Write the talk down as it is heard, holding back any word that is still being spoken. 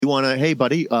want to, hey,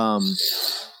 buddy,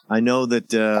 I know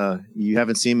that you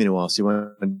haven't seen me in a while, so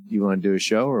you want to do a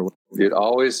show or what? Dude,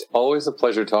 always a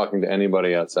pleasure talking to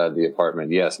anybody outside the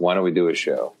apartment. Yes, why don't we do a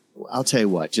show? I'll tell you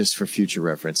what, just for future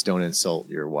reference, don't insult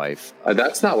your wife.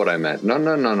 That's not what I meant.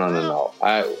 No.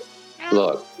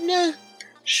 Look,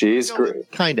 she's great.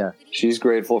 Kinda. She's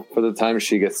grateful for the time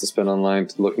she gets to spend online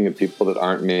looking at people that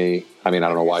aren't me. I mean, I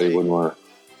don't know why you wouldn't want to.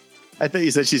 I thought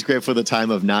you said she's grateful for the time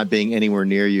of not being anywhere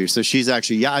near you. So she's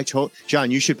actually, I told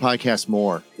John, you should podcast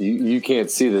more. You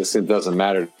can't see this. It doesn't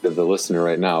matter to the listener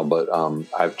right now, but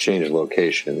I've changed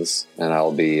locations, and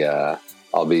I'll be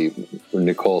when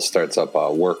Nicole starts up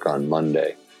work on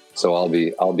Monday. So I'll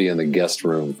be in the guest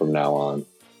room from now on.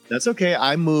 That's okay.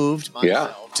 I moved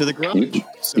myself to the garage.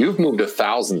 You've moved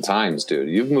 1,000 times, dude.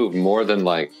 You've moved more than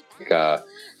like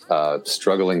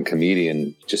struggling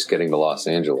comedian just getting to Los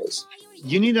Angeles.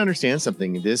 You need to understand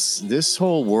something. This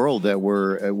whole world that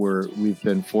we've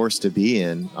been forced to be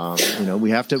in, we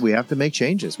have to make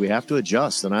changes. We have to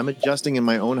adjust, and I'm adjusting in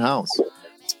my own house.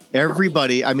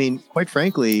 Everybody, I mean, quite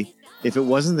frankly, if it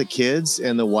wasn't the kids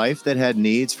and the wife that had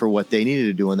needs for what they needed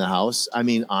to do in the house, I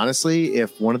mean, honestly,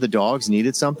 if one of the dogs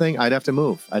needed something, I'd have to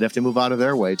move. I'd have to move out of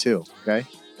their way too. Okay.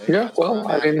 Yeah. Well,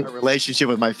 I mean, a relationship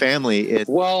with my family.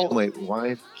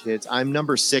 Wife, kids. I'm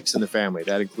number 6 in the family.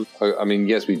 That includes. I mean,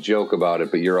 yes, we joke about it,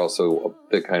 but you're also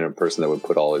the kind of person that would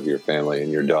put all of your family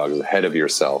and your dogs ahead of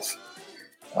yourself.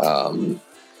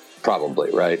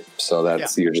 Probably, right? So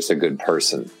you're just a good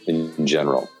person in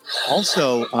general.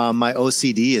 Also, my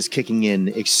OCD is kicking in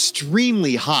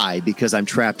extremely high because I'm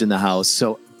trapped in the house.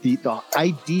 So the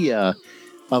idea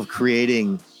of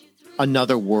creating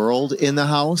another world in the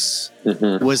house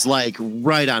was like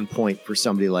right on point for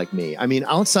somebody like me. I mean,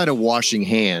 outside of washing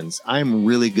hands, I'm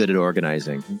really good at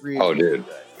organizing. Oh, dude.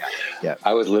 Yeah.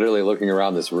 I was literally looking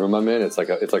around this room I'm in. It's like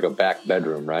a back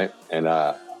bedroom, right? And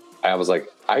I was like,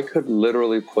 I could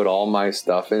literally put all my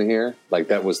stuff in here. Like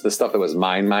that was the stuff that was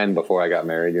mine before I got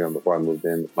married, before I moved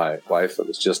in with my wife. It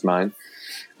was just mine.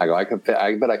 I go, I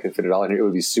bet I could fit it all in here. It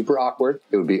would be super awkward.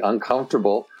 It would be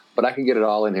uncomfortable, but I could get it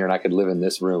all in here and I could live in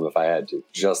this room if I had to.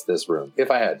 Just this room, if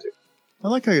I had to. I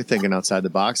like how you're thinking outside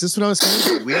the box. This is what I was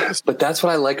saying. But that's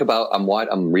what I like about I'm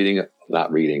reading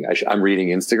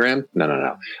Instagram.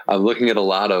 No. I'm looking at a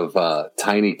lot of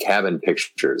tiny cabin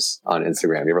pictures on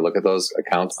Instagram. You ever look at those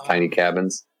accounts? Tiny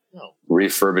cabins,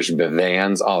 refurbished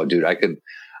vans. Oh, dude, I could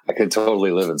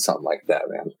totally live in something like that,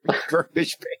 man.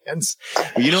 Refurbished vans.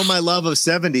 You know my love of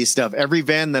 70s stuff. Every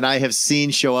van that I have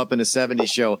seen show up in a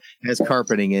 70s show has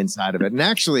carpeting inside of it. And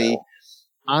actually,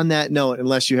 on that note,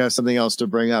 unless you have something else to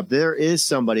bring up, there is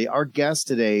somebody. Our guest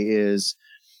today is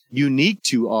unique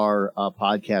to our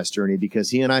podcast journey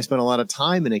because he and I spent a lot of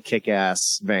time in a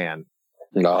kick-ass van.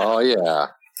 Oh, yeah.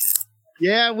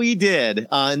 Yeah, we did.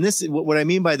 And this, what I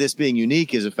mean by this being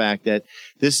unique is the fact that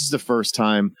this is the first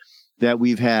time that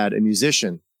we've had a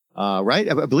musician, right?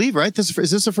 I believe, right? Is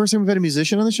this the first time we've had a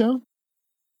musician on the show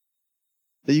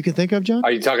that you can think of, John?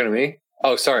 Are you talking to me?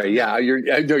 Oh, sorry. Yeah, you're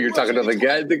talking to the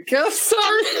guy. The guest.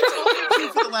 Sorry.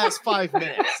 For the last 5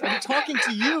 minutes, I'm talking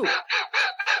to you.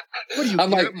 What are you,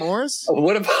 Garrett Morris?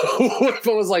 What if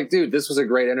it was like, dude, this was a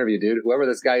great interview, dude. Whoever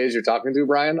this guy is you're talking to,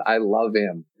 Brian, I love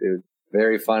him, dude.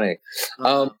 Very funny.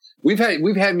 We've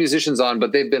had musicians on,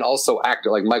 but they've been also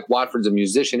actors. Like Mike Watford's a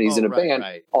musician. He's in a band,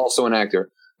 also an actor.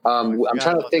 I'm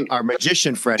trying to think. Our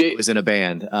magician friend was in a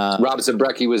band. Rob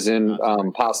Zabrecki was in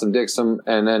Possum Dixon.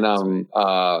 And then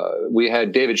we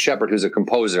had David Shepard, who's a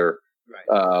composer,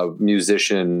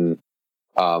 musician.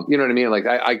 You know what I mean? Like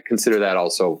I consider that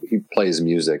also. He plays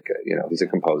music. He's a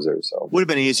composer. So would have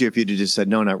been easier if you'd have just said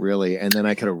no, not really, and then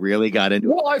I could have really got into.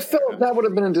 Well, I felt that would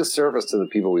have been a disservice to the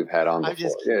people we've had on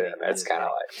before. That's kind of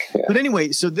like. Yeah. But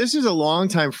anyway, so this is a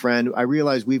longtime friend. I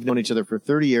realize we've known each other for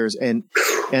 30 years, and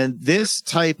this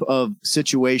type of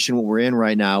situation what we're in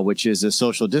right now, which is a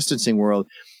social distancing world,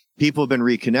 people have been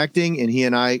reconnecting, and he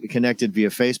and I connected via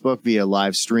Facebook, via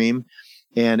live stream.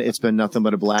 And it's been nothing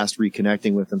but a blast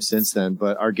reconnecting with him since then.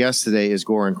 But our guest today is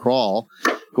Goran Krall.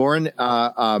 Goran,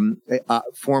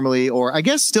 formerly, or I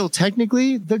guess still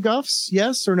technically the Guffs,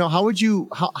 yes or no? How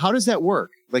does that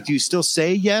work? Like, do you still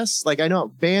say yes? Like, I know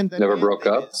band never broke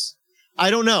up. I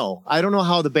don't know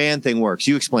how the band thing works.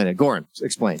 You explain it. Goran,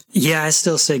 explain. Yeah, I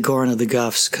still say Goran of the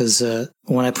Guffs because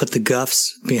when I put the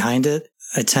Guffs behind it,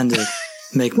 I tend to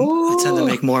make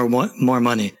more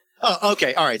money. Oh,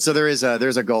 okay. All right. So there's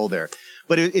a goal there.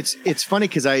 But it's funny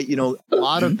because a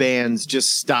lot of bands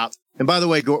just stop. And by the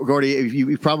way, Gordy,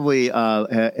 you probably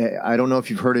I don't know if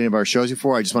you've heard any of our shows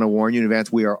before. I just want to warn you in advance.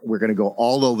 We're going to go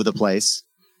all over the place.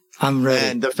 I'm ready.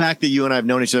 And the fact that you and I have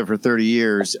known each other for 30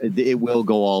 years, it will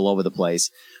go all over the place.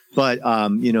 But,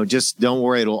 just don't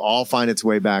worry. It'll all find its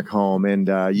way back home.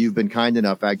 And you've been kind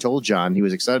enough. I told John he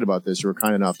was excited about this. You were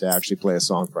kind enough to actually play a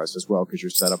song for us as well because you're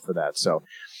set up for that. So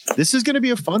this is going to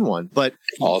be a fun one. But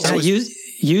also,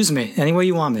 use me any way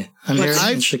you want me. I'm here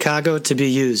in Chicago to be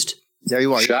used. There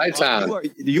you are. Chi-town.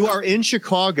 You are in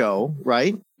Chicago,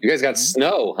 right? You guys got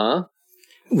snow, huh?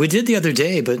 We did the other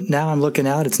day, but now I'm looking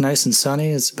out. It's nice and sunny.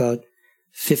 It's about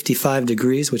 55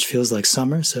 degrees, which feels like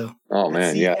summer. So. Oh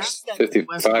man, yes.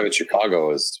 55 at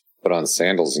Chicago is put on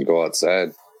sandals and go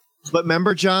outside. But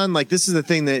remember, John, like this is the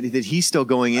thing that he's still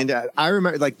going into. I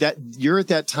remember like that you're at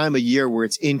that time of year where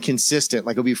it's inconsistent.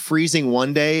 Like it'll be freezing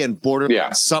one day and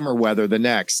borderline summer weather the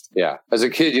next. Yeah. As a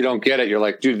kid, you don't get it. You're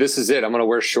like, dude, this is it. I'm going to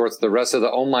wear shorts the rest of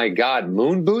oh my God,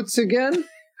 moon boots again?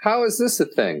 How is this a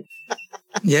thing?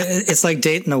 Yeah. It's like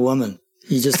dating a woman.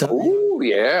 You just don't. Ooh,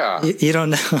 yeah. You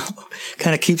don't know.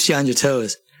 Kind of keeps you on your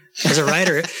toes. As a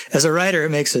writer,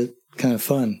 it makes it kind of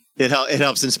fun. It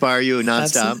helps inspire you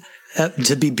nonstop.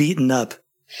 To be beaten up.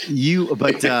 You're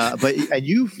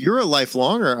a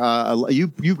lifelong,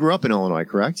 you grew up in Illinois,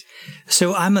 correct?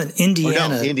 So I'm an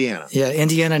Indiana. Indiana. Yeah,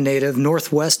 Indiana native,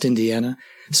 Northwest Indiana.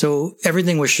 So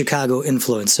everything was Chicago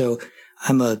influenced. So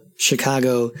I'm a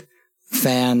Chicago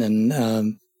fan, and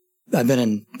I've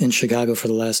been in Chicago for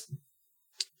the last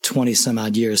 20 some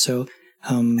odd years. So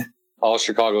all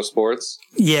Chicago sports.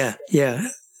 Yeah.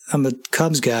 I'm a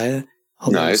Cubs guy.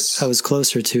 Nice. I was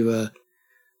closer to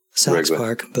Sox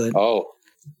Park, but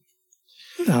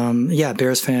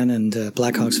Bears fan and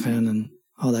Blackhawks fan and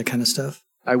all that kind of stuff.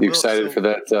 You excited for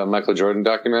that Michael Jordan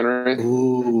documentary?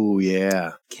 Ooh,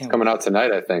 yeah. Coming out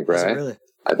tonight, I think, right? Is it really?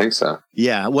 I think so.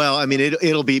 Yeah. Well, I mean,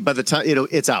 it'll be by the time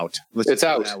it's out. It's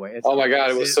out. Oh my God,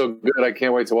 it was so good. I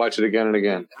can't wait to watch it again and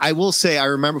again. I will say, I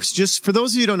remember, just for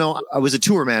those of you who don't know, I was a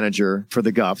tour manager for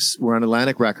the Guffs. We're on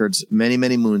Atlantic Records many,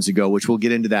 many moons ago, which we'll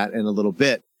get into that in a little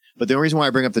bit. But the only reason why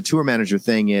I bring up the tour manager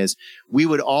thing is we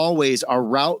would always, our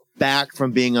route back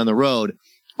from being on the road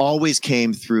always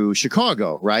came through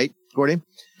Chicago, right, Gordy?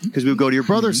 Because we would go to your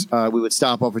brother's, we would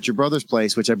stop off at your brother's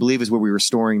place, which I believe is where we were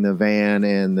storing the van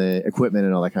and the equipment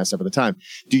and all that kind of stuff at the time.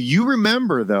 Do you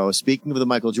remember, though, speaking of the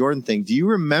Michael Jordan thing, do you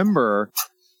remember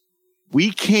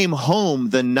we came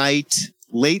home the night,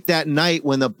 late that night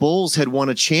when the Bulls had won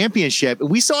a championship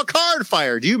and we saw a car on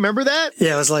fire? Do you remember that?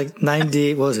 Yeah, it was like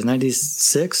 90, what was it,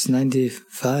 96,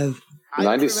 95?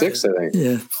 96, I think.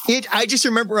 Yeah. I just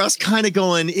remember us kind of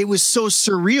going, it was so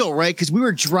surreal, right? Because we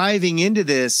were driving into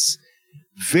this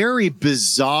very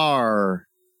bizarre,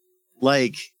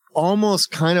 like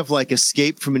almost kind of like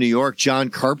Escape from New York, John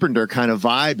Carpenter kind of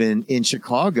vibe in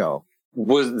Chicago.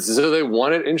 So they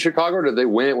won it in Chicago, or did they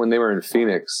win it when they were in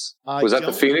Phoenix? Was that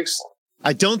the Phoenix?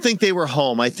 I don't think they were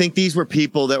home. I think these were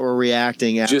people that were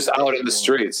reacting just out in the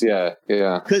streets. Yeah.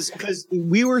 Because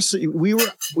we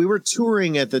were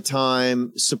touring at the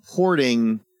time,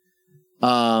 supporting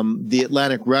the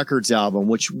Atlantic Records album,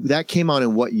 which that came out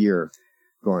in what year,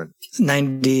 Goran?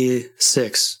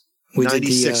 96.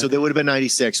 96. So they would have been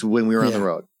 96 when we were on the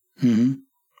road. Mm-hmm.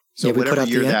 So we put out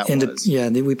year that was. Yeah,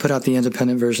 we put out the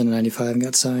independent version in 95 and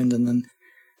got signed, and then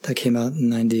that came out in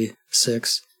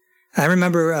 96. I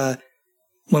remember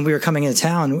when we were coming into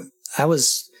town, I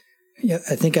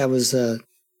think I was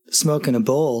smoking a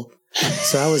bowl,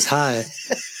 so I was high.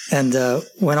 And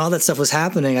when all that stuff was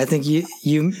happening, I think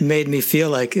you made me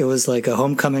feel like it was like a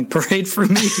homecoming parade for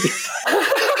me.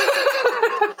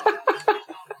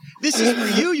 This is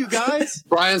for you guys.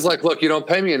 Brian's like, look, you don't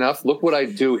pay me enough. Look what I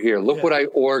do here. Look what I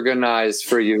organized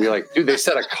for you. You're like, dude, they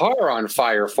set a car on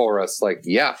fire for us. Like,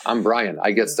 yeah, I'm Brian.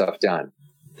 I get stuff done.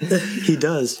 He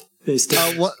does.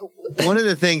 One of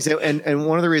the things, and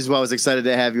one of the reasons why I was excited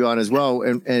to have you on as well,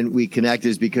 and we connected,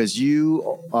 is because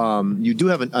you do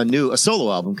have a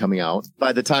solo album coming out.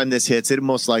 By the time this hits, it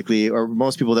most likely, or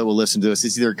most people that will listen to us,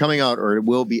 it's either coming out or it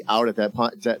will be out at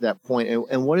that point.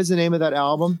 And what is the name of that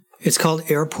album? It's called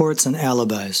Airports and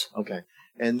Alibis. Okay,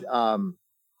 and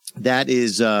that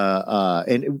is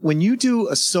and when you do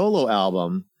a solo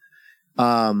album.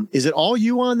 Is it all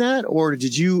you on that, or do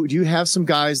you have some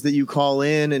guys that you call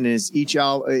in, and is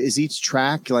each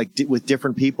track like with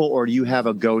different people, or do you have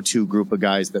a go-to group of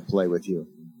guys that play with you?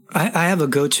 I have a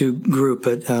go-to group,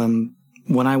 but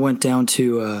when I went down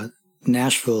to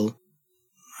Nashville,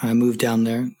 I moved down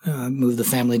there, moved the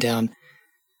family down,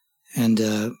 and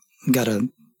got a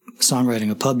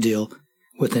pub deal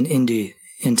with an indie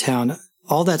in town.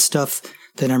 All that stuff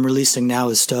that I'm releasing now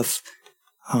is stuff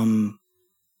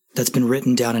that's been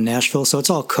written down in Nashville. So it's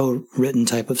all co-written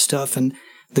type of stuff. And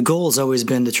the goal has always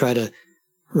been to try to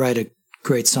write a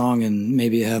great song and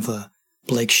maybe have a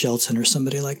Blake Shelton or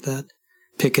somebody like that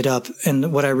pick it up.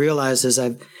 And what I realized is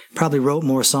I've probably wrote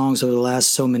more songs over the last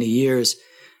so many years,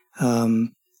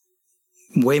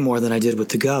 way more than I did with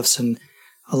the Guffs. And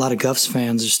a lot of Guffs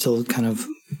fans are still kind of,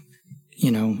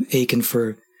 aching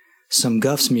for some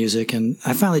Guffs music. And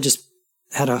I finally just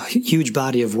had a huge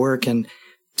body of work and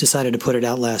decided to put it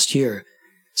out last year.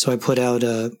 So I put out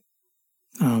an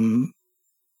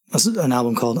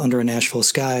album called Under a Nashville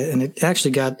Sky, and it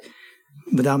actually got,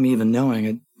 without me even knowing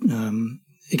it,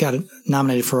 it got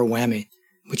nominated for a Whammy,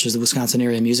 which is the Wisconsin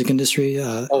Area Music Industry.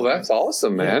 That's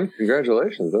awesome, man. Yeah.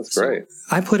 Congratulations. That's great.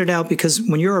 I put it out because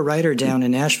when you're a writer down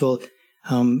in Nashville,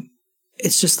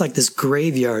 it's just like this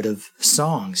graveyard of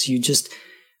songs.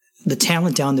 The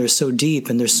talent down there is so deep,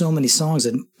 and there's so many songs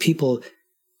that people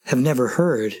have never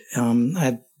heard.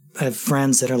 I have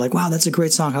friends that are like, wow, that's a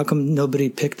great song. How come nobody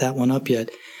picked that one up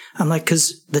yet? I'm like,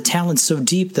 because the talent's so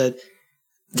deep that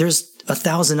there's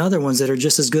 1,000 other ones that are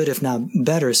just as good, if not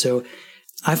better. So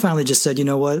I finally just said, you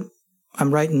know what?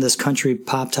 I'm writing this country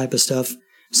pop type of stuff.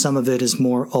 Some of it is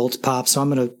more alt pop. So I'm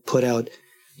going to put out,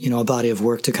 a body of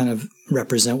work to kind of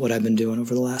represent what I've been doing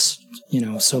over the last,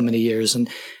 so many years. And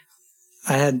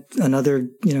I had another,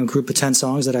 group of 10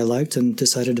 songs that I liked and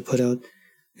decided to put out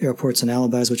Airports and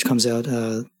Alibis, which comes out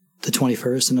the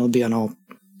 21st, and it'll be on all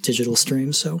digital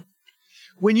streams. So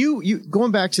when you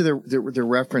going back to the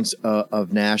reference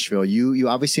of Nashville, you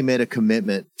obviously made a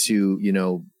commitment to,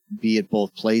 be at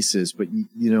both places, but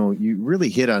you really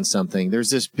hit on something. There's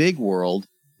this big world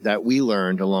that we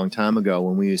learned a long time ago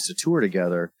when we used to tour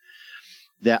together,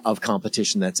 that of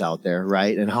competition that's out there,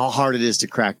 right? And how hard it is to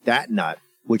crack that nut,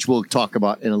 which we'll talk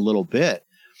about in a little bit.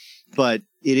 But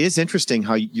it is interesting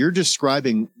how you're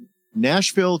describing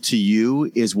Nashville to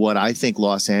you is what I think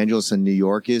Los Angeles and New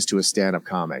York is to a stand-up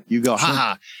comic. You go,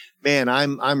 ha, man,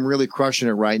 I'm really crushing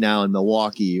it right now in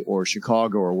Milwaukee or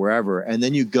Chicago or wherever. And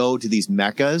then you go to these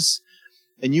meccas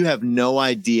and you have no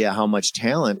idea how much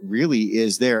talent really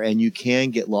is there, and you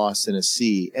can get lost in a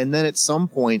sea. And then at some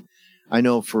point, I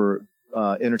know for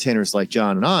entertainers like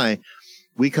John and I,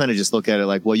 we kind of just look at it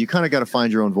like, well, you kind of got to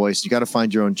find your own voice. You got to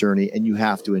find your own journey, and you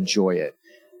have to enjoy it.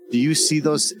 Do you see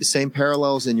those same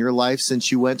parallels in your life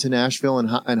since you went to Nashville,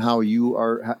 and how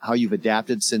you've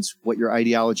adapted since what your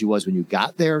ideology was when you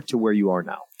got there to where you are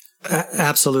now?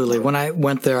 Absolutely. When I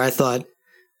went there, I thought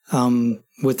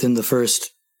within the first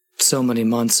so many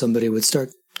months, somebody would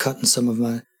start cutting some of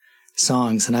my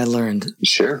songs, and I learned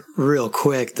real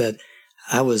quick that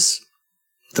I was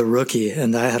the rookie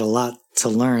and I had a lot to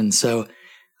learn. So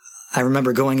I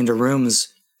remember going into rooms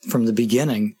from the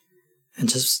beginning and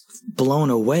just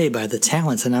blown away by the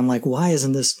talent. And I'm like, why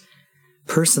isn't this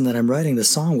person that I'm writing the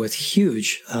song with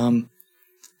huge?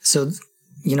 So,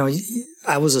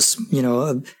 I was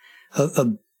a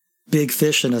big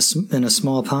fish in a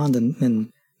small pond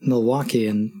in Milwaukee,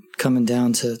 and coming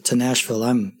down to Nashville,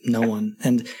 I'm no one.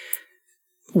 And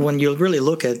when you really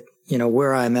look at,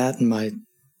 where I'm at in my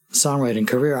songwriting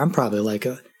career, I'm probably like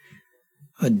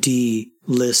a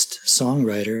D-list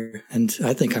songwriter, and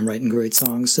I think I'm writing great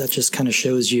songs. That just kind of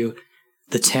shows you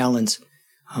the talent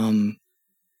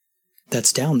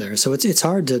that's down there. So it's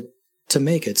hard to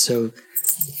make it. So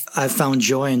I've found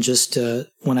joy in just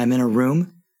when I'm in a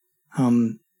room,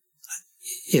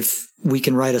 if we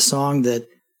can write a song that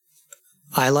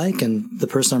I like and the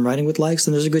person I'm writing with likes,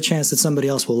 then there's a good chance that somebody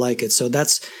else will like it. So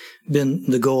that's been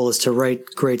the goal, is to write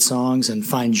great songs and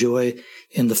find joy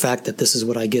in the fact that this is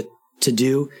what I get to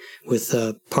do with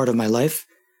part of my life.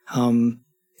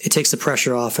 It takes the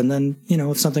pressure off. And then,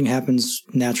 if something happens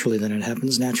naturally, then it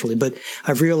happens naturally. But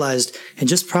I've realized, and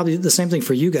just probably the same thing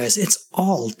for you guys, it's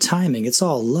all timing. It's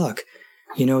all luck,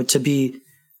 to be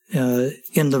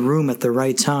in the room at the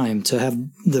right time, to have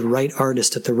the right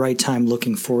artist at the right time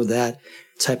looking for that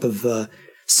type of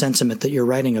sentiment that you're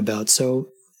writing about. So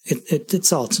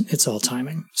it's all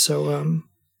timing. So,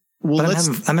 but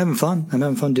I'm having fun. I'm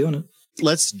having fun doing it.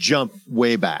 Let's jump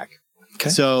way back. Okay.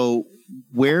 So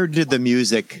where did the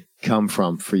music come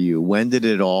from for you? When did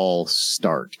it all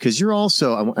start? Because you're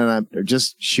also, and I'm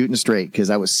just shooting straight, because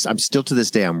I'm still to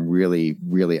this day, I'm really,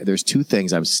 really, there's two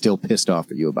things I'm still pissed off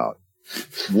at you about.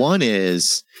 One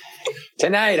is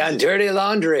tonight on Dirty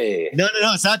Laundry. No,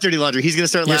 it's not Dirty Laundry. He's going to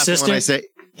start laughing when I say,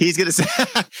 he's going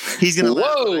to laugh.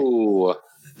 Whoa.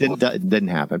 Didn't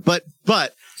happen. But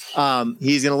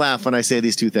he's going to laugh when I say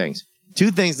these two things.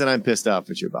 Two things that I'm pissed off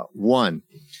at you about. One,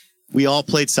 we all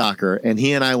played soccer, and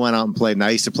he and I went out and played, and I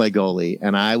used to play goalie,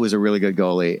 and I was a really good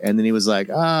goalie. And then he was like,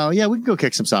 oh, yeah, we can go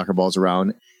kick some soccer balls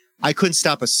around. I couldn't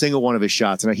stop a single one of his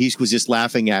shots, and he was just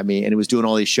laughing at me, and he was doing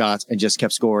all these shots and just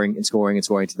kept scoring and scoring and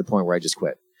scoring to the point where I just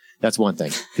quit. That's one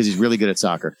thing, because he's really good at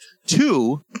soccer.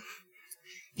 Two,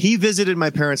 he visited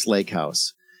my parents' lake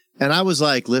house. And I was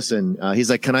like, listen, he's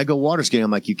like, can I go water skiing? I'm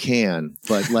like, you can,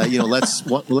 but let's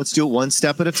do it one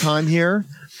step at a time here.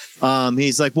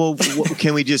 He's like, well,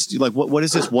 can we just like, what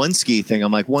is this one ski thing?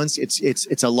 I'm like,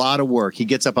 it's a lot of work. He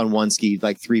gets up on one ski,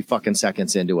 like 3 fucking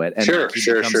seconds into it. And sure.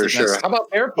 How about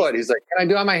barefoot? He's like, can I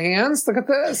do it on my hands? Look at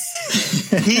this.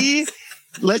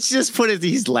 Let's just put it,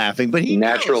 he's laughing, but he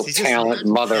natural talent,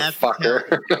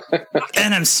 motherfucker.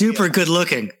 And I'm super good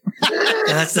looking.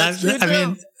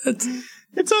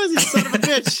 It's always a son of a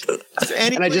bitch.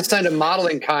 And I just signed a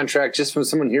modeling contract just from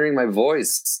someone hearing my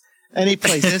voice. And he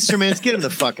plays instruments. Get him the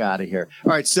fuck out of here.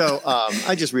 All right. So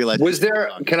I just realized.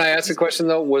 Can I ask a question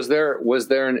though? Was there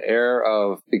an air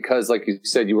of, because like you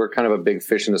said, you were kind of a big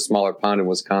fish in a smaller pond in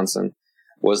Wisconsin.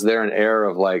 Was there an air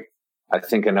of like, I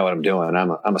think I know what I'm doing. I'm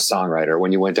a songwriter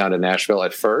when you went down to Nashville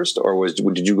at first, or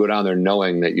did you go down there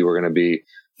knowing that you were going to be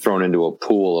thrown into a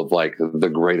pool of like the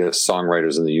greatest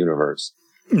songwriters in the universe?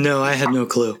 No, I had no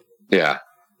clue. Yeah.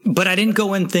 But I didn't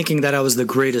go in thinking that I was the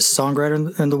greatest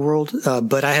songwriter in the world.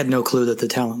 But I had no clue that the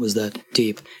talent was that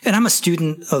deep. And I'm a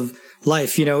student of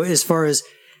life, as far as,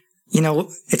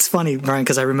 it's funny, Brian,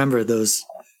 because I remember those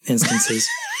instances.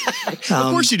 Of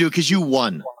course you do, because you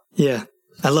won. Yeah.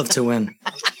 I love to win.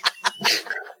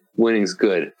 Winning's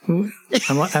good. I'm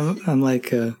like, I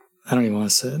don't even want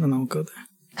to say it. I won't go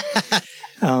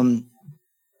there.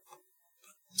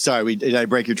 Sorry, did I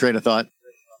break your train of thought?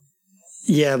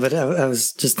 Yeah, but I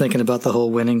was just thinking about the whole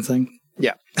winning thing.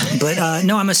 Yeah. But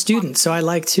no, I'm a student, so I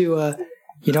like to, I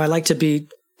like to be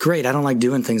great. I don't like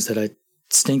doing things that I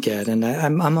stink at, and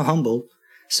I'm a humble.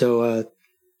 So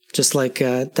just like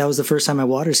that was the first time I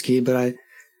water skied, but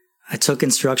I took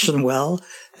instruction well,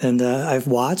 and I've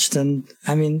watched, and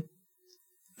I mean,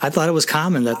 I thought it was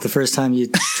common that the first time you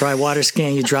try water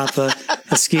skiing, you drop a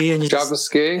ski and you drop a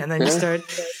ski, and then you start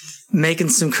making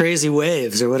some crazy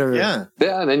waves or whatever. Yeah.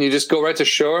 And then you just go right to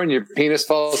shore and your penis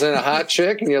falls in a hot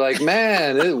chick and you're like,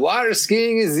 man, water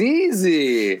skiing is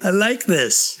easy. I like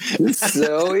this. It's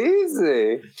so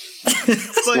easy.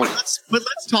 But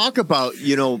let's talk about,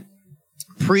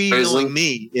 pre-knowing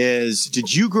me is,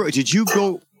 did you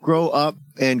grow up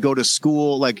and go to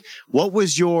school? Like, what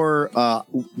was your,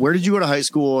 where did you go to high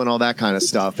school and all that kind of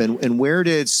stuff? And where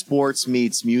did sports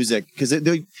meets music? Because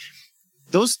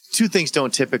those two things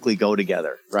don't typically go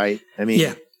together, right? I mean,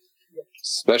 yeah,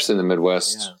 especially in the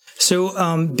Midwest. Yeah.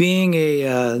 So, being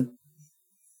a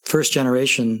first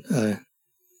generation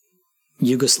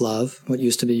Yugoslav, what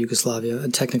used to be Yugoslavia,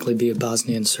 technically be a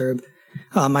Bosnian Serb,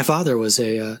 my father was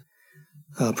a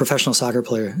professional soccer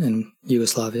player in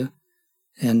Yugoslavia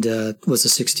and was a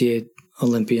 '68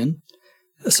 Olympian.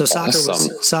 So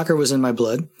soccer was in my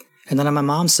blood, and then on my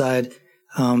mom's side,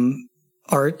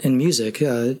 art and music.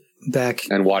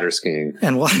 And water skiing.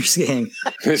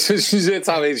 That's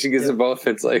how she gets it both.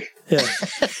 It's like, yeah.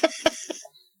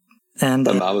 And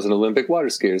my mom was an Olympic water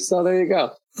skier, so there you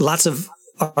go. Lots of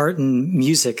art and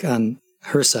music on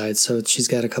her side. So she's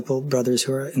got a couple brothers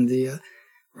who are in the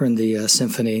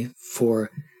symphony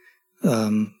for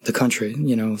the country.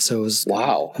 So it was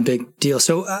a big deal.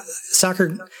 So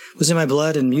soccer was in my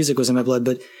blood and music was in my blood,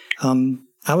 but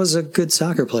I was a good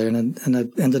soccer player, and I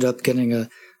ended up getting a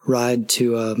ride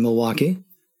to Milwaukee,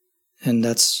 and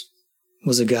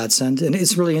was a godsend. And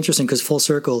it's really interesting because full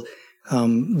circle,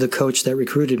 the coach that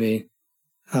recruited me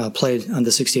played on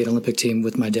the '68 Olympic team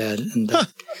with my dad, and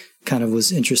that kind of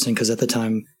was interesting because at the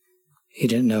time he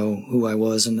didn't know who I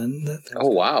was, and then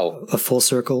a full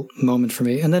circle moment for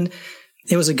me. And then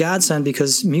it was a godsend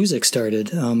because music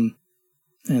started,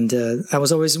 and I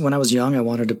was always, when I was young, I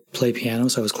wanted to play piano,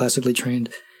 so I was classically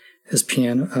trained as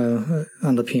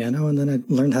on the piano, and then I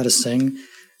learned how to sing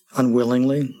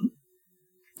unwillingly.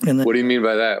 And then, what do you mean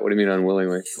by that? What do you mean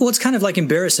unwillingly? Well, it's kind of like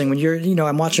embarrassing when you're,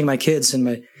 I'm watching my kids,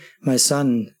 and my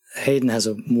son Hayden has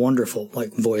a wonderful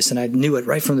voice, and I knew it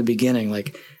right from the beginning.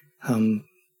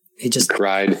 He just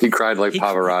cried. He cried like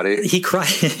Pavarotti. He cried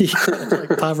like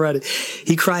Pavarotti.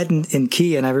 He cried in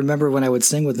key, and I remember when I would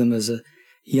sing with him as a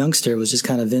youngster, it was just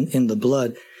kind of in the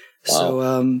blood. Wow. So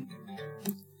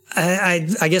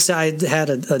I guess I had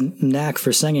a knack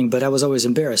for singing, but I was always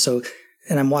embarrassed. So,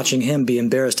 and I'm watching him be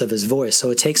embarrassed of his voice. So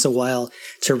it takes a while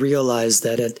to realize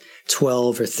that at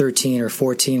 12 or 13 or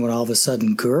 14, when all of a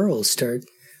sudden girls start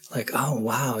like, oh,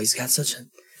 wow, he's got such a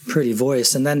pretty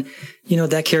voice. And then,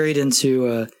 that carried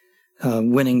into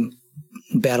winning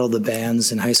Battle of the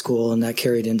Bands in high school, and that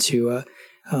carried into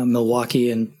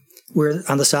Milwaukee. And we're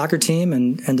on the soccer team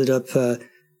and ended up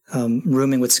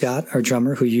rooming with Scott, our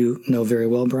drummer, who you know very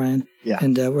well, Brian. Yeah.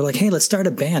 And we're like, hey, let's start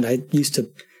a band. I used to,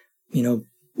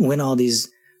 win all these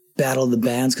Battle of the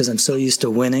Bands because I'm so used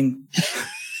to winning.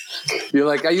 You're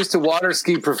like, I used to water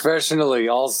ski professionally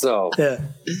also. Yeah.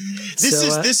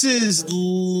 This is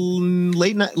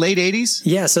late 80s?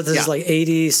 Yeah, so this is like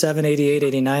 87, 88,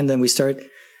 89. Then we start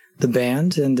the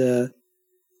band, and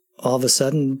all of a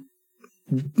sudden,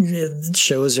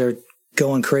 shows are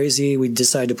going crazy. We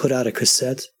decide to put out a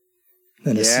cassette.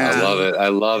 And a CD. I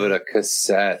love it. A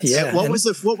cassette. Yeah. What was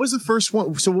the first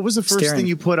one? So what was the first thing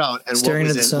you put out,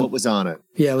 and what was on it?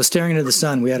 Yeah, it was Staring Into the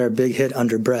Sun. We had our big hit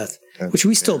Under Breath, which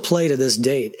we still play to this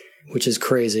date, which is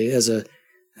crazy as a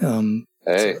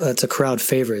that's a crowd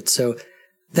favorite. So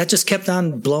that just kept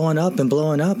on blowing up,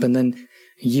 and then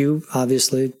you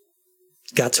obviously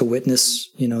got to witness,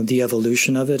 the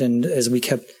evolution of it. And as we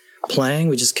kept playing,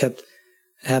 we just kept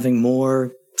having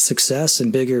more success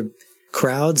and bigger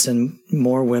crowds and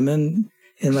more women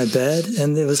in my bed.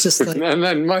 And it was just like, and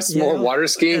then much more water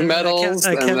skiing medals.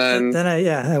 I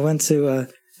went to,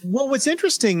 well, what's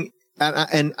interesting,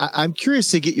 and I'm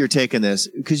curious to get your take on this,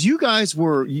 because you guys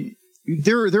were,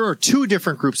 there are two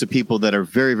different groups of people that are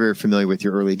very, very familiar with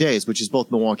your early days, which is both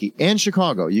Milwaukee and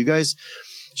Chicago. You guys,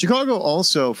 Chicago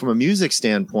also, from a music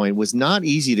standpoint, was not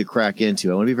easy to crack into.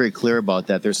 I want to be very clear about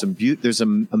that. There's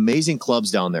some amazing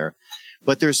clubs down there,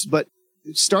 but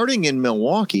starting in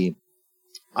Milwaukee,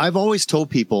 I've always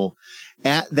told people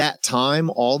at that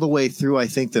time, all the way through, I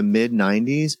think, the mid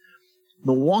 90s,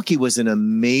 Milwaukee was an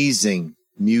amazing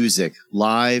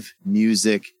live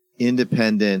music,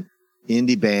 independent,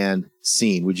 indie band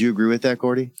scene. Would you agree with that,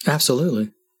 Gordy?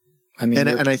 Absolutely. I mean,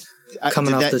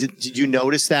 did you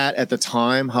notice that at the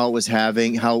time, how it was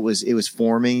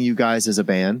forming you guys as a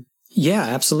band? Yeah,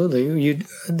 absolutely.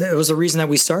 There was a reason that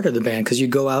we started the band, because you'd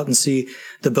go out and see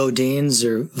the Bodines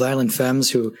or Violent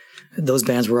Femmes, those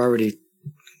bands were already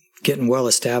getting well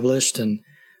established, and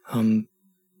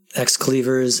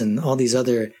Ex-Cleavers and all these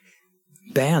other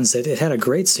bands. It had a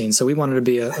great scene, so we wanted to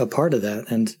be a part of that.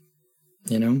 And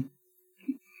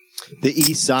the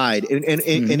East Side.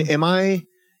 And am I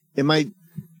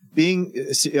being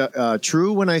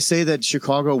true when I say that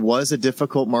Chicago was a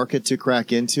difficult market to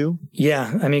crack into?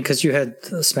 Yeah, I mean, because you had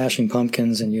Smashing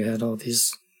Pumpkins and you had all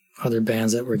these other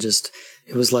bands that were just,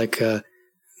 it was like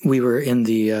we were in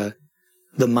the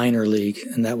minor league,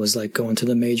 and that was like going to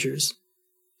the majors.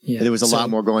 Yeah, there was a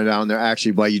lot more going down there.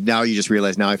 Actually, now you just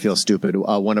realize, now I feel stupid.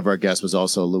 One of our guests was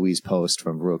also Louise Post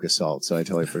from Baroque Assault, so I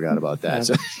totally forgot about that.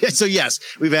 So yes,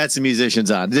 we've had some musicians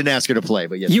on. Didn't ask her to play,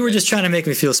 but yes. You were just trying to make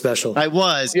me feel special. I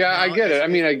was. Yeah, I get it. I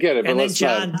mean, I get it. And then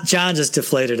John just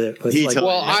deflated it.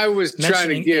 I was trying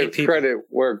to give credit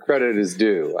where credit is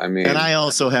due. I mean, and I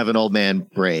also have an old man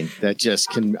brain that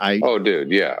just can. Oh, dude,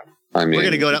 yeah. I mean, we're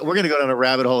gonna go down a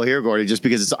rabbit hole here, Gordy, just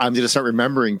because I'm gonna start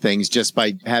remembering things just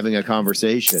by having a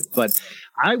conversation. But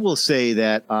I will say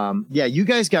that, you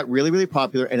guys got really, really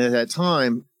popular, and at that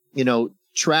time,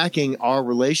 tracking our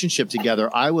relationship together,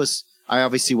 I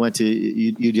obviously went to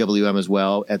UWM as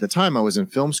well. At the time, I was in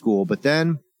film school, but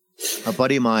then a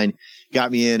buddy of mine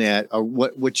got me in at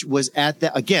which was at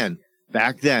that, again,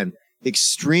 back then,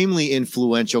 extremely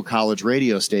influential college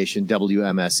radio station,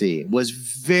 WMSE, was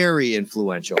very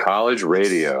influential. College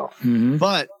radio. Mm-hmm.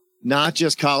 But not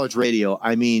just college radio.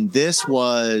 I mean, this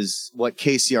was what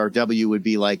KCRW would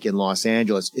be like in Los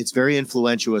Angeles. It's very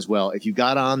influential as well. If you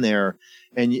got on there,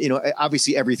 and,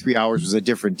 obviously every 3 hours was a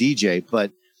different DJ, but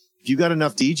if you got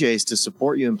enough DJs to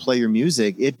support you and play your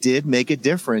music, it did make a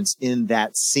difference in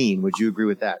that scene. Would you agree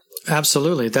with that?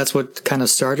 Absolutely. That's what kind of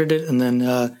started it. And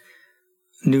then,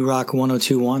 New Rock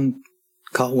 102.1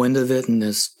 caught wind of it and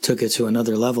took it to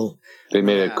another level. They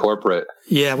made it corporate.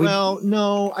 Yeah.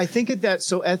 No, I think at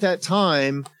that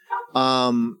time,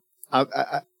 I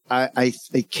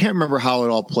can't remember how it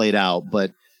all played out,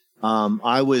 but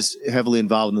I was heavily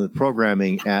involved in the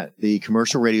programming at the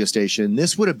commercial radio station.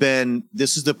 This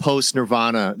is the post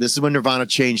Nirvana. This is when Nirvana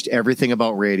changed everything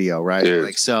about radio, right?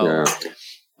 Dude,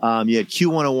 you had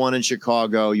Q101 in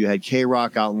Chicago. You had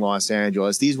K-Rock out in Los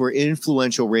Angeles. These were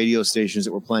influential radio stations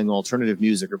that were playing alternative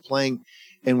music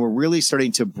and were really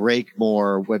starting to break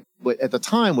more what at the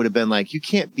time would have been like, you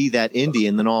can't be that indie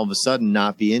and then all of a sudden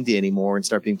not be indie anymore and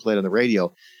start being played on the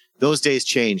radio. Those days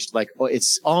changed. Like,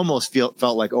 it's almost felt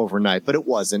like overnight, but it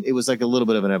wasn't. It was like a little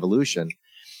bit of an evolution.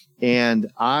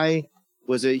 And I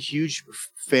was a huge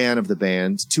fan of the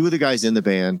band. Two of the guys in the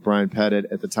band, Brian Pettit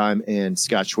at the time and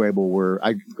Scott Schwabel, were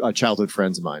childhood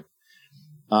friends of mine.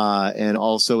 And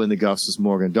also in the Guffs was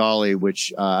Morgan Dolly,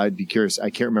 which I'd be curious. I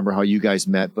can't remember how you guys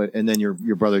met, and then your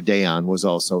brother Dayon was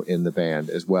also in the band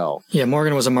as well. Yeah,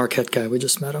 Morgan was a Marquette guy. We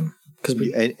just met him.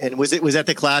 And was that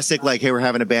the classic, like, hey, we're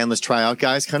having a band, let's try out,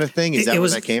 guys, kind of thing? Is that where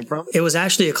that came from? It was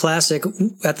actually a classic.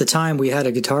 At the time, we had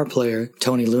a guitar player,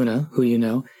 Tony Luna, who you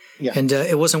know. Yeah. And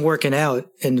it wasn't working out,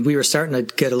 and we were starting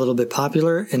to get a little bit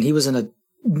popular, and he was in a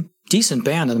decent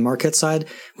band on the Marquette side.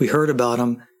 We heard about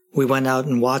him. We went out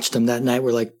and watched him that night.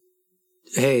 We're like,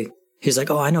 hey, he's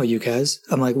like, oh, I know you guys.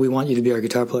 I'm like, we want you to be our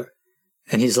guitar player.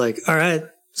 And he's like, all right,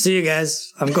 see you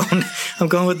guys. I'm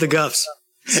going with the Guffs.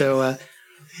 So it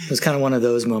was kind of one of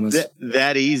those moments.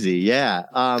 That easy. Yeah.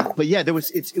 But yeah,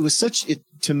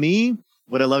 to me,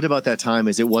 what I loved about that time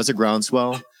is it was a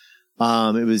groundswell.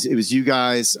 It was you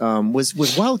guys.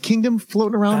 Was Wild Kingdom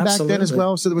floating around back then as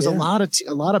well? So there was a lot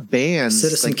of bands.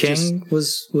 Citizen King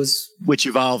was which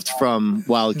evolved from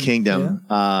Wild Kingdom.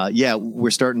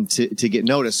 We're starting to get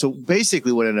noticed. So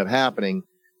basically, what ended up happening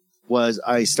was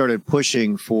I started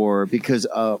pushing because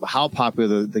of how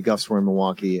popular the Guffs were in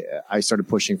Milwaukee. I started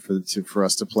pushing for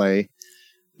us to play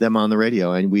them on the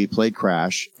radio, and we played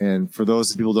Crash. And for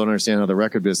those people who don't understand how the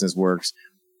record business works,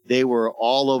 they were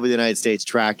all over the United States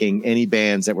tracking any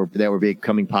bands that were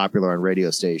becoming popular on radio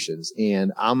stations.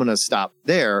 And I'm going to stop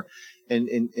there.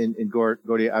 And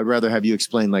Gordy, I'd rather have you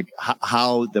explain like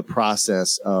how the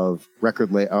process of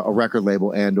a record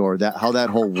label and/or how that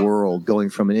whole world going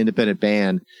from an independent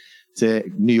band to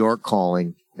New York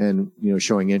calling and,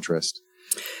 showing interest.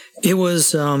 It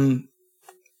was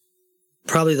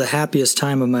probably the happiest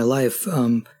time of my life.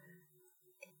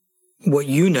 What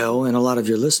you know, and a lot of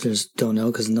your listeners don't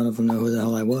know because none of them know who the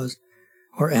hell I was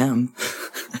or am.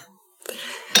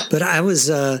 But I was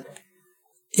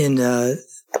in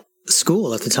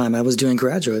school at the time. I was doing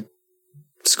graduate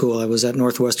school. I was at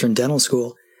Northwestern Dental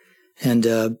School.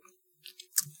 And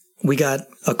we got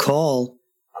a call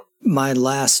my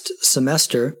last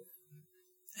semester,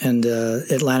 and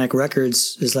Atlantic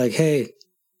Records is like, hey,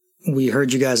 we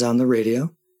heard you guys on the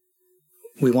radio.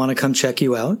 We want to come check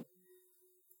you out.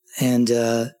 And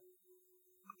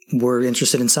we're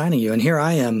interested in signing you. And here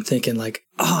I am thinking like,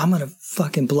 oh, I'm going to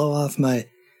fucking blow off my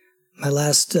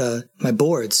last, my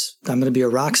boards. I'm going to be a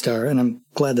rock star. And I'm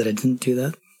glad that I didn't do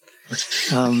that.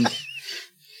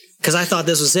 Cause I thought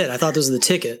this was it. I thought this was the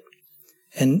ticket.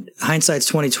 And hindsight's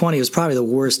 2020 was probably the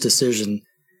worst decision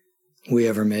we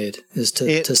ever made is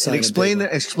to sign.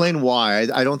 Explain why.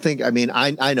 I don't think,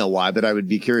 I know why, but I would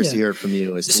be curious to hear it from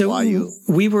you as to why you.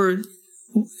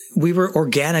 We were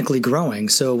organically growing.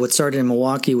 So what started in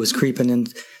Milwaukee was creeping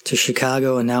into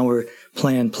Chicago, and now we're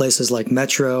playing places like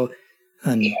Metro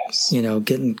and,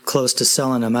 getting close to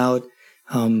selling them out,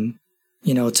 to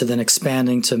then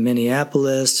expanding to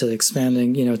Minneapolis, to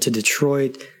expanding, to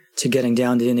Detroit, to getting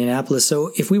down to Indianapolis.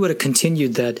 So if we would have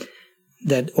continued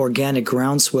that organic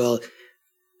groundswell,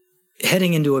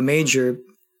 heading into a major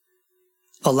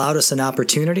allowed us an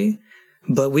opportunity.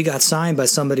 But we got signed by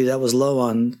somebody that was low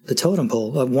on the totem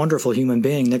pole, a wonderful human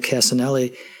being, Nick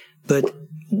Casanelli. But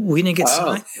we didn't get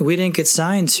signed. We didn't get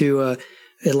signed to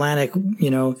Atlantic,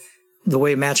 the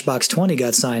way Matchbox 20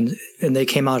 got signed, and they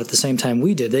came out at the same time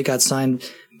we did. They got signed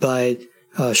by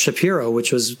Shapiro,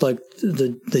 which was like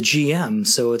the GM.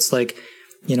 So it's like,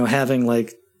 having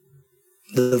like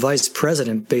the vice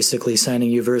president basically signing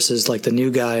you versus like the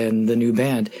new guy and the new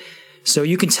band. So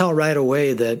you can tell right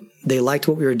away that they liked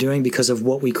what we were doing because of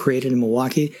what we created in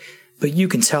Milwaukee. But you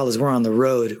can tell as we're on the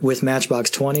road with Matchbox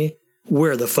 20,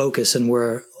 where the focus and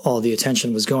where all the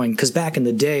attention was going. Because back in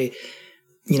the day,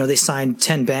 they signed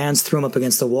 10 bands, threw them up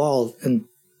against the wall, and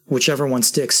whichever one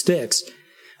sticks. Things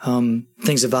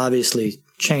have obviously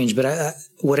changed. But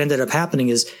what ended up happening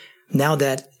is now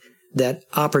that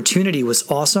opportunity was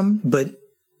awesome, but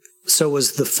so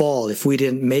was the fall. If we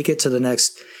didn't make it to the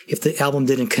next, if the album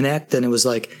didn't connect, then it was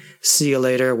like, see you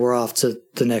later, we're off to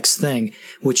the next thing,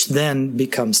 which then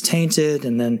becomes tainted.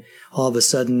 And then all of a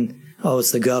sudden,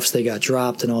 it's the Guffs, they got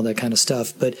dropped and all that kind of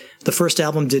stuff. But the first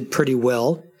album did pretty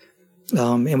well.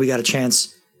 And we got a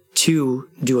chance to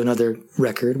do another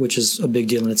record, which is a big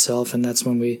deal in itself. And that's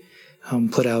when we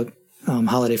put out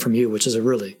Holiday From You, which is a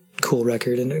really cool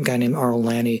record. And a guy named Arnold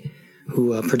Lanny,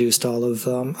 who produced all of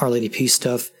Our Lady Peace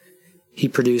stuff, he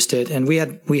produced it. And we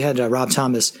had Rob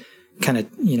Thomas kind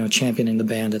of, championing the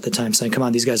band at the time, saying, come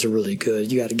on, these guys are really good.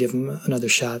 You got to give them another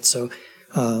shot. So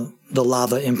the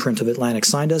Lava imprint of Atlantic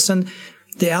signed us. And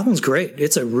the album's great.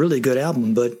 It's a really good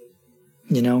album. But,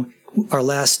 our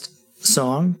last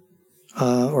song,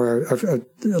 or our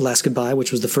Last Goodbye,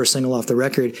 which was the first single off the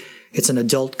record, it's an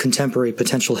adult contemporary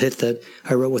potential hit that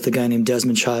I wrote with a guy named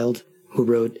Desmond Child, who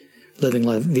wrote Living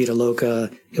La Vida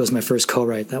Loca. It was my first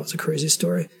co-write. That was a crazy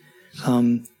story.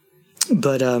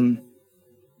 But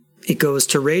it goes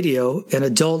to radio, and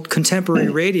adult contemporary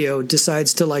radio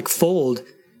decides to fold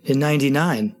in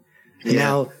 99. And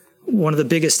now one of the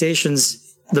biggest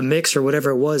stations, the Mix or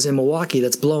whatever it was in Milwaukee,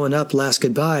 that's blowing up Last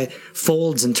Goodbye,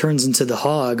 folds and turns into The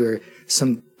Hog or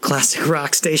some classic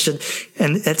rock station,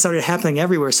 and it started happening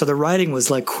everywhere. So the writing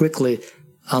was like quickly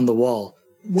on the wall.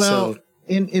 Well,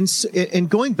 in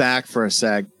going back for a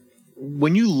sec,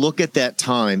 when you look at that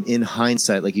time in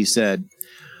hindsight, like you said,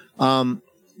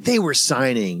 they were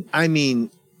signing. I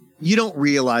mean, you don't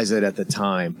realize it at the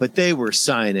time, but they were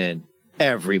signing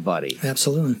everybody.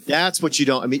 Absolutely. That's what you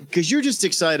don't, I mean, because you're just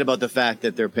excited about the fact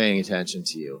that they're paying attention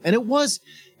to you. And it was,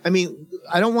 I mean,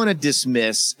 I don't want to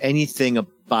dismiss anything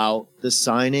about the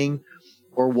signing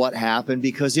or what happened,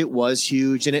 because it was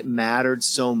huge and it mattered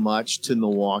so much to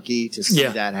Milwaukee to see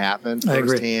that happen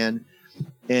firsthand.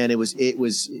 And it was,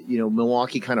 you know,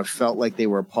 Milwaukee kind of felt like they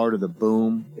were a part of the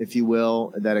boom, if you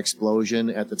will, that explosion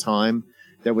at the time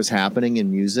that was happening in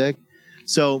music.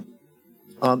 So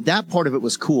that part of it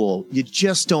was cool. You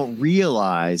just don't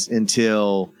realize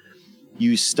until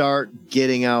you start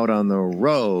getting out on the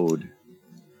road.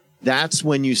 That's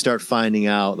when you start finding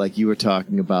out, like you were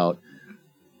talking about,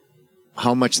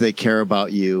 how much they care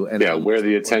about you and where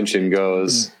the attention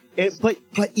goes. But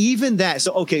even that,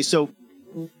 so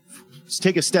let's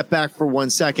take a step back for 1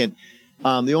 second.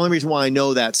 The only reason why I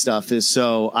know that stuff is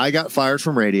so I got fired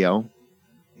from radio,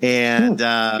 and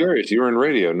curious, you were in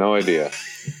radio, no idea.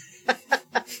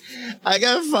 I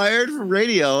got fired from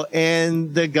radio,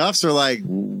 and the Guffs are like,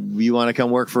 "You want to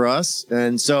come work for us?"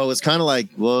 And so it's kind of like,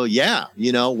 well, yeah,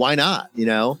 you know, why not, you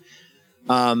know?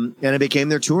 And I became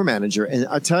their tour manager. And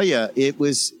I'll tell you, it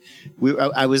was,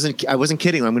 I wasn't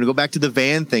kidding. I'm going to go back to the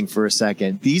van thing for a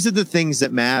second. These are the things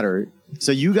that matter.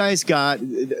 So you guys got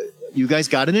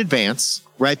an advance,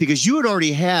 right? Because you had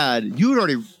already,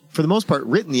 for the most part,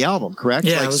 written the album, correct?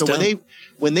 Yeah. Like, so done.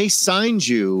 when they signed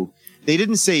you, they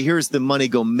didn't say, here's the money,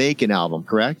 go make an album,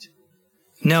 correct?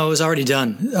 No, it was already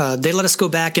done. They let us go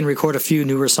back and record a few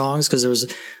newer songs because there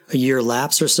was a year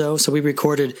lapse or so. So we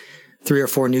recorded 3 or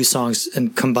 4 new songs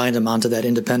and combined them onto that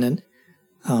independent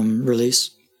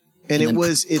release. And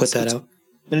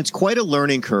it's quite a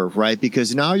learning curve, right?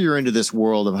 Because now you're into this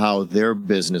world of how their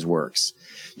business works.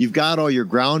 You've got all your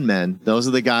ground men. Those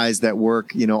are the guys that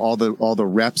work, you know, all the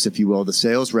reps, if you will, the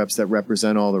sales reps that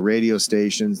represent all the radio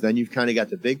stations. Then you've kind of got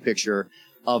the big picture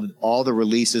of all the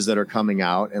releases that are coming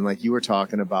out. And like you were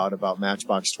talking about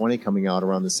Matchbox 20 coming out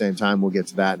around the same time. We'll get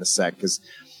to that in a sec, because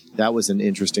that was an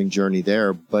interesting journey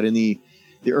there. But in the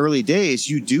early days,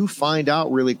 you do find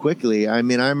out really quickly. I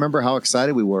mean, I remember how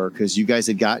excited we were because you guys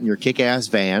had gotten your kick-ass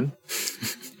van.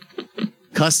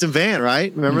 Custom van,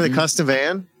 right? Remember the custom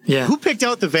van? Yeah. Who picked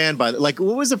out the van what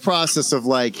was the process of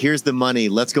like, here's the money,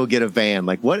 let's go get a van?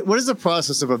 Like what is the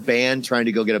process of a band trying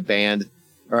to go get a band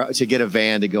or to get a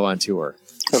van to go on tour?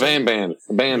 A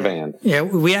band. Yeah,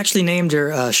 we actually named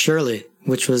her Shirley,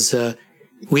 which was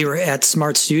we were at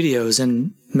Smart Studios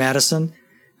in Madison.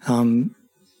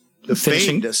 The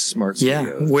famed Smart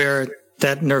Studios. Yeah, where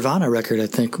that Nirvana record, I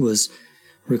think, was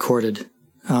recorded.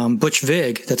 Butch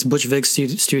Vig, that's Butch Vig's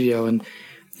studio, and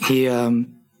he,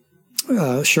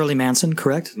 Shirley Manson,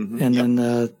 correct? Mm-hmm. And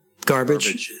then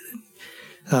Garbage.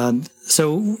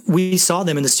 So we saw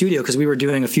them in the studio because we were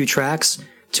doing a few tracks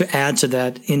to add to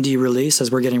that indie release as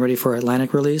we're getting ready for our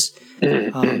Atlantic release.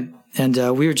 And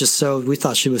we were just we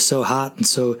thought she was so hot and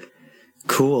so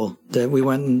cool that we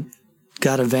went and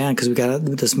got a van because we got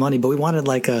this money, but we wanted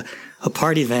like a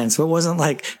party van. So it wasn't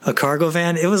like a cargo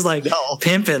van. It was like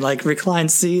pimping, like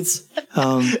reclined seats.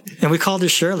 And we called her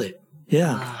Shirley.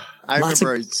 Yeah. I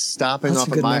remember stopping off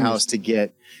at my house to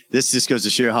get, this just goes to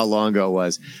show how long ago it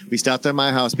was. We stopped at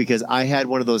my house because I had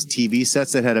one of those TV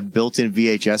sets that had a built-in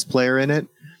VHS player in it.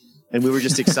 And we were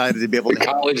just excited to be able to have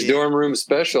college dorm room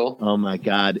special. Oh my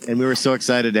God. And we were so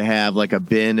excited to have like a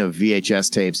bin of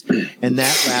VHS tapes. And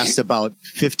that lasts about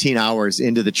 15 hours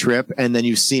into the trip. And then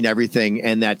you've seen everything.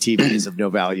 And that TV is of no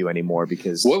value anymore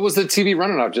because. What was the TV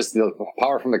running off? Just the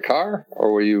power from the car?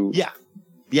 Or were you? Yeah.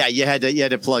 Yeah. You had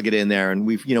to plug it in there. And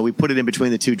we put it in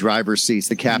between the 2 driver's seats,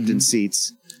 the captain's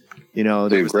seats. You know,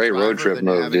 dude, great road trip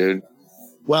move, dude.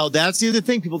 Well, that's the other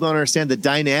thing people don't understand. The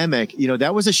dynamic,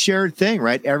 that was a shared thing,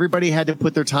 right? Everybody had to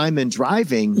put their time in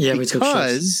driving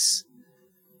because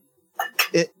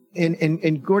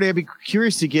and Gordy, I'd be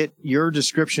curious to get your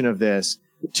description of this.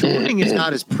 Touring is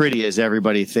not as pretty as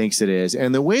everybody thinks it is.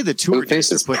 And the way the tour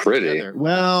thinks it's pretty together,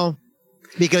 well,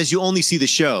 because you only see the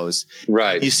shows.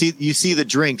 Right. You see the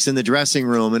drinks in the dressing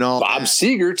room and all. Bob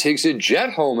Seger takes a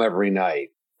jet home every night.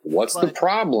 What's the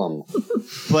problem?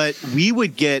 But we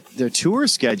would get the tour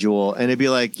schedule and it'd be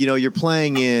like, you're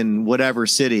playing in whatever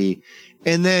city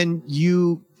And then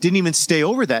you didn't even stay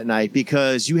over that night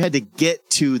because you had to get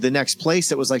to the next place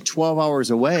that was like 12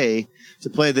 hours away to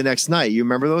play the next night. You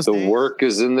remember those days? The work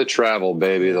is in the travel,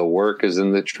 baby. The work is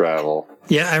in the travel.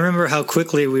 Yeah, I remember how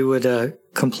quickly we would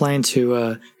complain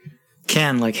to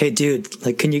Ken, like, hey, dude,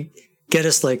 like, can you get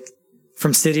us like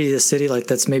from city to city? Like,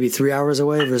 that's maybe 3 hours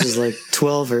away versus like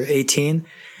 12 or 18.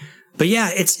 But yeah,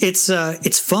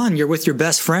 it's fun. You're with your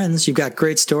best friends. You've got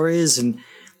great stories and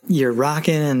you're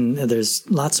rocking, and there's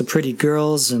lots of pretty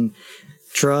girls and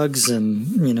drugs,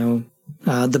 and, you know,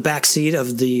 the back seat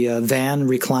of the van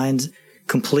reclined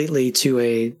completely to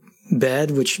a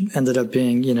bed, which ended up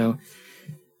being, you know,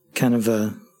 kind of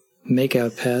a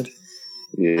makeout pad.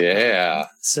 Yeah.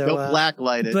 So black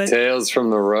lighted. Tales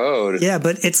from the road. Yeah,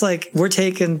 but it's like we're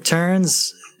taking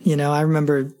turns. You know, I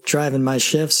remember driving my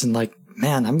shifts and like,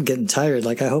 man, I'm getting tired.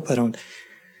 Like, I hope I don't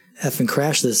effing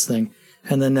crash this thing.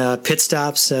 And then pit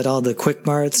stops at all the Quick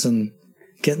Marts and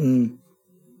getting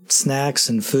snacks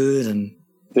and food. And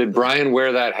did Brian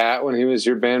wear that hat when he was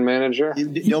your band manager?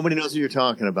 Nobody knows what you're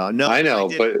talking about. No, I know,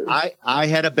 but I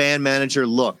had a band manager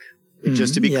look.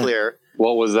 Just to be clear.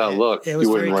 What was that look? It was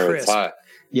you wouldn't very wear crisp. a tie.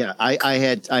 Yeah, I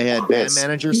had band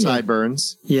manager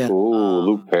sideburns. Yeah. Ooh,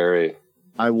 Luke Perry.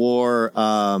 I wore.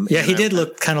 Yeah, he did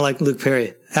look kind of like Luke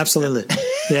Perry. Absolutely.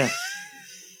 Yeah.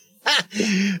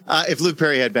 If Luke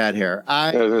Perry had bad hair,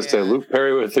 I was going to say Luke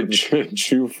Perry with a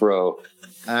Jufro.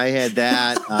 I had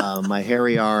that, my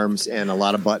hairy arms, and a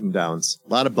lot of button downs,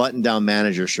 a lot of button down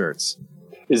manager shirts.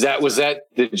 Was that?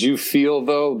 Did you feel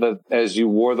though that as you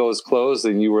wore those clothes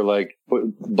and you were like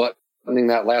buttoning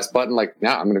that last button, like,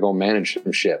 now I'm going to go manage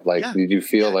some shit? Like, did you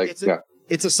feel like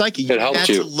it's a psyche? It helped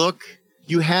you.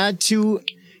 You had to.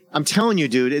 I'm telling you,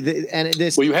 dude.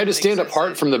 Well, you had to stand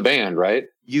apart from the band, right?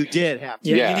 You did have to.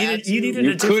 Yeah,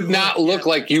 you could not look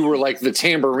like you were like the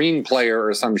tambourine player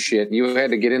or some shit. You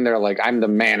had to get in there like, I'm the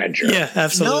manager. Yeah,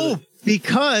 absolutely. No,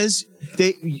 because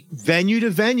venue to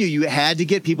venue, you had to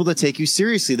get people to take you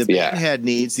seriously. The band had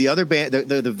needs. The other band,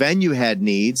 the venue had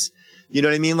needs. You know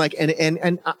what I mean? Like,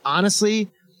 and honestly,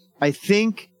 I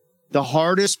think the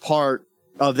hardest part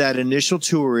of that initial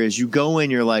tour is you go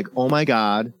in, you're like, oh my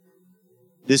God,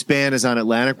 this band is on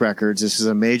Atlantic Records. This is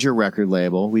a major record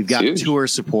label. We've got tour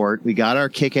support. We got our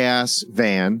kick-ass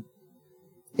van,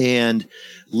 and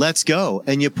let's go.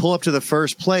 And you pull up to the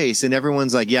first place, and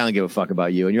everyone's like, yeah, I don't give a fuck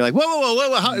about you. And you're like,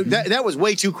 whoa. How, that was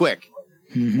way too quick.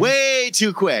 Way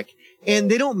too quick.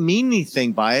 And they don't mean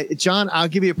anything by it. John, I'll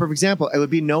give you a perfect example. It would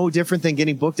be no different than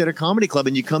getting booked at a comedy club,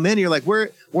 and you come in and you're like, we're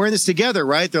in this together,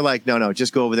 right? They're like, no,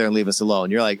 just go over there and leave us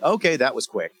alone. You're like, okay, that was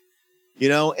quick. You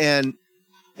know, and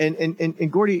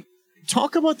Gordy,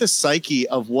 talk about the psyche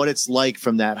of what it's like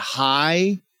from that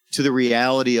high to the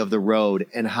reality of the road,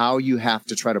 and how you have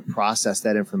to try to process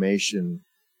that information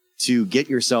to get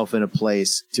yourself in a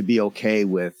place to be okay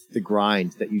with the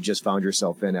grind that you just found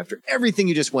yourself in after everything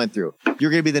you just went through. You're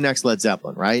going to be the next Led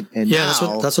Zeppelin, right? And yeah,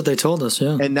 that's what they told us.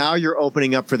 Yeah. And now you're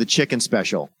opening up for the Chicken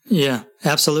Special. Yeah,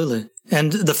 absolutely.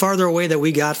 And the farther away that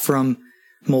we got from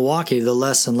Milwaukee, the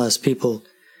less and less people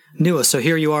knew us. So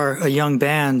here you are, a young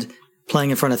band playing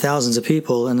in front of thousands of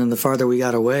people. And then the farther we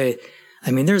got away,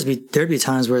 I mean, there'd be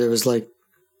times where there was like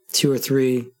 2 or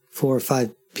 3, 4 or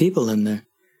 5 people in there.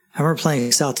 I remember playing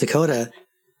in South Dakota,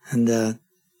 and I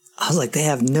was like, they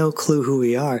have no clue who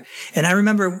we are. And I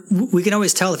remember we can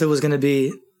always tell if it was going to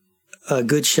be a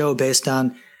good show based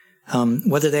on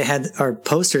whether they had our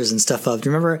posters and stuff up. Do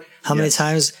you remember how many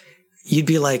times you'd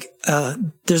be like,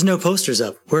 there's no posters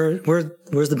up.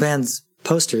 Where's the band's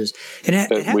posters? And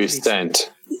it we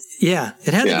sent. Yeah,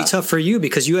 it had to be tough for you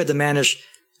because you had to manage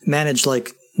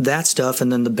like that stuff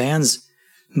and then the band's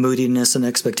moodiness and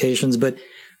expectations. But,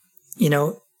 you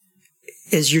know,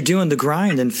 as you're doing the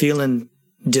grind and feeling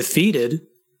defeated,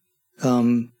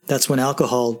 that's when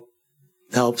alcohol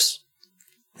helps.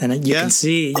 And you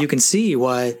can see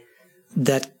why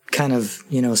that kind of,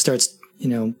 you know, starts,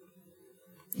 you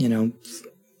know,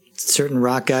 certain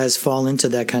rock guys fall into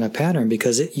that kind of pattern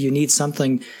because you need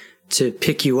something to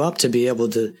pick you up to be able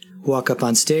to walk up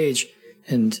on stage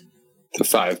and to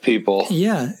 5 people.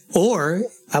 Yeah. Or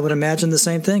I would imagine the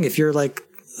same thing. If you're like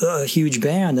a huge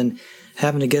band and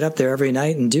having to get up there every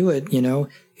night and do it, you know,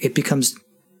 it becomes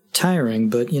tiring,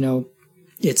 but you know,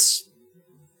 it's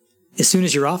as soon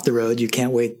as you're off the road, you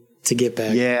can't wait to get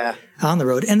back on the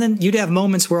road. And then you'd have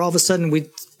moments where all of a sudden we'd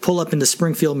pull up into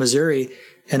Springfield, Missouri,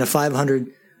 and a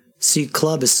 500-seat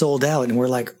club is sold out. And we're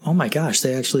like, oh my gosh,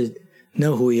 they actually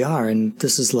know who we are. And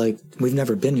this is like, we've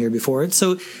never been here before.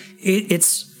 So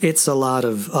it's a lot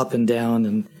of up and down,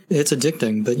 and it's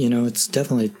addicting, but you know, it's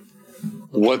definitely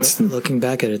looking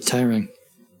back at it, tiring.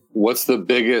 What's the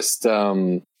biggest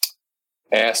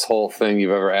asshole thing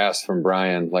you've ever asked from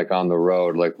Brian, like on the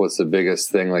road? Like, what's the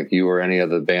biggest thing? Like, you or any of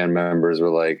the band members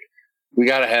were like, we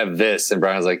got to have this. And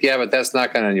Brian's like, yeah, but that's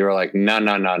not going to, and you were like, no.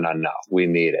 We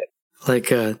need it.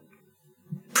 Like,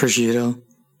 prosciutto.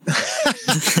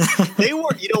 They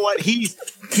were, you know what? He's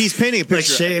painting a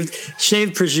picture. Like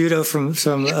shaved prosciutto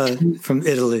from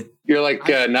Italy. You're like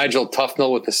Nigel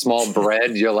Tufnell with the small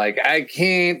bread. You're like, I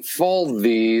can't fold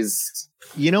these.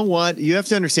 You know what? You have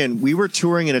to understand, we were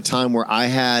touring at a time where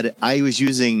I was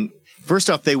using, first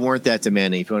off, they weren't that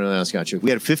demanding. If you want to know that's not true. We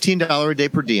had $15 a day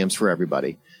per diems for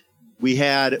everybody. We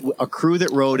had a crew that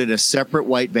rode in a separate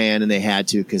white van, and they had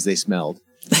to because they smelled.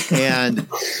 And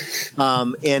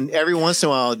every once in a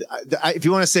while, if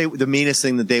you want to say the meanest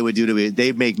thing that they would do to me,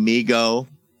 they'd make me go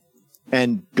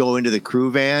into the crew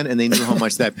van, and they knew how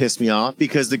much that pissed me off,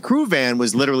 because the crew van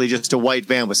was literally just a white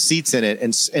van with seats in it,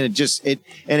 and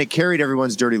it carried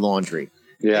everyone's dirty laundry.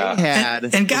 Yeah, they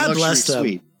had and God bless them.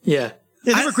 Suite. Yeah.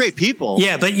 Yeah, they were great people.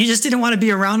 Yeah, but you just didn't want to be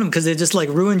around them because they just like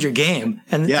ruined your game.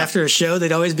 And after a show,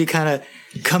 they'd always be kind of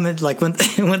coming, like when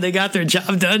they got their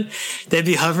job done, they'd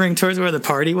be hovering towards where the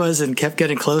party was and kept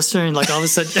getting closer. And like all of a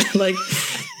sudden, like,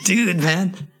 dude,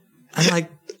 man,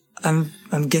 I'm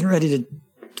getting ready to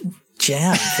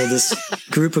jam for this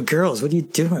group of girls. What are you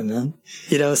doing, man?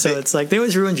 You know, so it's like they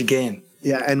always ruined your game.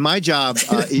 Yeah, and my job,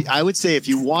 I would say, if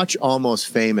you watch Almost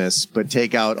Famous, but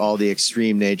take out all the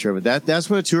extreme nature of it, that's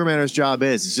what a tour manager's job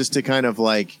is. It's just to kind of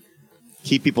like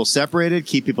keep people separated,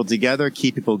 keep people together,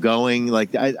 keep people going.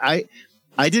 Like I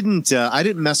didn't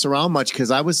mess around much,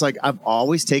 because I was like, I've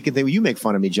always taken things. You make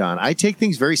fun of me, John. I take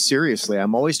things very seriously.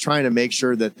 I'm always trying to make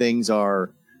sure that things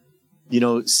are,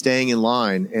 staying in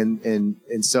line,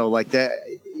 and so like that.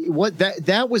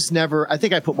 That was never, I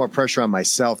think I put more pressure on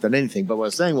myself than anything. But what I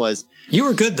was saying was, you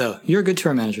were good though. You're a good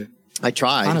tour manager. I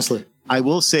tried. Honestly. I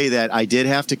will say that I did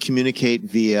have to communicate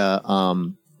via,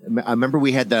 I remember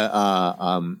we had the,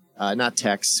 not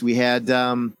texts, we had,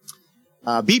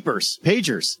 beepers,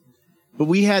 pagers, but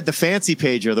we had the fancy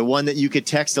pager, the one that you could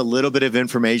text a little bit of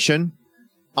information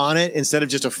on it instead of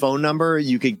just a phone number.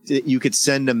 You could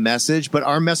send a message, but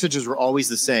our messages were always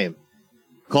the same.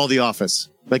 Call the office.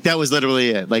 Like that was literally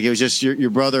it. Like it was just your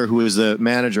brother, who was the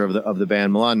manager of the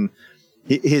band, Milan.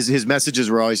 His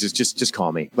messages were always just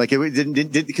call me. Like it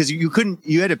didn't because you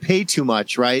had to pay too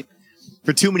much, right?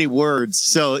 For too many words.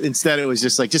 So instead it was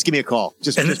just like, just give me a call.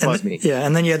 Just buzz me. Yeah.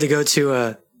 And then you had to go to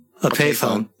a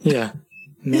payphone. Yeah.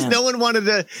 Because no one wanted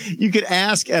to, you could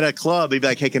ask at a club, they'd be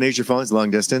like, hey, can I use your phone? It's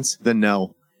long distance. Then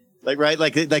no. Like, right.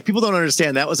 Like people don't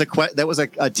understand. That was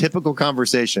a typical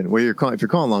conversation where if you're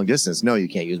calling long distance, no, you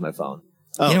can't use my phone.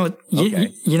 Oh,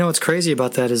 you know what's crazy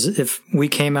about that is if we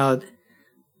came out,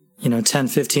 10,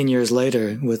 15 years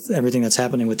later with everything that's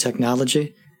happening with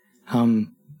technology,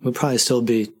 we'd probably still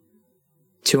be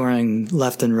touring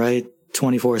left and right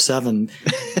 24/7.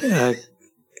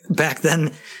 Back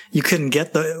then you couldn't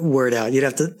get the word out.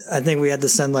 I think we had to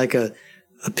send like a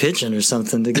pigeon or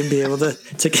something to be able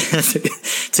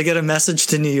to get a message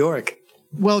to New York.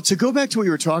 Well, to go back to what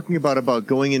you were talking about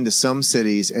going into some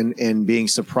cities and being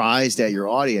surprised at your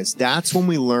audience, that's when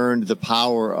we learned the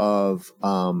power of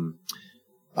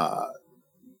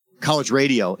college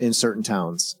radio in certain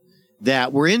towns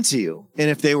that were into you. And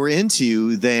if they were into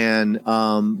you, then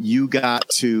you got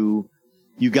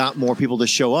more people to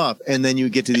show up. And then you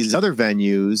get to these other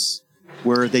venues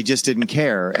where they just didn't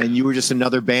care. And you were just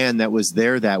another band that was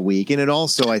there that week. And it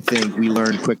also, I think we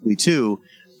learned quickly too,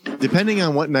 depending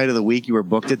on what night of the week you were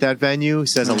booked at that venue,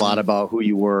 says a lot about who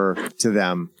you were to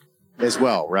them as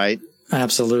well, right?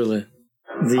 Absolutely.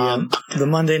 The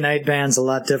Monday night band's a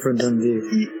lot different than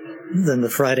the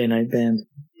Friday night band.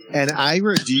 And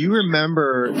do you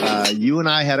remember you and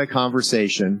I had a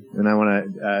conversation, and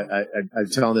I'm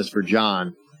telling this for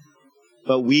John,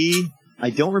 but I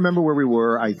don't remember where we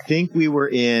were. I think we were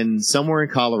somewhere in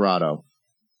Colorado,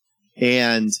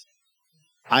 and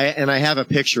I have a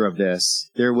picture of this.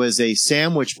 There was a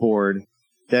sandwich board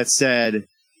that said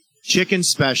chicken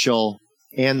special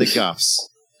and the Guffs.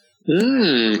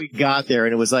 We got there,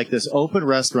 and it was like this open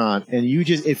restaurant, and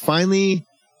it finally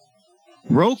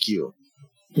broke you.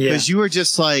 Yeah. Because you were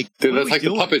just like, dude, that's like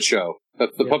the puppet show.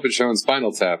 That's the puppet show in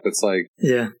Spinal Tap. It's like,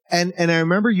 yeah. And I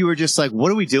remember you were just like,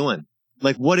 what are we doing?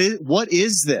 Like, what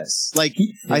is this? Like,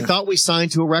 yeah. I thought we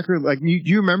signed to a record. Like, do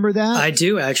you remember that? I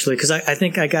do, actually, because I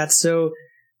think I got so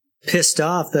pissed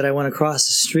off that I went across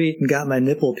the street and got my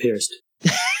nipple pierced.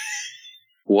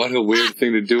 What a weird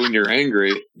thing to do when you're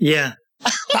angry. Yeah.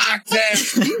 Fuck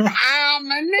this! Ow,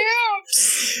 my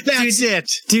nips! That's it.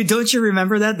 Dude, don't you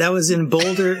remember that? That was in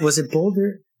Boulder. Was it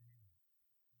Boulder?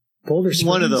 Boulder Springs?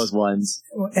 One of those ones.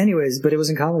 Well, anyways, but it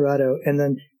was in Colorado. And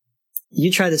then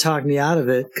you tried to talk me out of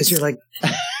it because you're like,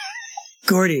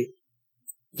 Gordy,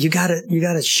 you got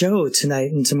a show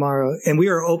tonight and tomorrow. And we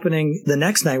were opening the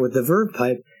next night with the Verve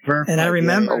Pipe. And I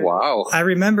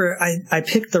remember, I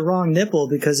picked the wrong nipple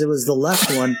because it was the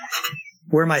left one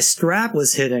where my strap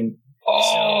was hitting.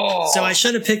 Oh. So I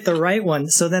should have picked the right one.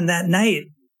 So then that night,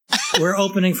 we're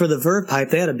opening for the Verve Pipe.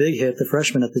 They had a big hit, the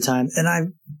Freshmen at the time. And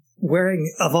I'm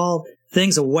wearing, of all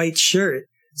things, a white shirt.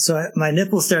 So my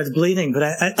nipple starts bleeding. But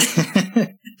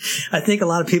I think a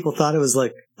lot of people thought it was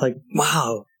like,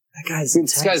 wow.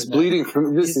 This guy's bleeding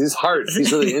from his heart.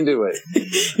 He's really into it.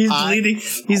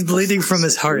 He's bleeding from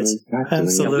his heart.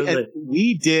 Absolutely.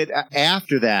 We did,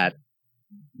 after that,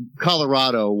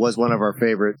 Colorado was one of our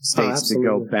favorite states to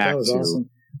go back to. Awesome.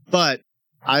 But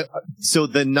the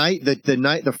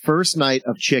first night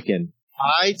of Chicken,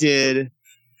 I did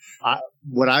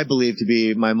what I believe to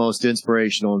be my most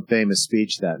inspirational and famous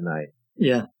speech that night.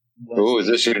 Yeah. Oh, is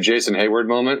this your Jason Hayward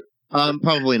moment?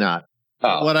 Probably not.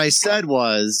 Oh. What I said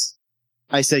was,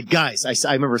 guys,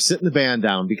 I remember sitting the band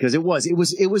down because it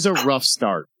was a rough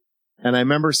start. And I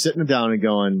remember sitting down and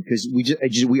going, because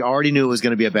we already knew it was going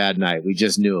to be a bad night. We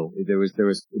just knew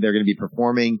they're going to be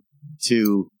performing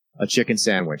to a chicken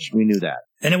sandwich. We knew that.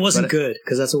 And it wasn't good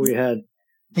because that's what we had.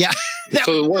 Yeah.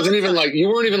 So it wasn't even like, you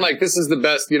weren't even like, this is the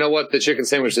best, you know what? The chicken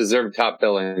sandwich deserved top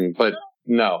billing, but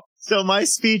no. So my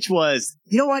speech was,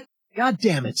 you know what? God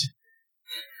damn it.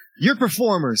 You're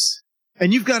performers.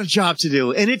 And you've got a job to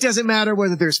do. And it doesn't matter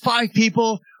whether there's 5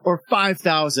 people or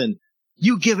 5,000.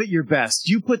 You give it your best.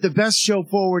 You put the best show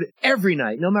forward every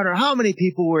night, no matter how many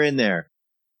people were in there.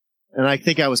 And I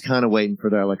think I was kind of waiting for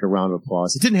that, like a round of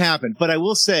applause. It didn't happen. But I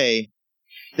will say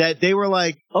that they were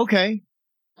like, okay.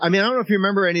 I mean, I don't know if you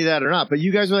remember any of that or not, but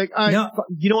you guys were like, no.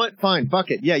 You know what? Fine.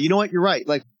 Fuck it. Yeah. You know what? You're right.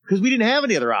 Like, because we didn't have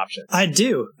any other options. I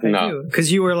do.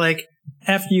 Because you were like,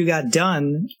 after you got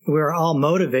done, we were all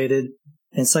motivated.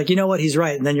 And it's like, you know what? He's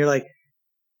right. And then you're like,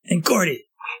 and Gordy,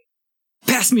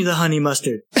 pass me the honey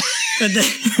mustard. And then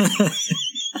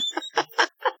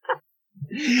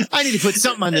I need to put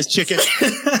something on this chicken.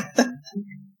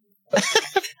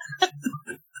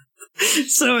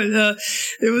 So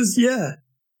it was, yeah.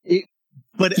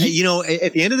 But, you know,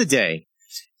 at the end of the day,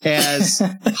 as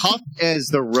tough as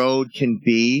the road can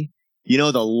be, you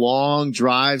know, the long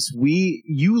drives,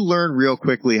 you learn real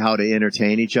quickly how to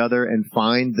entertain each other and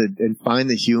find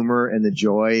the humor and the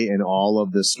joy in all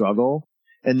of the struggle.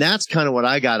 And that's kind of what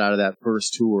I got out of that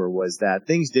first tour, was that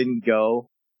things didn't go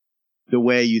the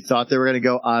way you thought they were going to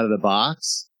go out of the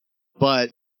box,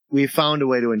 but we found a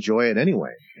way to enjoy it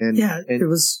anyway. And it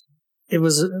was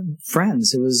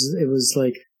friends. It was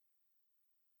like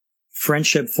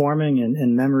friendship forming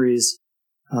and memories,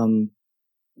 you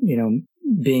know,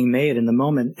 being made in the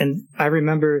moment. And I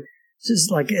remember, just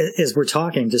like as we're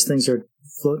talking, just things are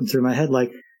floating through my head.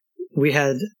 Like we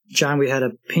had a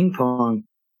ping pong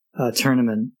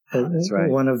tournament at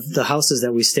one of the houses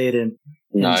that we stayed in.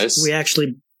 And nice. We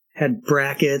actually had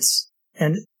brackets,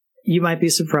 and you might be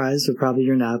surprised, or probably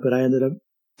you're not, but I ended up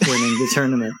winning the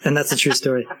tournament, and that's a true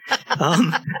story.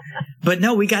 But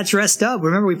no, we got dressed up.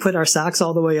 Remember, we put our socks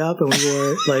all the way up, and we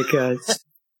wore like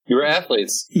you were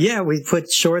athletes. Yeah, we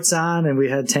put shorts on, and we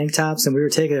had tank tops, and we were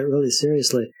taking it really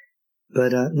seriously.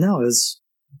 But no, it was,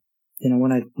 you know,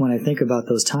 when I think about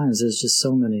those times, there's just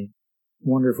so many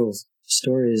wonderful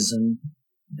stories and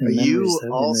you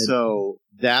also,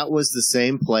 that was the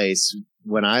same place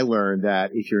when I learned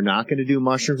that if you're not going to do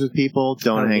mushrooms with people,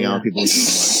 don't hang out with people who do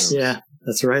mushrooms. Yeah,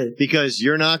 that's right. Because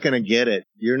you're not going to get it.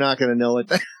 You're not going to know what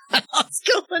the hell's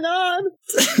going on.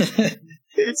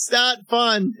 It's not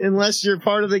fun unless you're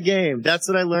part of the game. That's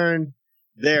what I learned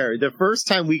there. The first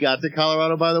time we got to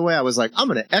Colorado, by the way, I was like, I'm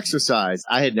going to exercise.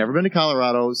 I had never been to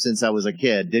Colorado since I was a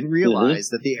kid. Didn't realize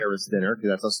that the air was thinner, because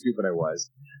that's how stupid I was.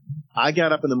 I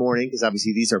got up in the morning, because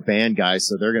obviously these are band guys,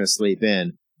 so they're going to sleep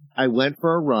in. I went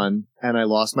for a run, and I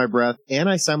lost my breath, and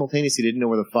I simultaneously didn't know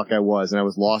where the fuck I was, and I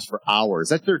was lost for hours.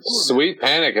 That's their sweet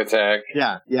panic attack.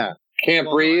 Yeah. Can't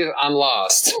breathe. I'm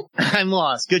lost. I'm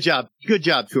lost. Good job,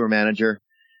 tour manager.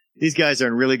 These guys are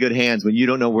in really good hands when you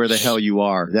don't know where the hell you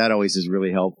are. That always is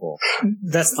really helpful.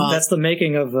 That's the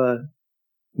making of a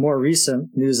more recent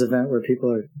news event where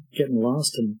people are getting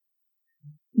lost and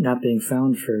not being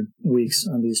found for weeks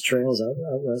on these trails out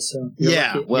west. So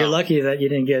you're lucky that you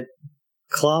didn't get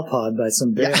claw pawed by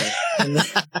some bear. Yeah.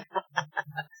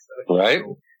 Right.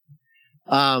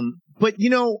 But you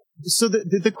know, so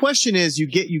the question is, you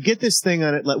get this thing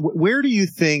on it. Like, where do you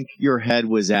think your head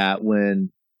was at when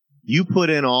you put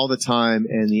in all the time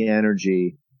and the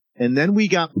energy, and then we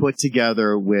got put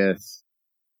together with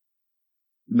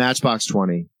Matchbox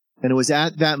 20, And it was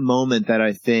at that moment that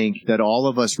I think that all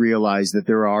of us realized that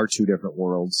there are two different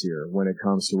worlds here when it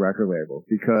comes to record labels,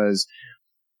 because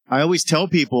I always tell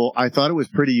people I thought it was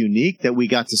pretty unique that we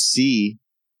got to see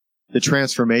the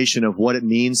transformation of what it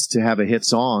means to have a hit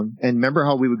song. And remember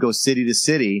how we would go city to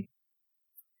city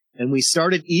and we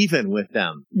started even with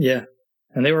them. Yeah.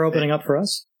 And they were opening up for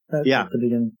us at the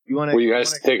beginning. Were you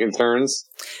guys taking turns?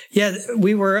 Yeah,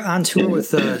 we were on tour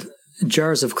with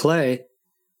Jars of Clay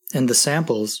and the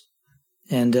Samples.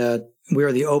 And we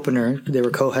were the opener. They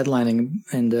were co-headlining.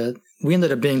 And we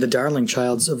ended up being the darling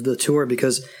childs of the tour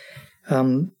because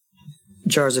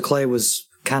Jars of Clay was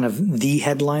kind of the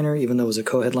headliner, even though it was a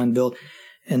co-headline bill.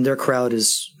 And their crowd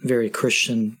is very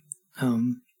Christian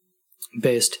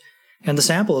based. And the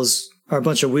Samples are a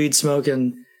bunch of weed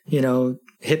smoking,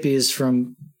 hippies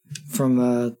from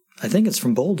I think it's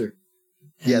from Boulder.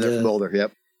 And, they're from Boulder,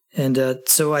 yep. And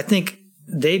so I think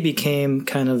they became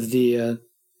kind of the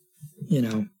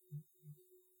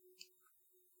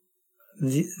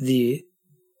the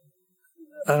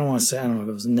I don't want to say, I don't know if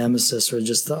it was a nemesis or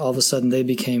just all of a sudden they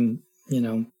became,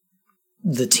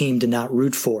 the team to not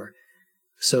root for.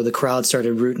 So the crowd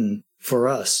started rooting for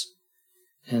us.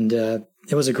 And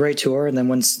it was a great tour. And then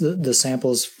once the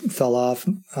Samples fell off,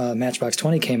 Matchbox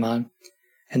 20 came on.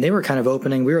 And they were kind of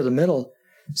opening. We were the middle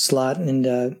slot.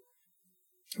 And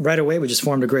right away, we just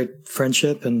formed a great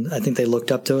friendship. And I think they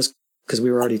looked up to us because we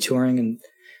were already touring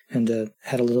and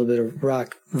had a little bit of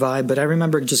rock vibe. But I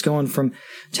remember just going from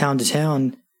town to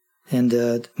town. And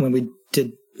when we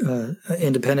did an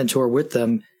independent tour with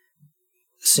them,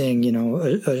 seeing,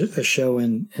 a show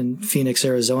in Phoenix,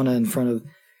 Arizona in front of,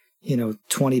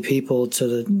 20 people to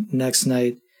the next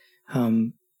night,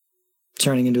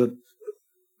 turning into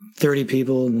 30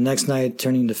 people, and the next night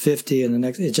turning into 50, and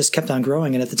it just kept on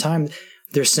growing. And at the time,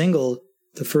 their single,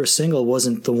 the first single,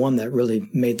 wasn't the one that really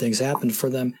made things happen for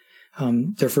them.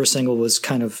 Their first single was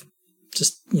kind of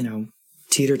just,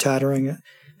 teeter-tottering,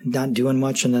 not doing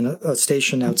much. And then a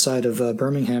station outside of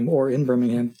Birmingham or in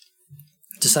Birmingham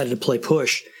decided to play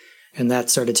Push, and that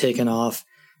started taking off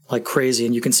like crazy.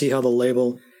 And you can see how the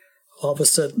label all of a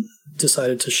sudden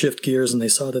decided to shift gears, and they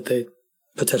saw that they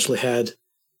potentially had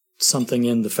something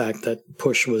in the fact that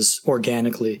Push was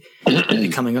organically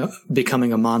becoming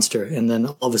a monster. And then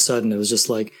all of a sudden it was just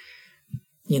like,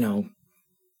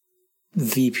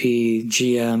 VP,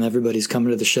 GM, everybody's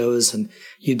coming to the shows, and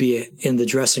you'd be in the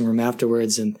dressing room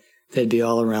afterwards and they'd be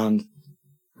all around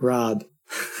Rob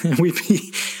and we'd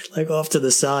be like off to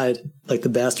the side, like the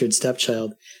bastard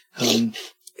stepchild.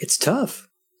 It's tough,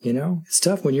 it's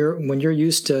tough when you're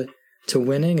used to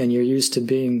winning and you're used to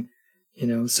being,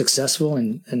 successful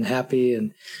and happy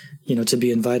and, to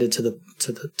be invited to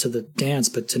the dance,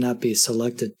 but to not be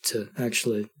selected to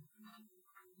actually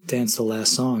dance the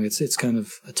last song. It's kind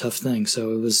of a tough thing.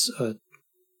 So it was a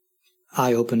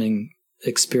eye-opening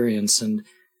experience and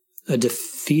a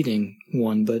defeating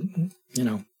one, but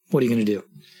what are you going to do?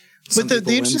 But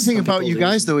the interesting thing about you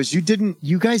guys though is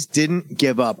you guys didn't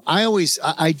give up.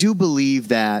 I do believe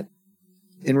that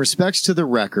in respects to the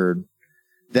record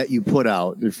that you put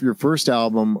out, your first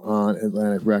album on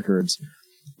Atlantic Records,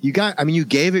 you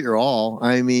gave it your all.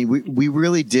 I mean, we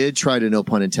really did try to, no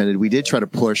pun intended, we did try to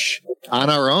push on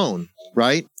our own,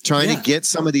 right? Trying to get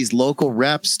some of these local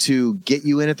reps to get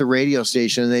you in at the radio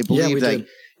station. And they believed that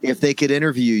if they could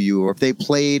interview you or if they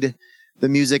played the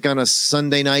music on a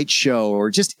Sunday night show or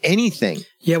just anything.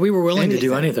 Yeah, we were willing to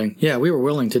do anything. Yeah, we were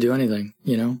willing to do anything,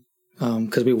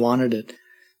 because we wanted it.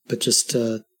 But just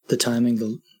the timing,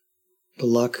 the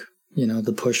luck,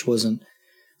 the push wasn't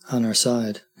on our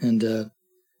side. And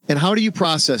how do you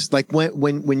process, like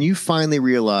when you finally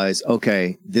realize,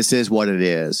 okay, this is what it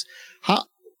is?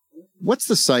 What's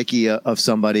the psyche of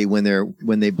somebody when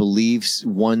they believe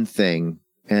one thing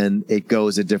and it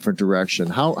goes a different direction?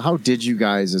 How did you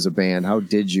guys as a band? How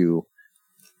did you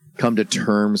come to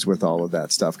terms with all of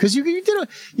that stuff? Because you did.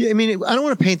 I don't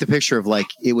want to paint the picture of like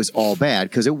it was all bad,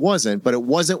 because it wasn't. But it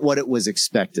wasn't what it was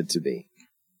expected to be.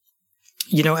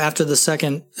 After the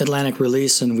second Atlantic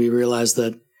release, and we realized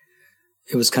that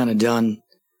it was kind of done,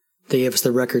 they gave us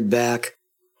the record back,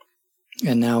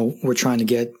 and now we're trying to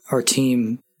get our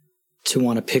team to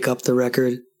want to pick up the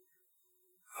record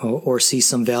or see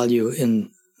some value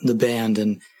in the band.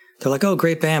 And they're like, oh,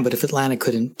 great band, but if Atlantic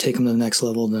couldn't take them to the next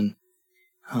level, then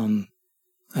I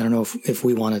don't know if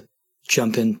we want to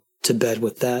jump into bed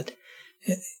with that.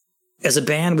 As a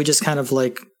band, we just kind of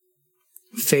like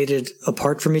faded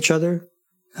apart from each other.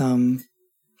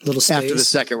 Little space. After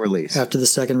the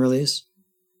second release.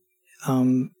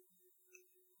 And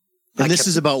this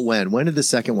is about when? When did the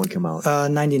second one come out?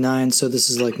 99. So this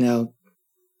is like now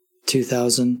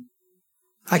 2000.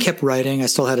 I kept writing. I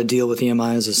still had a deal with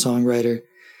EMI as a songwriter,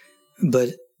 but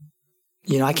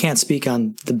I can't speak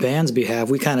on the band's behalf.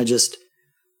 We kind of just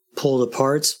pulled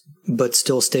apart, but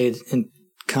still stayed in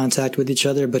contact with each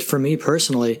other. But for me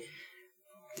personally,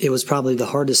 it was probably the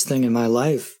hardest thing in my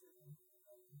life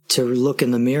to look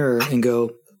in the mirror and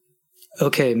go,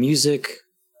 okay, music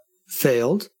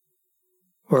failed,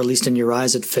 or at least in your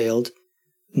eyes it failed.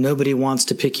 Nobody wants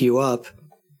to pick you up.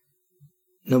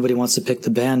 Nobody wants to pick the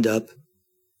band up.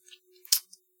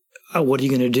 What are you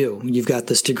going to do? You've got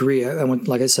this degree. I went,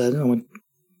 like I said, I went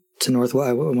to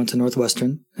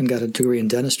Northwestern and got a degree in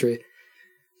dentistry.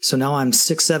 So now I'm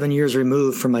 6-7 years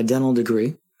removed from my dental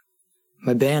degree.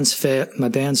 My band's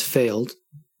failed.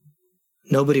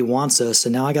 Nobody wants us,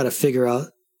 and now I got to figure out.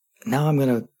 Now I'm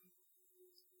going to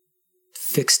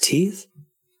fix teeth.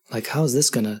 Like, how is this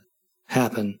going to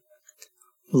happen?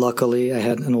 Luckily, I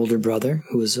had an older brother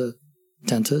who was a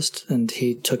dentist, and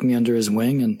he took me under his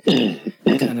wing and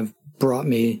kind of brought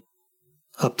me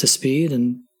up to speed.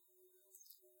 And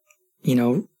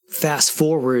fast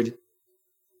forward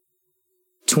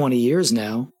 20 years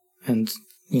now, and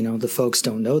the folks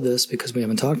don't know this because we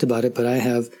haven't talked about it, but I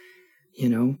have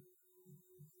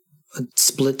a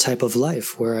split type of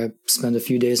life where I spend a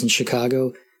few days in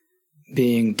Chicago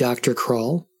being Dr.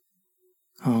 Kroll.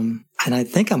 And I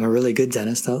think I'm a really good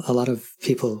dentist. A lot of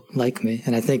people like me.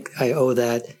 And I think I owe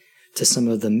that to some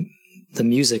of the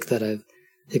music that I've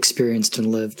experienced and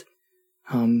lived.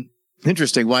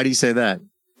 Interesting. Why do you say that?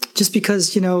 Just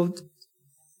because,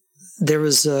 there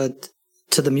was to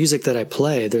the music that I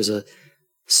play, there's a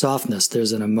softness,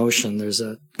 there's an emotion, there's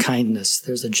a kindness,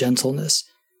 there's a gentleness.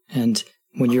 And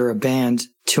when you're a band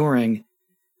touring,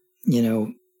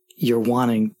 you're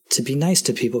wanting to be nice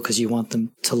to people because you want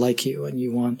them to like you, and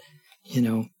you want,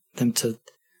 them to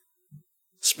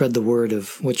spread the word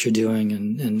of what you're doing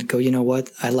and go, you know what?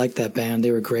 I like that band.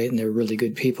 They were great and they were really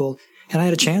good people. And I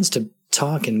had a chance to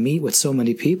talk and meet with so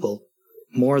many people,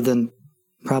 more than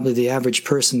probably the average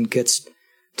person gets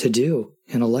to do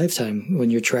in a lifetime when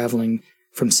you're traveling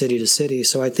from city to city.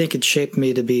 So I think it shaped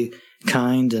me to be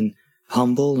kind and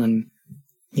humble. And,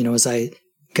 as I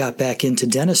got back into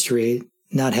dentistry,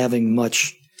 not having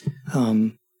much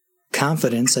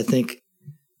confidence, I think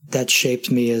that shaped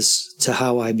me as to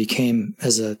how I became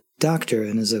as a doctor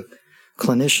and as a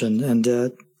clinician. And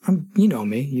you know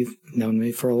me, you've known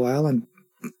me for a while. I'm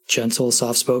gentle,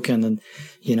 soft-spoken, and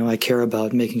I care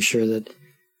about making sure that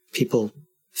people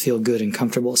feel good and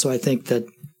comfortable. So I think that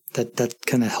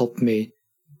kind of helped me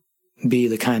be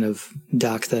the kind of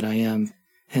doc that I am.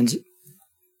 And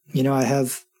I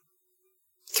have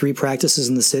 3 practices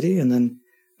in the city, and then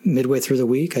midway through the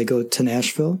week I go to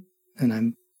Nashville, and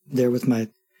I'm there with my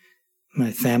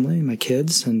family, my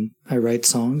kids, and I write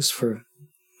songs for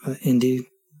an indie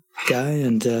guy,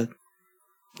 and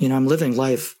I'm living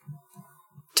life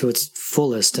to its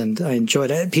fullest, and I enjoy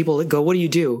it. People go, "What do you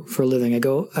do for a living?" I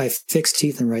go, "I fix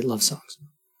teeth and write love songs."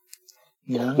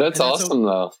 That's awesome,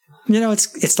 though.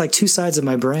 It's like 2 sides of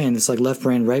my brain. It's like left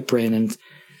brain, right brain, and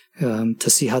to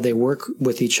see how they work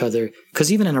with each other.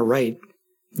 Because even in a write,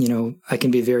 I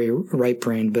can be very right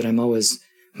brained, but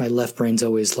my left brain's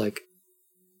always like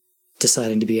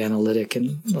deciding to be analytic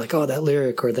and like, oh, that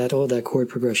lyric or that chord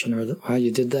progression or how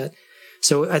you did that.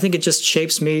 So I think it just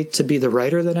shapes me to be the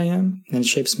writer that I am, and it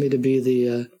shapes me to be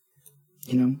the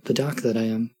doc that I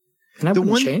am. And I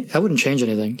wouldn't change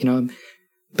anything,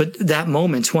 But that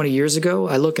moment 20 years ago,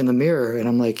 I look in the mirror and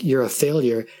I'm like, you're a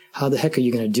failure. How the heck are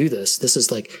you going to do this? This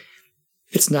is like,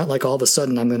 it's not like all of a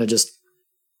sudden I'm going to just,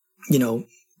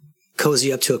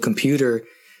 cozy up to a computer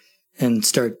and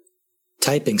start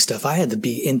typing stuff. I had to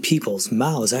be in people's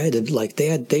mouths. I had to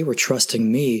they were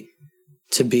trusting me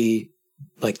to be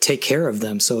like, take care of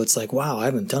them. So it's like, wow, I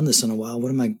haven't done this in a while.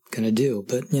 What am I going to do?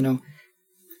 But,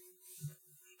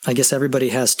 I guess everybody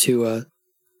has to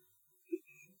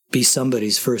be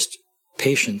somebody's first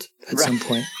patient at some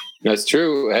point. That's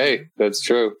true. Hey, that's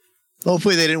true.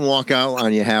 Hopefully they didn't walk out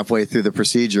on you halfway through the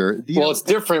procedure. It's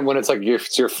different when it's like you're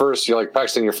like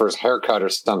practicing your first haircut or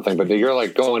something, but you're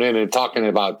like going in and talking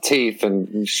about teeth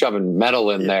and shoving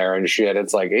metal in there and shit.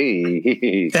 It's like,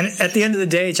 hey. And at the end of the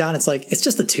day, John, it's like, it's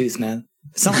just a tooth, man.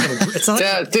 It's not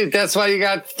like dude, that's why you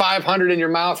got 500 in your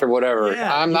mouth or whatever.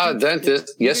 Yeah, I'm not a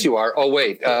dentist. Yes, you are. Oh,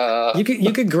 wait.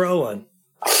 You could grow one.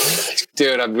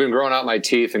 Dude, I've been growing out my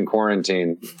teeth in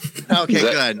quarantine. Okay,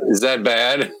 good. Is that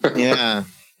bad? Yeah.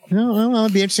 Well,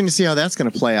 it'd be interesting to see how that's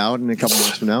going to play out in a couple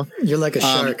months from now. You're like a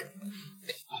shark.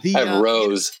 I have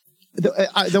rows.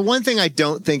 The one thing I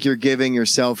don't think you're giving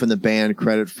yourself and the band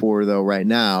credit for, though, right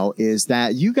now, is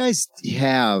that you guys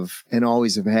have and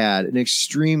always have had an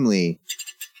extremely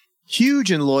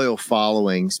huge and loyal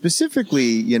following. Specifically,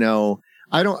 you know,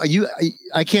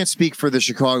 I can't speak for the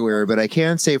Chicago area, but I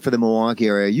can say for the Milwaukee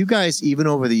area, you guys, even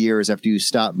over the years after you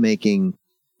stopped making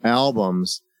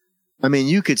albums, I mean,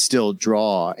 you could still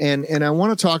draw. And I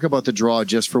want to talk about the draw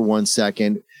just for 1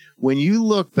 second. When you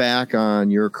look back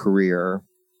on your career,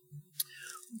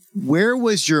 where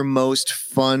was your most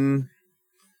fun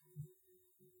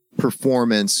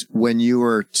performance when you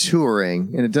were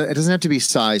touring? And it doesn't have to be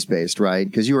size based, right?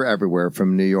 Because you were everywhere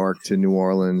from New York to New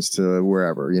Orleans to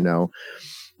wherever, you know,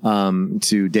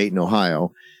 to Dayton,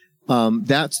 Ohio.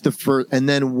 That's the first. And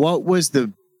then what was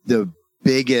the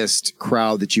biggest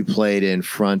crowd that you played in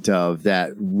front of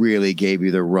that really gave you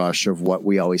the rush of what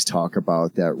we always talk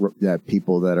about, that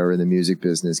people that are in the music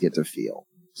business get to feel?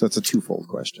 So it's a twofold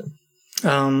question.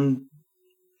 As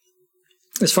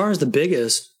far as the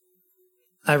biggest,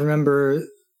 I remember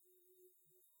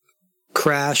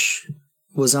Crash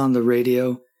was on the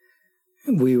radio.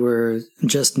 We were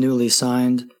just newly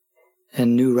signed,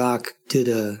 and New Rock did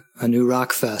a New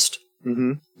Rock Fest.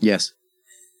 Mm-hmm. Yes.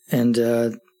 And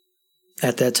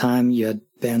at that time, you had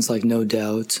bands like No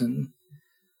Doubt and,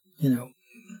 you know,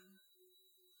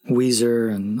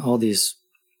 Weezer and all these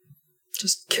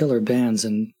just killer bands.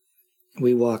 And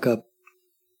we walk up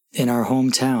in our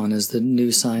hometown as the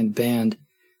new signed band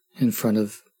in front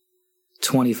of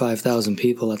 25,000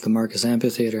 people at the Marcus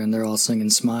Amphitheater, and they're all singing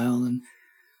Smile and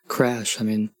Crash. I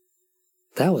mean,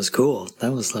 that was cool.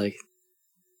 That was like,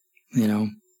 you know,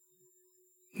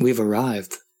 we've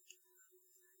arrived.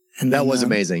 And that was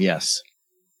amazing, yes.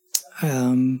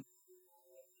 I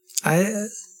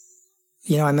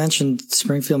mentioned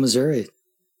Springfield, Missouri.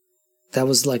 That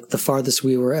was like the farthest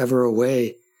we were ever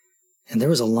away. And there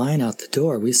was a line out the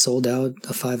door. We sold out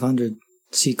a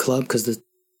 500-seat club because the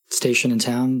station in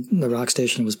town, the rock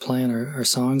station, was playing our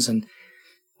songs. And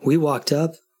we walked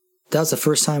up. That was the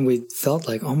first time we felt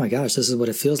like, oh my gosh, this is what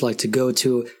it feels like to go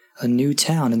to a new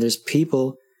town. And there's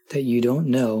people that you don't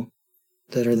know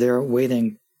that are there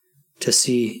waiting to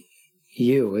see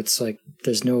you. It's like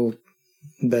there's no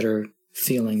better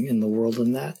feeling in the world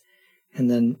than that.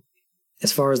 And then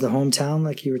as far as the hometown,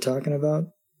 like you were talking about,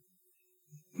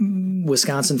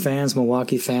 Wisconsin fans,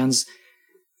 Milwaukee fans,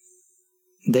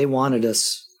 they wanted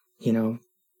us, you know,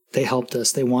 they helped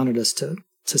us. They wanted us to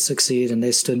succeed, and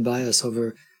they stood by us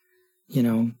over, you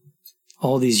know,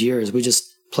 all these years. We just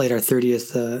played our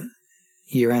 30th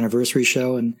year anniversary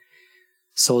show and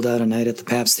sold out a night at the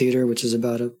Pabst Theater, which is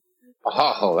about a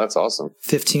that's awesome.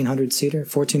 1,500-seater,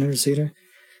 1,400-seater.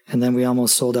 And then we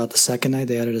almost sold out the second night.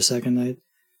 They added a second night,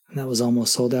 and that was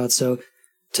almost sold out. So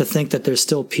to think that there's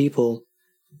still people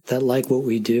that like what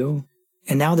we do,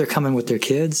 and now they're coming with their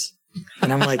kids,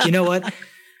 and I'm like, you know what?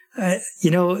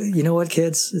 You know what,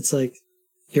 kids? It's like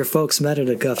your folks met at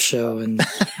a Guff show, and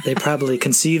they probably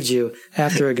conceived you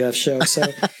after a Guff show. So,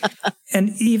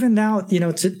 and even now, you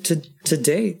know, to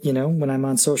date, you know, when I'm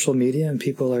on social media and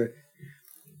people are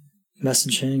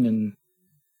messaging, and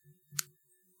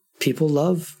people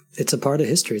love, it's a part of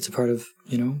history. It's a part of,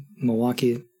 you know,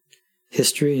 Milwaukee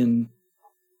history, and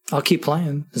I'll keep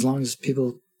playing as long as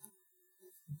people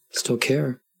still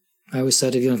care. I always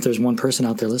said, even if there's one person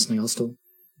out there listening, I'll still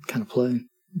kind of play.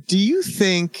 Do you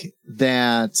think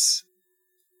that,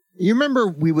 you remember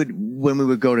when we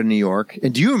would go to New York,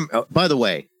 and do you, by the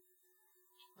way,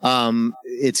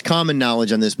 it's common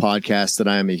knowledge on this podcast that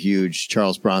I am a huge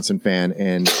Charles Bronson fan,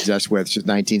 and just with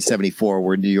 1974,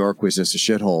 where New York was just a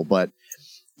shithole. But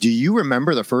do you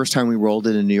remember the first time we rolled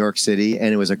into New York City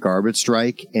and it was a garbage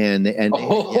strike? Remember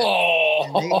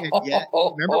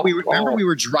we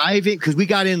were driving because we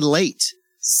got in late.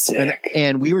 Sick.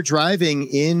 And we were driving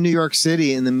in New York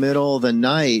City in the middle of the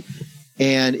night,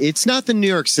 and it's not the New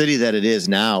York City that it is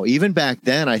now. Even back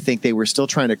then, I think they were still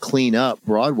trying to clean up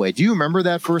Broadway. Do you remember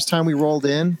that first time we rolled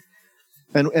in,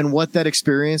 and what that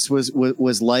experience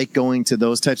was like, going to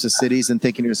those types of cities and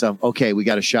thinking to yourself, okay, we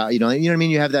got a shot. You know what I mean?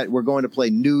 You have that, we're going to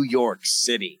play New York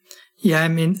City. Yeah. I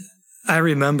mean, I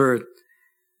remember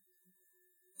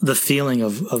the feeling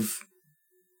of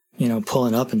you know,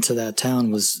 pulling up into that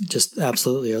town was just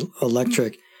absolutely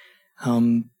electric.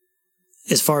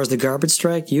 As far as the garbage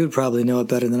strike, you would probably know it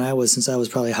better than I was, since I was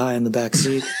probably high in the back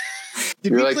seat.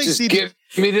 You're like, just get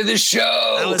me to the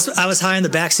show. I was high in the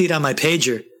back seat on my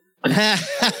pager.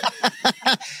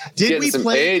 Did we some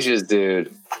play pages,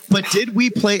 dude? But did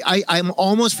we play? I'm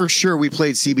almost for sure we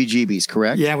played CBGB's,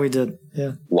 correct? Yeah, we did.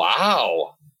 Yeah.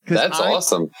 Wow. That's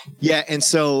awesome. Yeah. And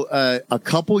so a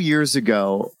couple years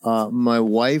ago, my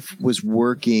wife was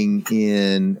working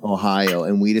in Ohio,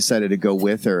 and we decided to go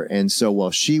with her. And so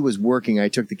while she was working, I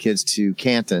took the kids to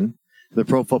Canton, the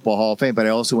Pro Football Hall of Fame, but I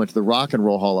also went to the Rock and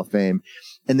Roll Hall of Fame.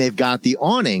 and they've got the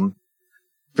awning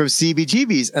from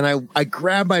CBGB's. And I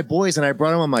grabbed my boys and I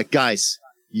brought them. I'm like, guys,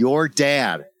 your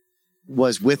dad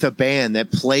was with a band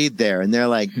that played there. And they're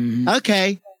like,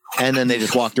 okay. And then they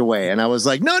just walked away. And I was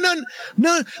like, no.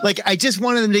 Like, I just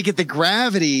wanted them to get the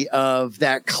gravity of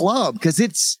that club. Cause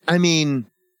it's, I mean,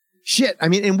 shit. I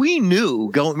mean, and we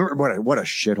knew remember what a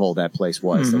shithole that place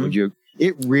was.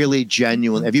 It really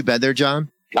genuinely, have you been there, John?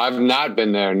 I've not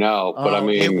been there, no. But I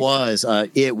mean, it was.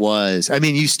 I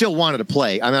mean, you still wanted to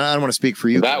play. I mean, I don't want to speak for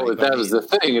you. That was the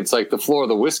thing. It's like the floor of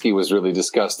the whiskey was really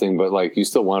disgusting, but like you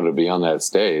still wanted to be on that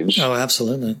stage. Oh,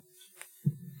 absolutely.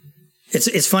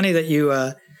 It's funny that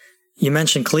you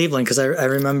mentioned Cleveland, because I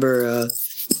remember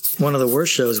one of the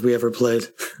worst shows we ever played.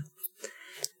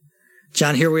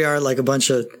 John, here we are, like a bunch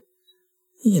of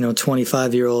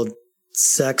 25-year-old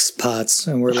sex pots,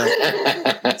 and we're like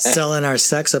selling our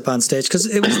sex up on stage, because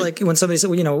it was like when somebody said,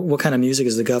 well, what kind of music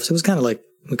is the Guffs? It was kind of like,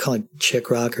 we call it chick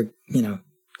rock or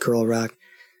girl rock,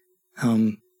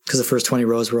 because the first 20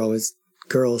 rows were always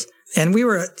girls, and we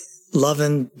were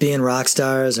loving being rock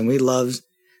stars, and we loved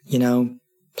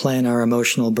playing our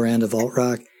emotional brand of alt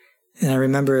rock. And I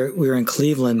remember we were in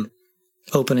Cleveland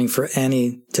opening for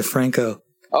Ani DiFranco.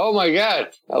 Oh my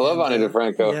God, I love Ani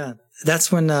DiFranco. Yeah, that's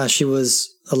when she was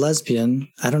a lesbian.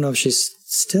 I don't know if she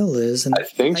still is. And I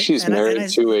think she's married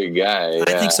to a guy. Yeah.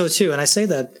 I think so too. And I say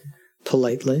that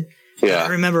politely. Yeah. I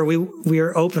remember we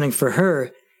were opening for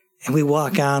her, and we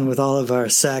walk on with all of our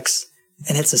sex,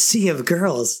 and it's a sea of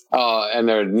girls. Oh, and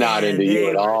they're not into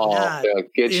you at all. They'll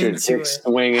get your dick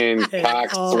swinging, cock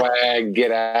swag,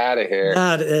 get out of here.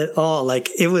 Not at all. Like,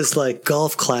 it was like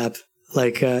golf clap.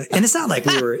 Like, and it's not like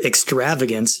we were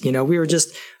extravagant. We were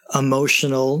just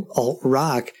emotional alt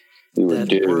rock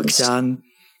that worked on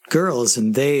girls,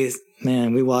 and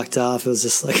we walked off. It was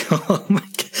just like, oh my God.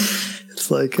 It's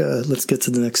like, let's get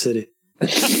to the next city.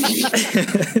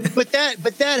 but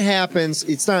that happens.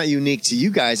 It's not unique to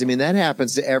you guys. I mean, that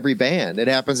happens to every band. It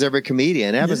happens to every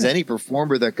comedian. It happens to any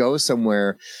performer that goes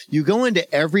somewhere. You go into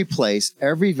every place,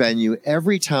 every venue,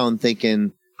 every town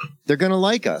thinking they're going to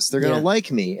like us. They're going to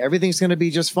like me. Everything's going to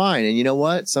be just fine. And you know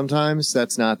what? Sometimes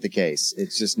that's not the case.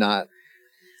 It's just not.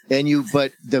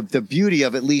 But the beauty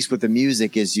of, at least with the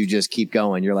music, is you just keep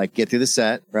going. You're like, get through the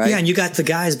set, right? Yeah, and you got the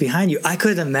guys behind you. I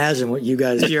couldn't imagine what you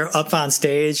guys, you're up on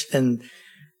stage and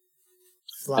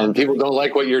people don't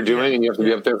like what you're doing, and you have to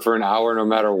be up there for an hour no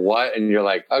matter what. And you're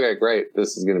like, okay, great.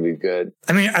 This is going to be good.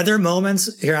 I mean, are there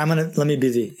moments here? Let me be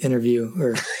the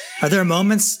interviewer. Are there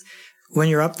moments when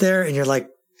you're up there and you're like,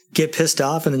 get pissed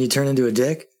off and then you turn into a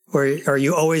dick? Or are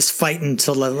you always fighting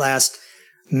till the last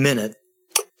minute,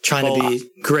 trying to be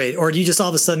great? Or do you just all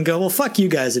of a sudden go, well, fuck you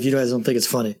guys if you guys don't think it's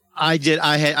funny? I did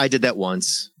that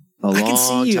once. I can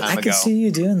see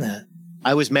you doing that.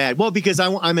 I was mad. Well, because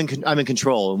I'm in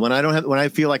control. When I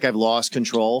feel like I've lost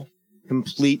control,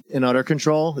 complete and utter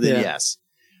control, then yes,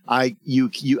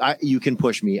 you can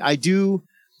push me. I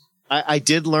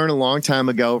did learn a long time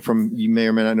ago from, you may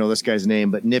or may not know this guy's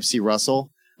name, but Nipsey Russell.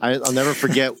 I'll never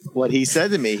forget what he said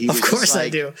to me. He was of course like, I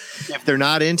do. If they're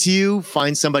not into you,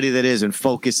 find somebody that is and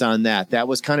focus on that. That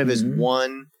was kind of his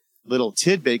one little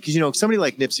tidbit. Because, somebody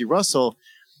like Nipsey Russell,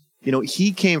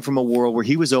 he came from a world where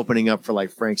he was opening up for like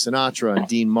Frank Sinatra and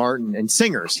Dean Martin and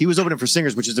singers. He was opening for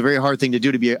singers, which is a very hard thing to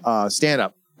do, to be a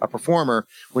stand-up, a performer,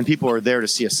 when people are there to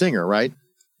see a singer, right?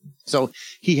 So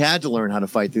he had to learn how to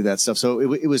fight through that stuff. So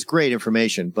it was great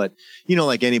information. But,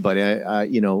 like anybody,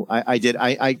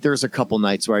 there's a couple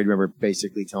nights where I remember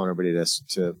basically telling everybody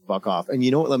to fuck off. And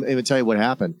you know what? Let me tell you what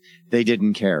happened. They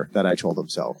didn't care that I told them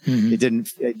so. It didn't.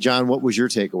 John, what was your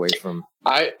takeaway from?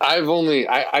 I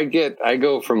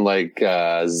go from like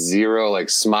zero, like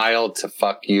smile to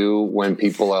fuck you when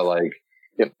people are like,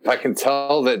 if I can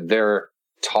tell that they're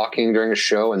talking during a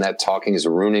show and that talking is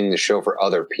ruining the show for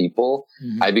other people,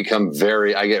 I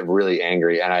get really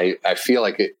angry. And I feel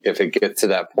like if it gets to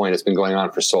that point, it's been going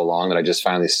on for so long that I just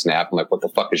finally snap. I'm like, what the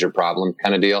fuck is your problem,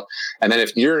 kind of deal. And then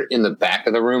if you're in the back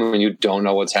of the room and you don't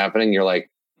know what's happening, you're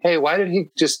like, hey, why did he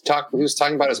just talk? He was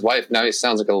talking about his wife. Now he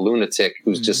sounds like a lunatic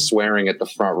who's just swearing at the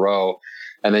front row.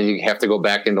 And then you have to go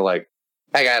back into like,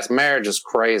 hey guys, marriage is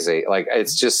crazy. Like,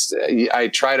 it's just, I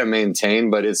try to maintain,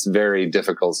 but it's very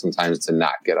difficult sometimes to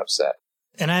not get upset.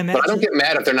 But I don't get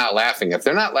mad if they're not laughing. If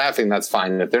they're not laughing, that's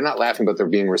fine. If they're not laughing, but they're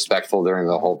being respectful during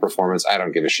the whole performance, I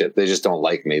don't give a shit. They just don't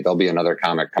like me. There'll be another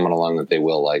comic coming along that they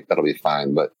will like. That'll be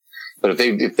fine. But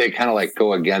if they kind of like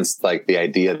go against like the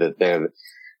idea that they're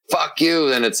fuck you,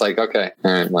 then it's like, okay,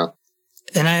 all right, well.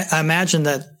 And I imagine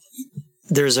that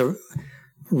there's a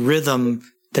rhythm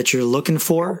that you're looking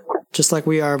for, just like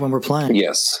we are when we're playing.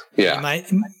 Yes. Yeah.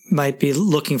 You might be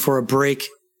looking for a break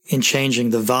in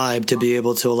changing the vibe to be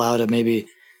able to allow to maybe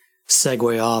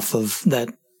segue off of that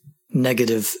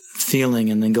negative feeling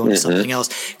and then go into something else.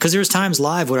 Because there's times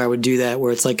live where I would do that,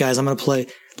 where it's like, guys, I'm going to play,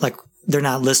 like, they're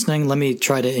not listening. Let me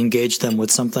try to engage them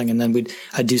with something. And then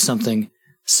I'd do something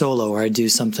solo, or I'd do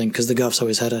something, because the Guffs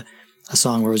always had a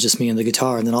song where it was just me and the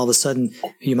guitar. And then all of a sudden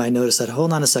you might notice that,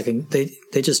 hold on a second,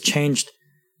 they just changed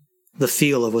the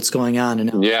feel of what's going on.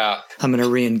 And I'm going to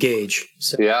re-engage.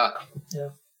 So, yeah.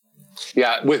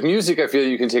 With music, I feel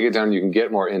you can take it down, you can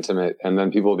get more intimate, and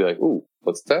then people will be like, ooh,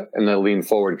 what's that? And they'll lean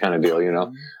forward kind of deal, you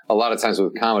know? A lot of times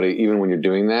with comedy, even when you're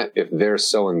doing that, if they're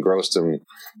so engrossed in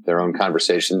their own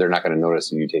conversation, they're not going to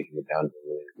notice you taking it down to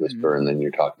a whisper, and then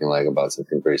you're talking like about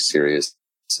something very serious,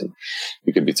 and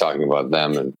you could be talking about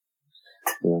them and,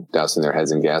 you know, dousing their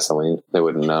heads in gasoline. They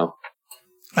wouldn't know.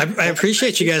 I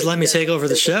appreciate you guys letting me take over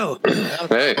the show.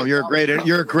 Hey. Oh, you're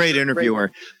a great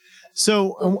interviewer.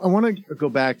 So I want to go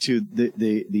back to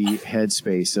the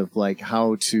headspace of like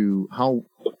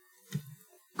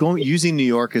using New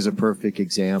York as a perfect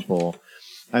example.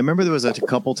 I remember there was a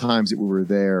couple times that we were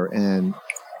there, and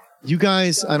you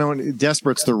guys,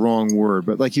 desperate's the wrong word,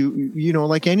 but like you know,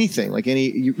 like anything, like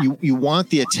you want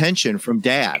the attention from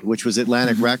Dad, which was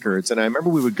Atlantic Records. And I remember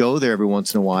we would go there every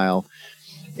once in a while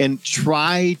and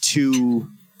try to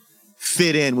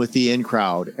fit in with the in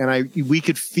crowd. And we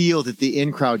could feel that the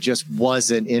in crowd just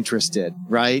wasn't interested.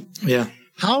 Right. Yeah.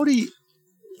 How do you,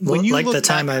 when you like the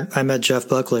time I met Jeff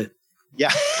Buckley.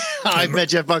 Yeah. I met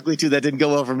Jeff Buckley too. That didn't go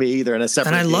well for me either. On a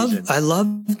separate occasion. I love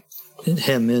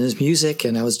him and his music,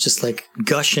 and I was just like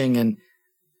gushing. And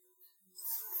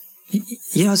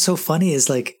you know what's so funny is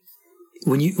like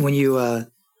when you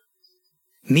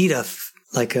meet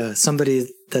somebody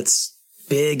that's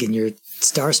big and you're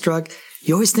starstruck,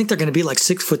 you always think they're going to be like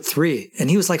 6'3", and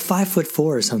he was like 5'4"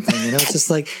 or something. You know, it's just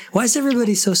like, why is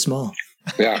everybody so small?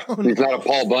 Yeah, he's not a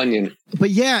Paul Bunyan. But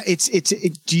yeah,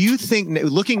 do you think,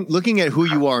 looking at who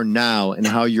you are now and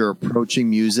how you're approaching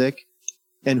music,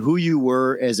 and who you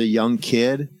were as a young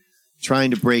kid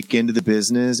trying to break into the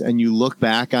business, and you look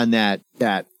back on that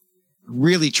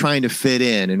really trying to fit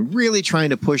in and really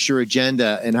trying to push your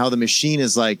agenda, and how the machine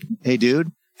is like, hey,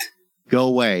 dude, go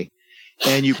away.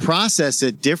 And you process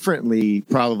it differently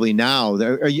probably now.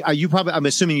 Are you probably, I'm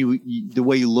assuming the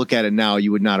way you look at it now,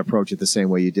 you would not approach it the same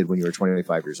way you did when you were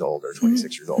 25 years old or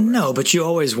 26 years old. Right? No, but you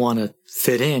always want to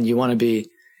fit in. You want to be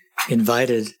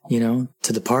invited, you know,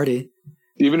 to the party.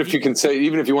 Even if you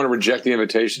want to reject the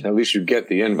invitation, at least you get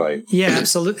the invite. Yeah,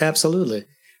 absolutely.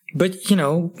 But, you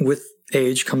know, with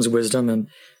age comes wisdom and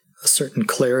a certain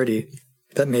clarity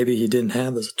that maybe you didn't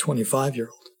have as a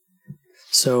 25-year-old.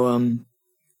 So,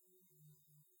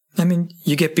 I mean,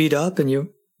 you get beat up and you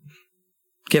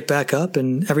get back up,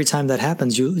 and every time that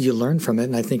happens, you learn from it.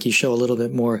 And I think you show a little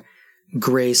bit more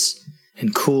grace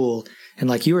and cool. And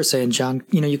like you were saying, John,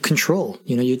 you know, you control,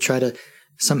 you know, you try to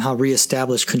somehow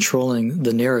reestablish controlling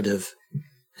the narrative.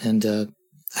 And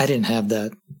I didn't have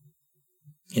that,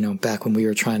 you know, back when we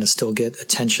were trying to still get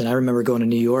attention. I remember going to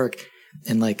New York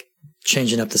and like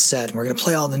changing up the set, and we're going to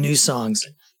play all the new songs.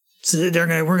 So we're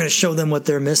going to show them what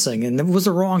they're missing. And it was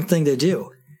the wrong thing to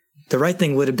do. The right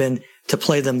thing would have been to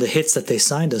play them the hits that they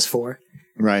signed us for.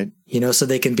 Right. You know, so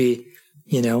they can be,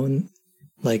 you know,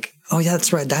 like, oh yeah,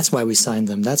 that's right. That's why we signed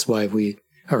them. That's why we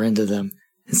are into them.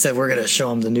 Instead, we're going to show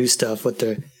them the new stuff, what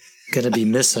they're going to be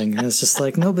missing. And it's just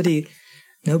like, nobody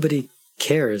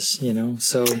cares, you know?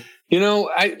 So, you know,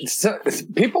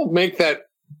 people make that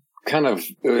kind of,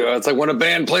 it's like when a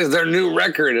band plays their new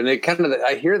record, and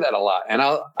I hear that a lot. And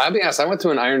I'll be honest, I went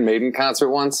to an Iron Maiden concert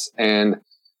once, and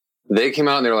they came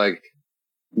out and they're like,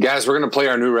 guys, we're going to play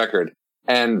our new record.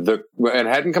 And it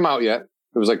hadn't come out yet.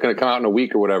 It was like going to come out in a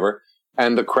week or whatever.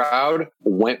 And the crowd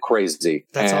went crazy.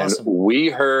 That's and awesome. We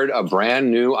heard a brand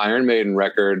new Iron Maiden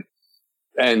record.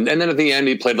 And then at the end,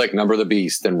 he played like Number of the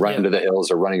Beast and Run to the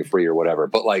Hills or Running Free or whatever.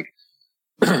 But like,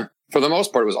 for the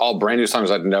most part, it was all brand new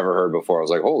songs I'd never heard before. I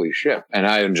was like, holy shit. And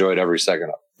I enjoyed every second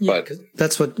of it. Yeah, but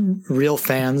that's what real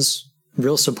fans,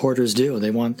 real supporters do.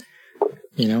 They want,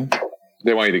 you know,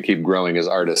 they want you to keep growing as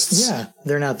artists. Yeah.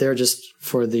 They're not there just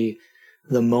for the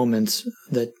moment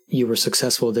that you were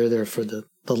successful. They're there for the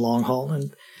long haul.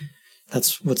 And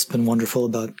that's what's been wonderful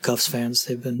about Guffs fans.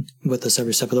 They've been with us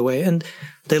every step of the way. And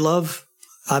they love,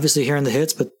 obviously, hearing the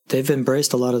hits, but they've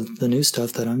embraced a lot of the new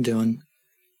stuff that I'm doing,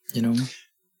 you know.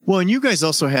 Well, and you guys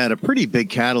also had a pretty big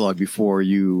catalog before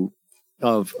you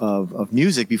of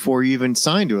music before you even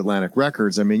signed to Atlantic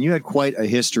Records. I mean, you had quite a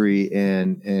history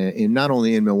in not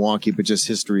only in Milwaukee, but just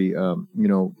history, you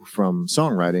know, from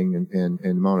songwriting and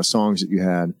amount of songs that you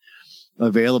had.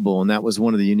 available. And that was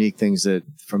one of the unique things that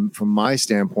from my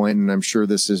standpoint, and I'm sure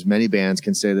this is many bands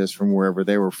can say this from wherever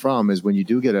they were from, is when you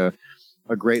do get a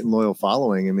great and loyal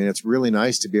following. I mean, it's really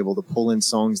nice to be able to pull in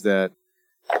songs that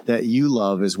you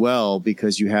love as well,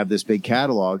 because you have this big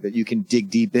catalog that you can dig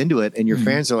deep into it. And your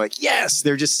fans are like, yes,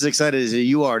 they're just as excited as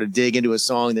you are to dig into a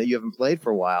song that you haven't played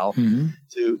for a while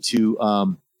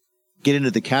to get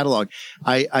into the catalog.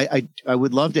 I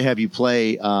would love to have you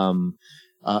play,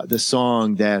 the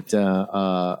song that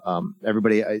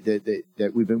everybody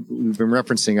that we've been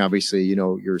referencing, obviously, you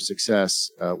know, your success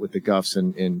with the Guffs,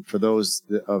 and for those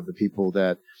of the people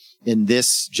that in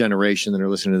this generation that are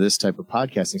listening to this type of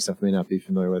podcasting stuff may not be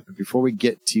familiar with. But before we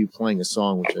get to you playing a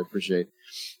song, which I appreciate,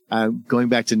 going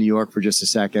back to New York for just a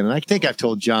second, and I think I've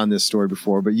told John this story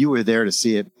before, but you were there to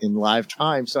see it in live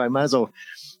time, so I might as well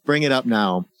bring it up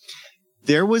now.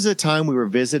 There was a time we were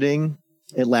visiting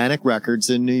Atlantic Records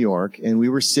in New York, and we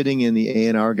were sitting in the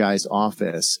A&R guy's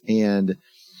office, and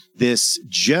this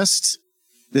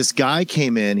guy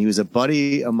came in. He was a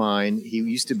buddy of mine. He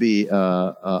used to be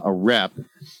a rep,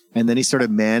 and then he started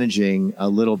managing a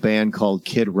little band called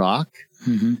Kid Rock.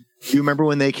 Mm-hmm. Do you remember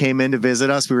when they came in to visit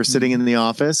us? We were sitting in the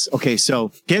office. Okay,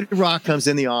 so Kid Rock comes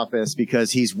in the office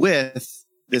because he's with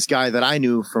this guy that I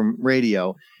knew from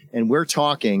radio, and we're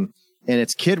talking, and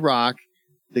it's Kid Rock,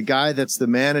 the guy that's the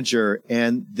manager,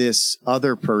 and this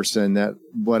other person that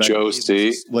Joe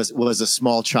C was a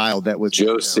small child that was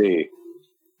Joe C.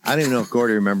 I don't even know if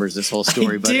Gordy remembers this whole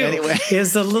story, but anyway,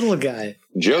 he's the little guy,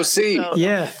 Joe C. So,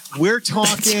 yeah, we're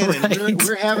talking and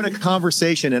we're having a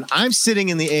conversation, and I'm sitting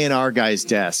in the A&R guy's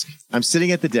desk. I'm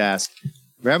sitting at the desk.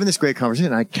 We're having this great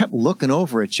conversation. And I kept looking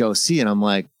over at Joe C, and I'm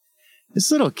like, this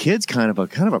little kid's kind of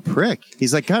a prick.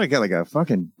 He's like kind of got like a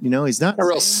fucking, you know, he's not a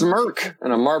real smirk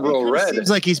and a Marlboro Red. Seems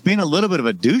like he's being a little bit of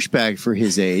a douchebag for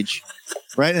his age,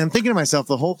 right? And I'm thinking to myself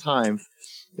the whole time,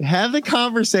 have the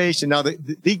conversation. Now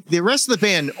the rest of the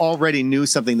band already knew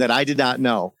something that I did not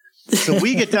know. So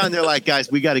we get down there like, guys,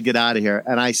 we got to get out of here.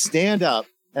 And I stand up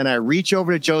and I reach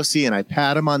over to Joe C and I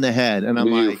pat him on the head, and I'm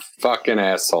you like, fucking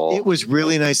asshole. It was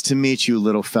really nice to meet you,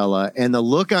 little fella. And the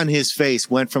look on his face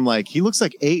went from like, he looks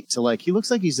like 8 to like, he looks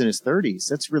like he's in his 30s.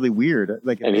 That's really weird.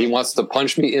 Like, and he wants to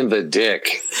punch me in the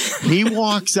dick. He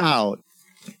walks out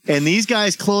and these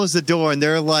guys close the door and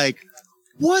they're like,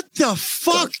 what the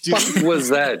fuck, dude? What the fuck was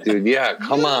that, dude? Yeah,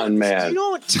 come on, man. You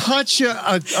don't touch a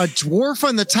dwarf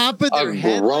on the top of their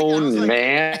head. A grown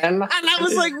man? And I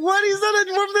was like, what? He's not a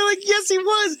dwarf. They're like, yes, he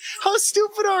was. How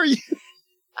stupid are you?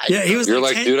 Yeah, he was. You're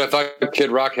like, dude, I thought Kid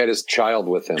Rock had his child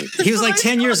with him. He was like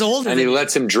 10 years old. And he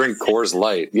lets him drink Coors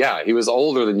Light. Yeah, he was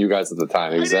older than you guys at the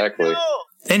time. Exactly.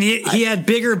 And he had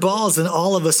bigger balls than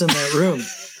all of us in that room.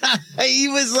 He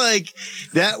was like,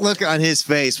 that look on his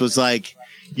face was like,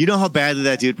 you know how badly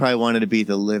that dude probably wanted to be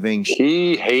the living.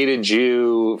 He hated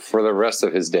you for the rest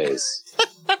of his days.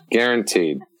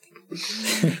 Guaranteed.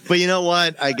 But you know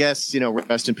what? I guess, you know,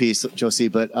 rest in peace, Josie.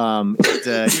 But,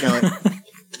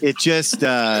 it just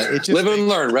live and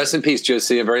learn. Rest in peace,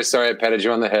 Josie. I'm very sorry I patted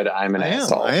you on the head. I'm an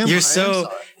asshole.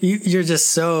 You're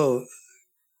just so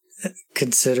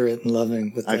considerate and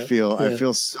loving with that. I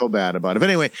feel so bad about it. But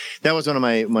anyway, that was one of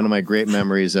my great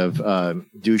memories of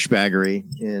douchebaggery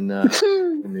in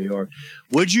New York.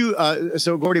 Would you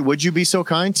so Gordy, would you be so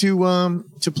kind to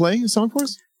play a song for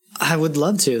us? I would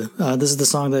love to. This is the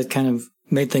song that kind of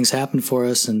made things happen for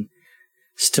us and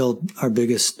still our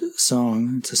biggest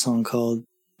song. It's a song called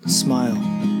Smile.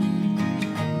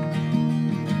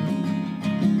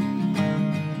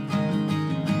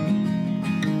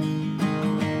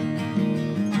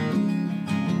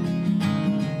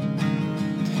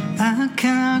 I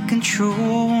cannot control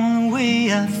the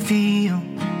way I feel.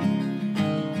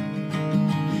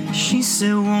 She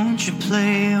said, won't you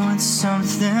play with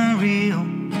something real?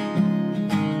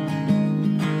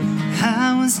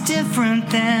 I was different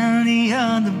than the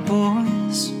other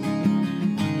boys,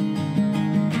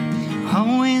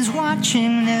 always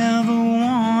watching, never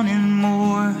wanting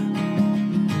more.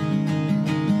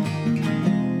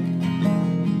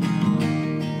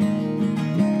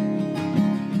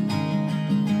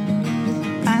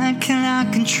 I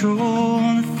cannot control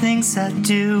the things I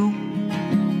do.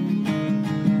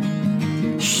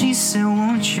 She said,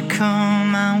 won't you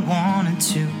come? I wanted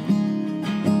to.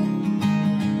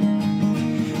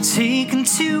 Taken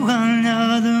to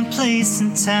another place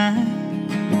and time.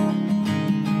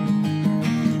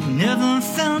 Never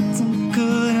felt so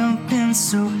good, I've been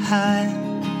so high.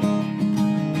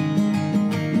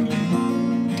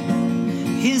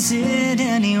 Is it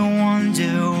any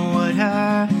wonder what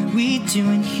are we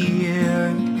doing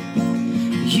here?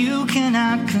 You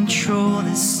cannot control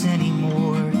this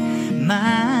anymore,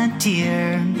 my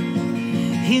dear.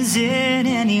 Is it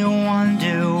any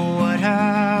wonder what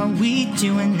are we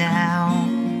doing now?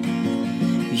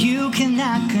 You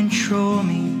cannot control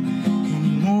me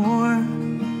anymore.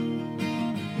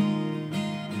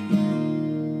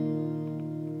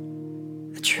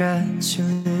 I tried to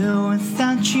live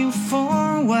without you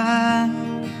for a while,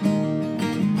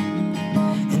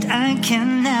 and I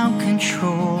can now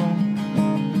control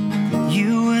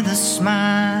you with a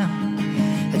smile.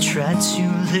 I tried to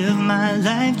live my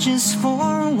life just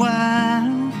for a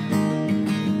while,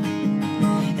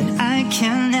 and I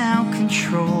can now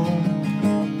control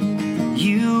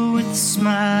you with a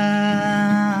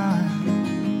smile.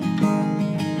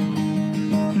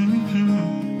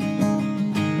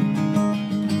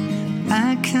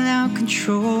 I can now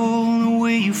control the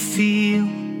way you feel.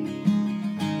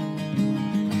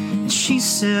 And she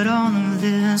said all of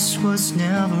this was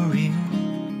never real.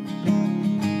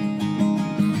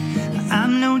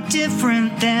 I'm no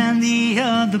different than the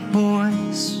other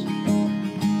boys,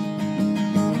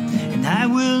 and I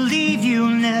will leave you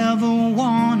never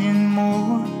wanting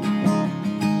more.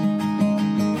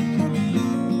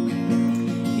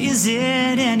 Is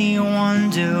it any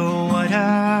wonder what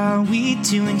are we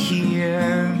doing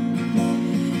here?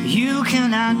 You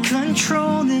cannot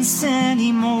control this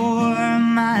anymore,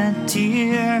 my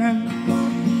dear.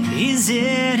 Is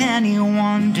it any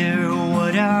wonder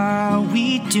what are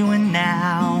we doing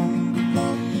now?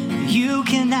 You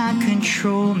cannot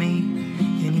control me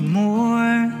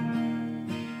anymore.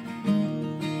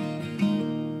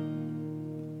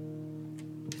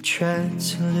 I tried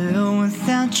to live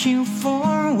without you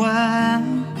for a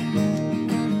while,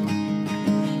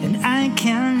 and I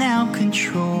can now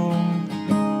control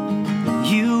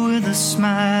you with a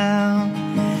smile.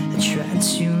 I tried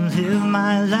to live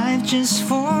my life just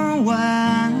for a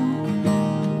while,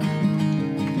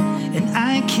 and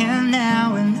I can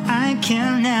now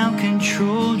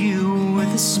control you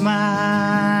with a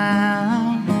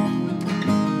smile.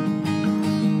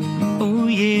 Oh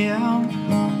yeah,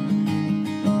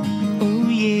 oh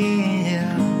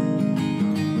yeah,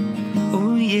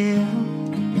 oh yeah.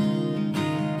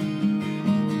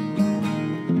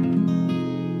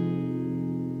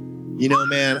 You know,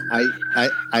 man,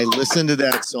 I listened to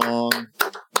that song,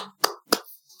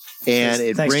 and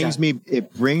it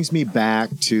brings me back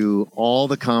to all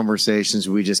the conversations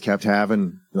we just kept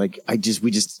having. Like, I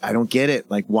don't get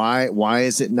it. Like, why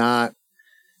is it not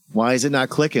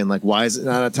clicking? Like, why is it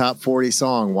not a top 40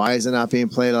 song? Why is it not being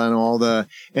played on all the,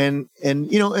 and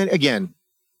you know, and again,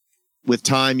 with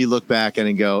time, you look back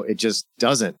and go, it just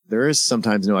doesn't. There is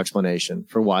sometimes no explanation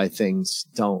for why things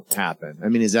don't happen. I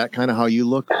mean, is that kind of how you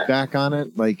look back on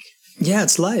it? Like, yeah,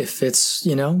 it's life. It's,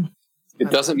 you know, it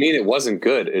doesn't mean it wasn't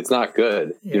good. It's not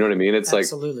good. Yeah, you know what I mean? It's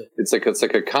absolutely. It's like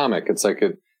a comic.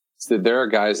 There are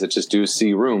guys that just do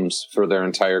see rooms for their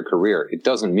entire career. It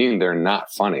doesn't mean they're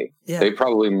not funny. Yeah. They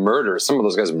probably murder. Some of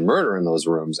those guys murder in those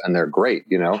rooms, and they're great,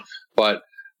 you know, but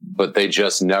they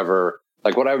just never.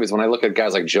 Like when I look at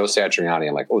guys like Joe Satriani,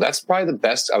 I'm like, oh, that's probably the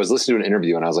best. I was listening to an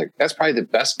interview and I was like, that's probably the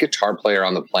best guitar player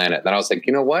on the planet. Then I was like,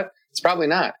 you know what? It's probably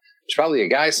not. There's probably a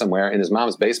guy somewhere in his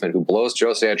mom's basement who blows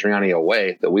Joe Satriani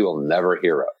away that we will never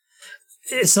hear of.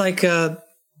 It's like, and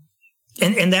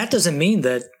that doesn't mean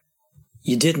that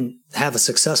you didn't have a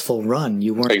successful run.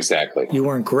 You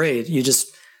weren't great.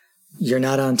 You're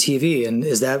not on TV. And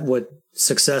is that what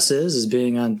success is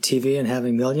being on TV and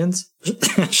having millions?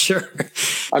 Sure.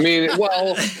 I mean,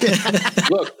 well,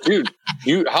 look, dude,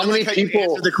 how many people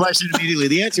answer the question immediately?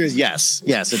 The answer is yes.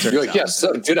 Yes. You're like, yes.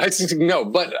 So, dude, no,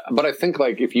 but I think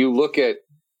like if you look at,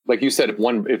 like you said,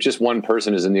 if just one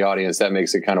person is in the audience, that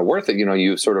makes it kind of worth it. You know,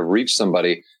 you sort of reach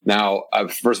somebody. Now,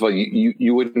 first of all,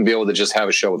 you wouldn't be able to just have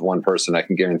a show with one person. I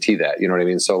can guarantee that. You know what I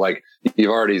mean? So like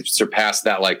you've already surpassed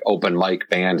that like open mic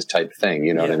band type thing.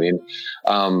 You know what I mean?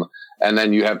 And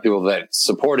then you have people that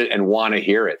support it and want to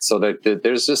hear it. So that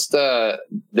there's just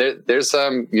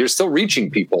you're still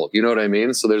reaching people. You know what I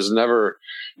mean? So there's never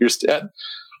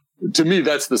to me,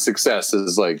 that's the success.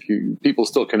 Is like people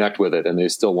still connect with it and they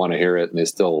still want to hear it and they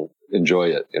still enjoy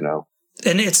it. You know.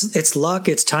 And it's luck,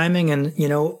 it's timing, and you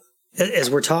know, as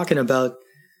we're talking about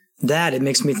that, it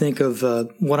makes me think of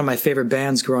one of my favorite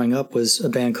bands growing up was a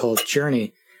band called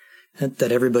Journey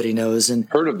that everybody knows and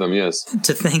heard of them. Yes.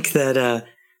 To think that.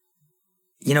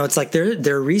 You know, it's like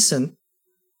their recent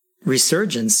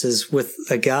resurgence is with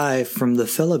a guy from the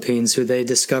Philippines who they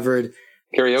discovered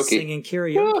singing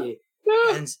karaoke.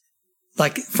 Yeah. And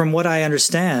like, from what I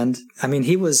understand, I mean,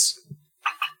 he was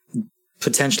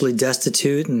potentially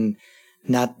destitute and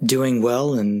not doing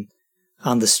well and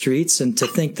on the streets. And to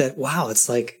think that, wow, it's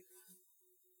like,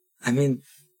 I mean,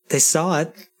 they saw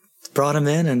it, brought him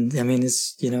in, and I mean,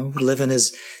 it's, you know, living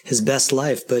his best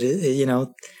life. But you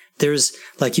know, there's,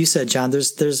 like you said, John,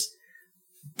 there's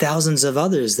thousands of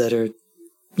others that are,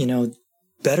 you know,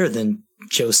 better than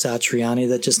Joe Satriani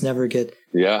that just never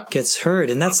gets heard.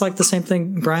 And that's like the same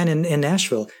thing, Brian, in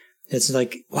Nashville. It's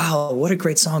like, wow, what a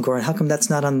great song, Goran. How come that's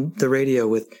not on the radio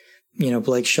with, you know,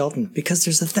 Blake Shelton? Because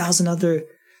there's 1,000 other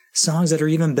songs that are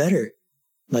even better.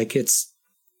 Like, it's,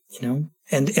 you know,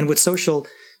 and with social,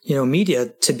 you know, media,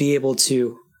 to be able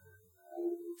to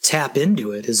tap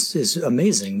into it is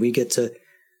amazing. We get to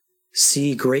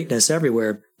see greatness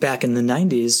everywhere. Back in the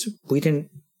 90s, we didn't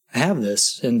have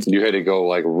this, and you had to go,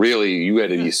 like, really, you had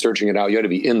to be searching it out. You had to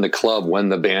be in the club when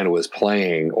the band was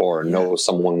playing, or know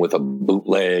someone with a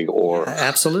bootleg, or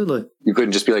absolutely, you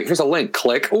couldn't just be like, here's a link,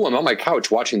 click. Oh, I'm on my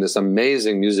couch watching this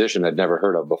amazing musician I'd never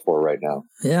heard of before right now.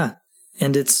 Yeah.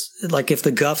 And it's like, if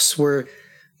the Guffs were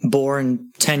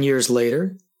born 10 years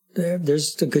later,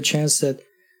 there's a good chance that,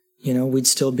 you know, we'd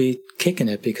still be kicking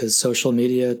it, because social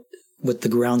media, with the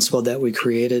groundswell that we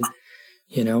created,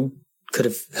 you know, could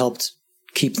have helped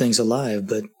keep things alive.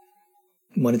 But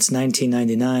when it's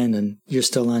 1999 and you're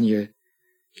still on your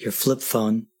flip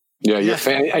phone, your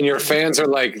fans are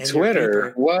like,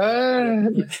 Twitter,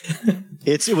 what?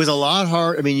 It was a lot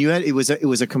hard. I mean, it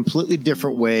was a completely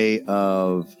different way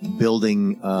of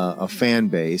building a fan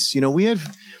base. You know, we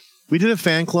did a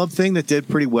fan club thing that did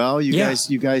pretty well. You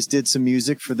guys did some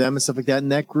music for them and stuff like that,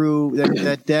 and that grew.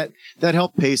 That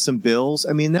helped pay some bills.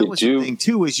 I mean, that was the thing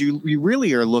too. Is you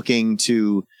really are looking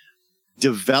to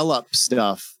develop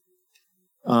stuff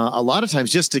a lot of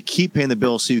times just to keep paying the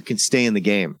bills so you can stay in the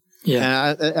game.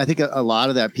 Yeah, and I think a lot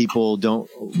of that people don't,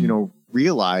 you know,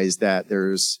 realize that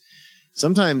there's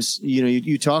sometimes, you know,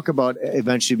 you talk about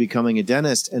eventually becoming a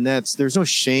dentist, and there's no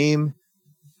shame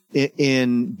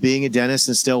in being a dentist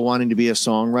and still wanting to be a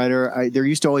songwriter. There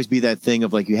used to always be that thing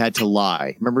of, like, you had to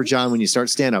lie. Remember, John, when you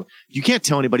start stand up, you can't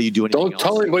tell anybody you do anything. Don't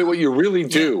tell anybody what you really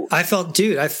do. I felt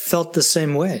the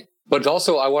same way. But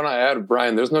also, I want to add,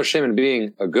 Brian, there's no shame in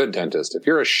being a good dentist. If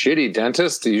you're a shitty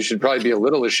dentist, you should probably be a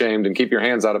little ashamed and keep your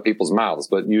hands out of people's mouths.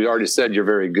 But you already said you're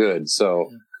very good, so.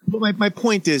 But my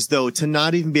point is, though, to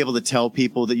not even be able to tell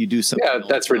people that you do something. Yeah,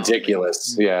 that's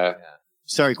ridiculous. Yeah.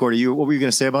 Sorry, Cordy, what were you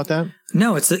going to say about that?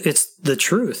 No, it's the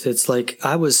truth. It's like,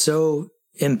 I was so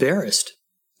embarrassed.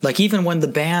 Like, even when the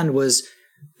band was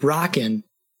rocking,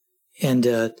 and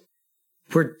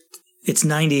it's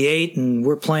 98 and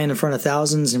we're playing in front of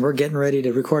thousands and we're getting ready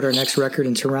to record our next record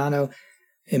in Toronto,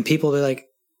 and people are like,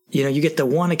 you know, you get the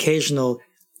one occasional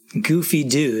goofy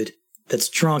dude that's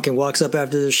drunk and walks up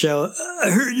after the show.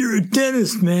 I heard you're a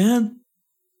dentist, man.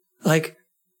 Like,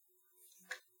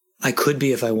 I could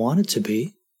be if I wanted to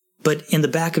be, but in the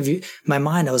back of my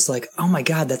mind, I was like, oh my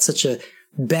God, that's such a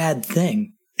bad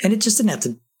thing. And it just didn't have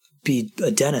to be a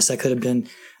dentist. I could have been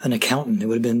an accountant. It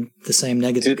would have been the same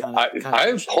negative.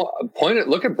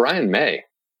 Look at Brian May.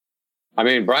 I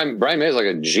mean, Brian May is like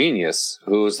a genius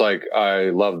who's like, I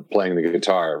love playing the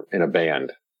guitar in a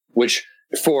band, which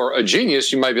for a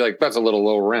genius, you might be like, that's a little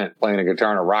low rent, playing a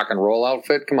guitar in a rock and roll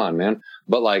outfit. Come on, man.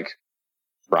 But like,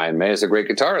 Brian May is a great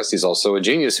guitarist. He's also a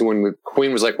genius who, when the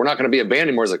Queen was like, we're not going to be a band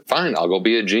anymore, he's like, fine, I'll go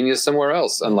be a genius somewhere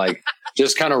else. And like,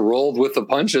 just kind of rolled with the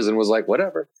punches and was like,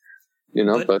 whatever, you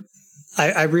know, but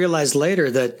I realized later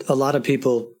that a lot of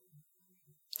people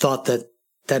thought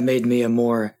that made me a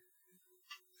more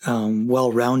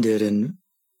well-rounded and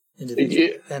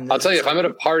I'll tell you, if I'm at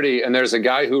a party and there's a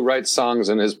guy who writes songs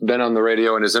and has been on the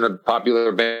radio and is in a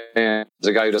popular band, there's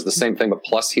a guy who does the same thing, but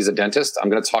plus he's a dentist, I'm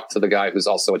going to talk to the guy who's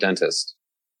also a dentist.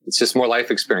 It's just more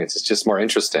life experience. It's just more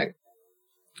interesting.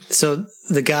 So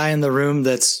the guy in the room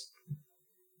that's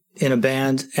in a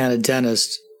band and a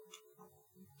dentist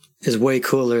is way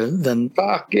cooler than.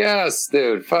 Fuck yes,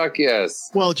 dude. Fuck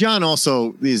yes. Well, John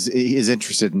also is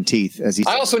interested in teeth, as he said.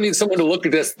 I also need someone to look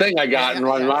at this thing I got and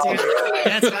run around.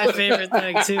 That's my favorite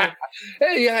thing too.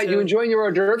 Hey, yeah, you enjoying your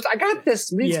hors d'oeuvres? I got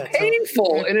this. It's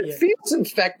painful and it feels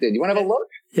infected. You want to have a look?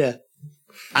 Yeah.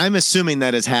 I'm assuming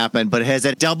that has happened, but has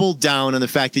it doubled down on the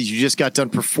fact that you just got done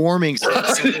performing?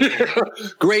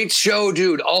 Great show,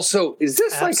 dude. Also, is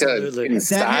this Absolutely. like a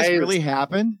inside? That has really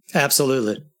happened?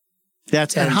 Absolutely.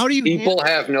 And how do you people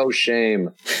have no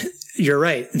shame? You're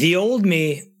right. The old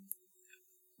me,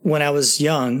 when I was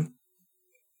young,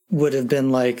 would have been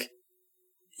like,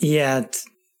 yeah,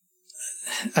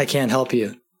 I can't help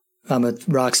you. I'm a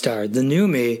rock star. The new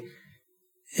me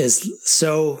is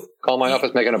so... Call my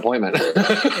office, make an appointment.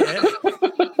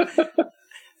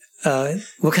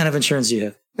 What kind of insurance do you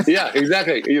have? Yeah,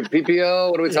 exactly. You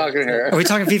PPO? What are we talking here? Are we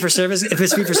talking fee for service? If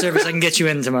it's fee for service, I can get you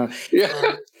in tomorrow.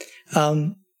 Yeah.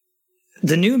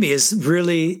 The new me is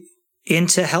really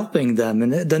into helping them.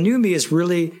 And the new me is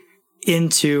really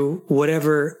into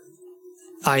whatever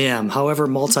I am, however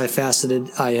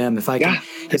multifaceted I am. If I can,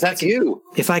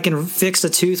 if I can fix a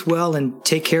tooth well and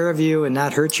take care of you and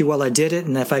not hurt you while I did it,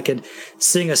 and if I could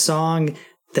sing a song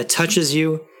that touches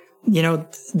you, you know,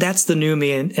 that's the new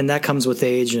me, and that comes with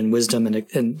age and wisdom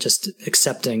and just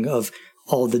accepting of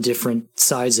all the different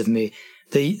sides of me.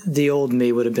 The old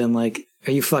me would have been like,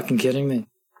 "Are you fucking kidding me?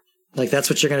 Like, that's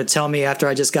what you're going to tell me after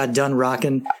I just got done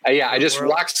rocking?" Yeah, I just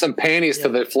rocked some panties to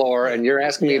the floor, and you're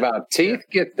asking me about teeth?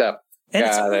 Get the and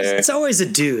it's always a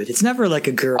dude. It's never like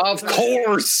a girl. Of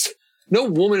course. No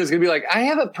woman is going to be like, "I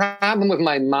have a problem with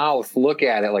my mouth. Look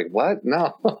at it." Like, what?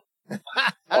 No.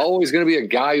 Always going to be a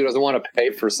guy who doesn't want to pay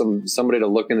for somebody to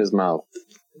look in his mouth.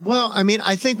 Well, I mean,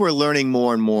 I think we're learning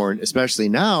more and more, especially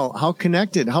now, how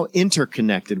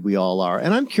interconnected we all are.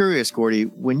 And I'm curious, Gordy,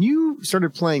 when you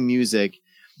started playing music,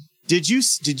 did you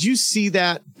see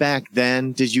that back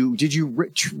then? Did you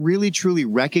really truly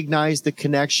recognize the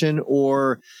connection,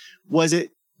 or was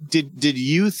it did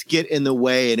youth get in the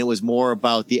way and it was more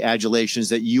about the adulations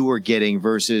that you were getting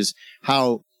versus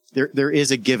how there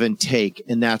is a give and take,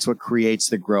 and that's what creates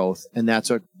the growth, and that's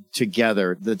what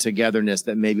the togetherness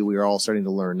that maybe we are all starting to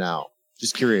learn now.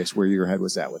 Just curious where your head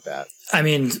was at with that. I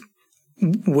mean,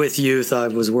 with youth, I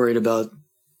was worried about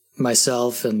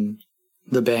myself and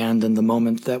the band and the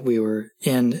moment that we were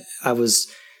in. I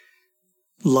was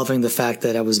loving the fact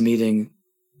that I was meeting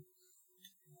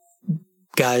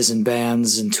guys in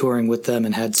bands and touring with them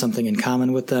and had something in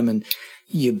common with them, and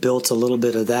you built a little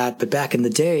bit of that. But back in the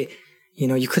day, you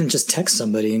know, you couldn't just text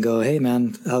somebody and go, "Hey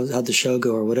man, how'd the show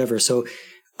go?" or whatever. So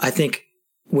I think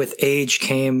with age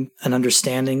came an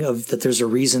understanding of that there's a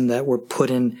reason that we're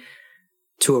put in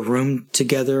to a room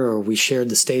together, or we shared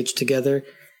the stage together,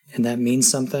 and that means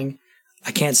something.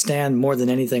 I can't stand more than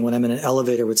anything when I'm in an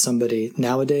elevator with somebody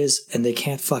nowadays and they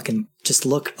can't fucking just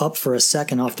look up for a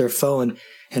second off their phone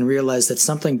and realize that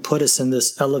something put us in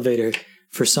this elevator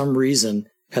for some reason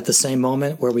at the same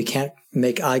moment where we can't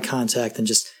make eye contact and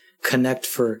just connect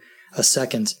for a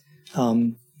second.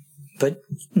 But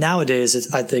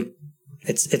nowadays, I think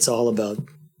it's all about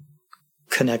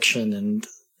connection. And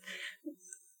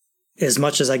as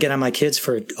much as I get on my kids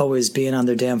for always being on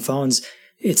their damn phones,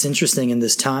 it's interesting in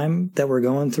this time that we're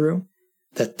going through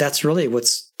that's really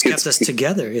what's kept us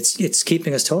together. It's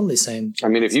keeping us totally sane. I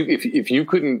mean, if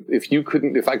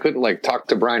I couldn't like talk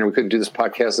to Brian, or we couldn't do this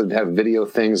podcast and have video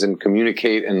things and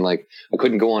communicate, and like I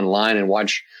couldn't go online and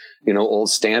watch, you know,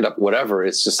 old stand up, whatever.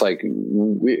 It's just like,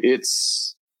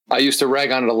 I used to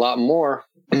rag on it a lot more,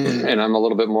 and I'm a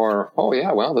little bit more, oh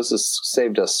yeah, well, this has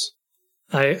saved us.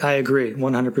 I agree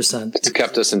 100%. It's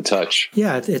kept us in touch.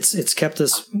 Yeah, it's kept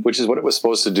us. Which is what it was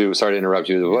supposed to do. Sorry to interrupt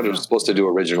you. What it was supposed to do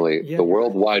originally. Yeah. The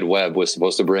World Wide Web was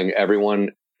supposed to bring everyone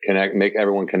make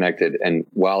everyone connected. And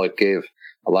while it gave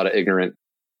a lot of ignorant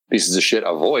pieces of shit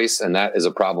a voice, and that is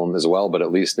a problem as well, but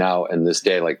at least now in this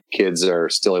day, like, kids are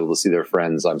still able to see their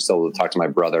friends. I'm still able to talk to my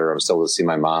brother. I'm still able to see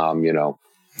my mom, you know.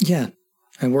 Yeah.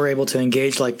 And we're able to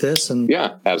engage like this. And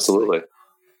yeah, absolutely.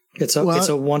 It's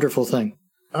a wonderful thing.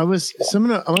 I'm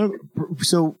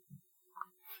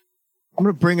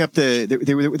gonna bring up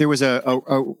there was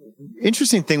a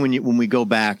interesting thing when we go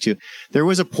back to, there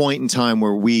was a point in time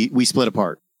where we split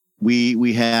apart.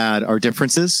 We had our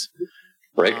differences.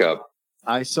 Breakup.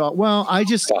 I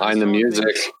just behind the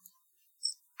music.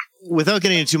 Without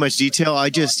getting into too much detail, I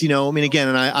just, you know, I mean, again,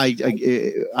 and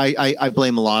I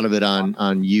blame a lot of it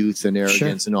on youth and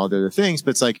arrogance, sure, and all the other things,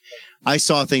 but it's like, I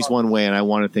saw things one way and I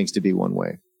wanted things to be one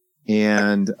way.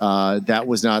 And that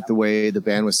was not the way the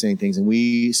band was saying things, and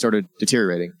we started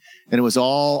deteriorating. And it was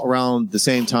all around the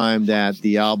same time that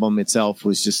the album itself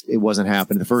it wasn't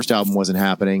happening. The first album wasn't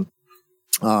happening.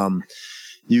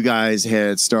 You guys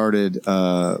had started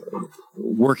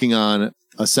working on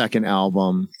a second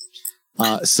album.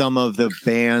 Some of the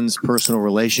band's personal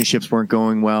relationships weren't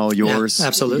going well. Yours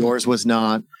was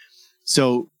not.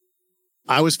 So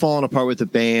I was falling apart with the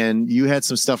band. You had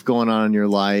some stuff going on in your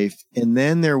life. And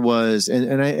then there was,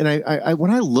 and I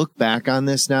when I look back on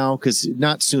this now, because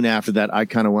not soon after that,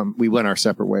 we went our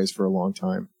separate ways for a long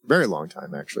time, very long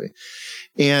time, actually.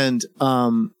 And,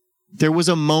 there was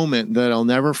a moment that I'll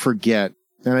never forget.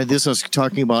 And I was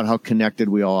talking about how connected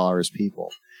we all are as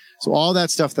people. So all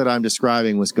that stuff that I'm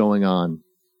describing was going on.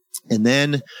 And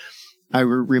then I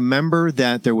remember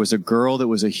that there was a girl that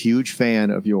was a huge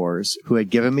fan of yours who had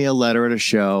given me a letter at a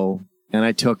show, and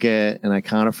I took it and I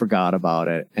kind of forgot about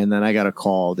it. And then I got a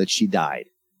call that she died.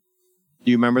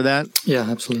 Do you remember that? Yeah,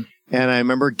 absolutely. And I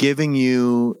remember giving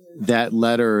you that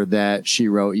letter that she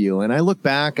wrote you. And I look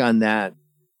back on that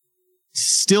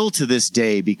still to this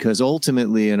day, because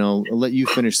ultimately, and I'll let you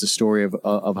finish the story of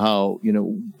how,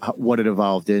 what it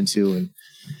evolved into.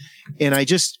 And I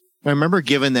remember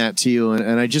giving that to you.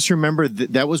 And I just remember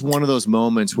that was one of those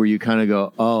moments where you kind of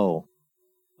go, oh,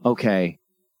 okay,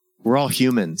 we're all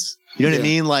humans. You know what I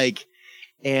mean? Like,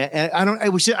 and I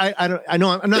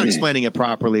know I'm not explaining it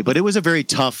properly, but it was a very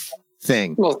tough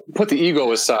thing. Well, put the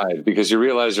ego aside, because you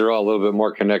realize you're all a little bit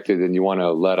more connected than you want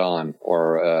to let on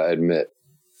or admit.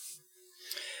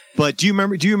 But do you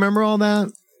remember all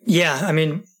that? Yeah. I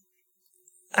mean,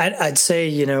 I'd say,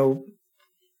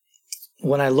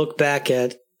 when I look back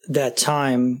at that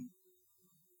time,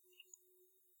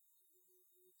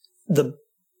 the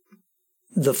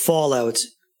fallout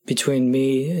between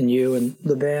me and you and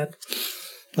the band,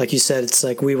 like you said, it's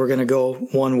like we were going to go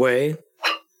one way,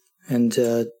 and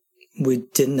we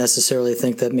didn't necessarily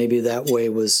think that maybe that way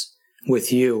was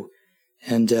with you.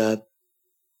 And it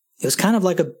was kind of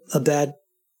like a bad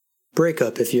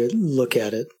breakup if you look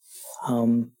at it.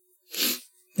 And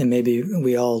maybe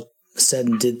we all said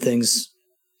and did things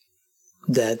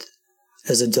that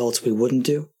as adults we wouldn't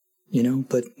do,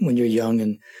 but when you're young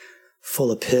and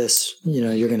full of piss,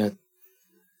 you're going to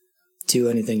do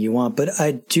anything you want. But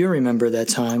I do remember that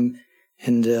time,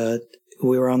 and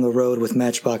we were on the road with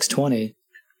Matchbox 20,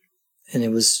 and it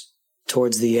was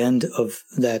towards the end of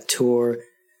that tour.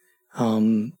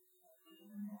 And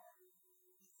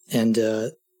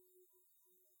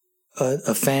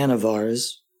a fan of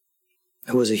ours,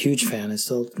 who was a huge fan, I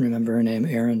still remember her name,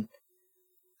 Erin,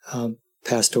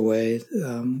 passed away,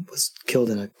 was killed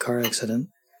in a car accident.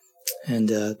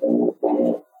 And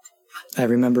I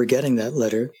remember getting that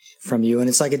letter from you, and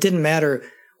it's like it didn't matter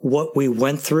what we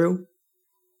went through.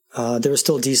 There was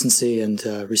still decency and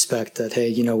respect that, hey,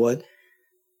 you know what?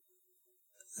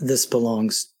 This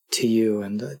belongs to you,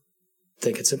 and I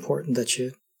think it's important that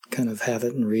you kind of have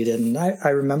it and read it. And I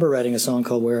remember writing a song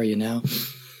called Where Are You Now,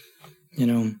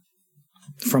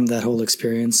 from that whole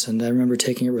experience. And I remember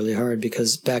taking it really hard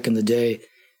because back in the day,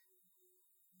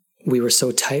 we were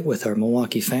so tight with our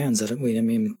Milwaukee fans that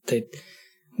they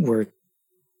were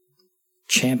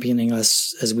championing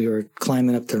us as we were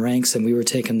climbing up the ranks, and we were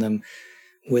taking them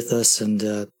with us. And,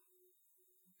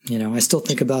 I still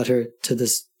think about her to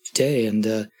this day.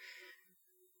 And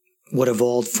what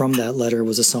evolved from that letter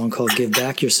was a song called Give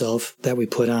Back Yourself that we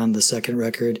put on the second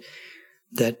record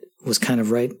that was kind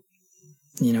of right,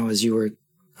 as you were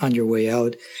on your way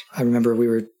out. I remember we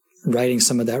were writing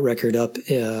some of that record up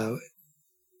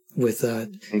with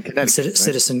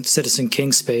Citizen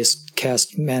King Space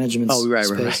Cast Management. Oh, right,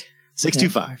 space. Right.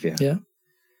 625, yeah.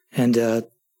 And it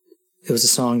was a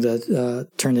song that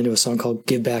turned into a song called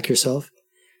Give Back Yourself.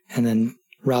 And then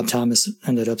Rob Thomas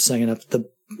ended up singing up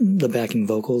the backing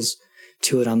vocals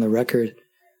to it on the record.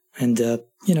 And,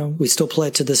 we still play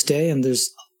it to this day. And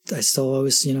I still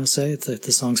always, say it's like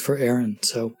the song's for Erin.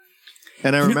 So.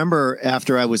 And I remember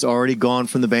after I was already gone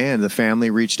from the band, the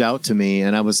family reached out to me,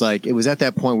 and I was like, it was at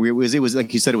that point where it was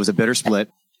like you said, it was a bitter split,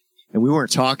 and we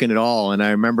weren't talking at all. And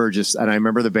I remember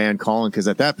the band calling, because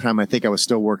at that time I think I was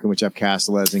still working with Jeff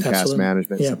Castellez and Cast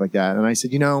Management and stuff like that. And I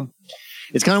said,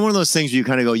 it's kind of one of those things where you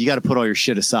kind of go, you got to put all your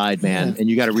shit aside, man, and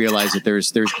you got to realize that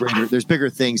there's bigger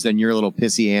things than your little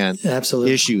pissy ant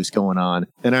issues going on.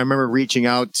 And I remember reaching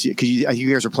out to, because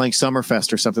you guys were playing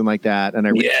Summerfest or something like that, and I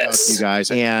reached out to you guys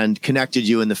and connected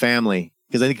you and the family,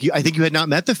 because I think you had not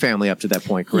met the family up to that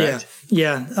point, correct?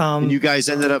 Yeah. And you guys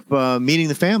ended up meeting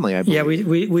the family, I believe. Yeah,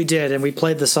 we did, and we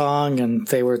played the song, and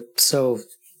they were so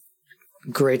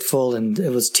grateful, and it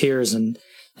was tears and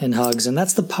hugs, and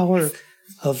that's the power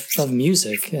of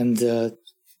music, and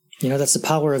that's the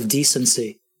power of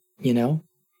decency. You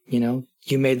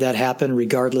made that happen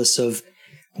regardless of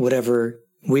whatever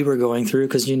we were going through,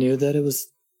 because you knew that it was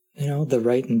the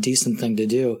right and decent thing to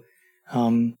do.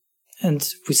 And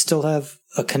we still have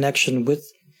a connection with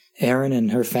Erin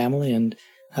and her family, and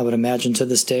I would imagine to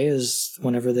this day is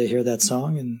whenever they hear that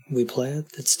song and we play it,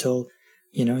 it's still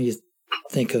you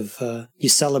think of you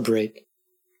celebrate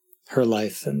her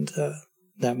life and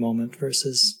that moment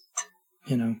versus,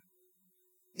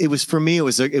 It was, for me, it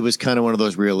was kind of one of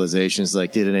those realizations,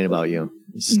 like, dude, it ain't about you.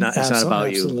 It's not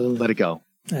about you. Let it go.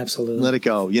 Absolutely. Let it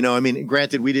go.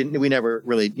 Granted, we never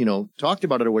really, talked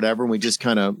about it or whatever. And we just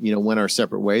kind of, went our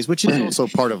separate ways, which is also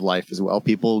part of life as well.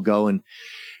 People go and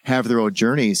have their own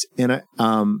journeys. And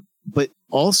but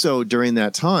also during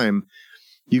that time,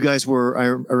 you guys were, I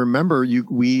remember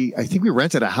I think we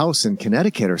rented a house in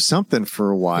Connecticut or something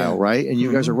for a while, right? And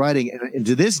you guys are writing, and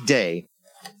to this day,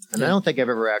 and I don't think I've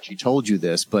ever actually told you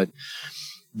this, but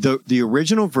the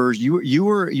original version, you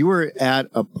were at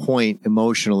a point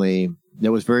emotionally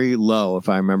that was very low, if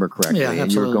I remember correctly. Yeah,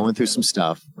 and you were going through some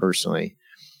stuff personally.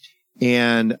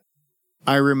 And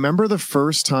I remember the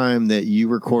first time that you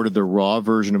recorded the raw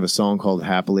version of a song called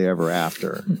Happily Ever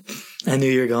After. I knew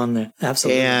you were going there.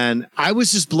 Absolutely. And I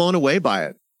was just blown away by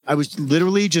it. I was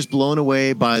literally just blown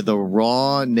away by the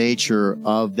raw nature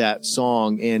of that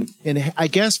song. And I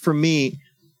guess for me,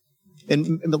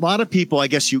 and a lot of people, I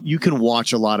guess you can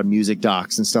watch a lot of music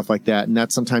docs and stuff like that. And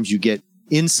that sometimes you get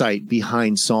insight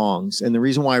behind songs. And the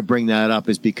reason why I bring that up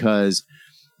is because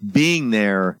being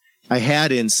there, I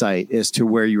had insight as to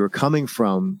where you were coming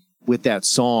from with that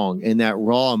song, and that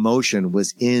raw emotion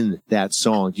was in that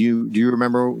song. Do you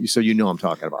remember? So you know I'm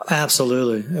talking about.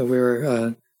 Absolutely. We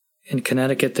were in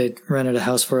Connecticut. They rented a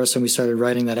house for us, and we started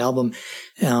writing that album,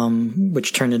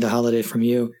 which turned into Holiday from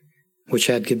You, which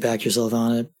had Get Back Yourself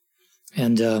on it.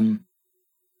 And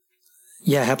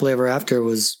yeah, Happily Ever After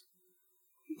was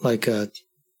like a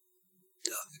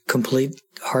complete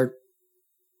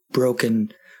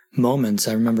heartbroken moments.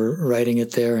 I remember writing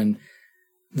it there, and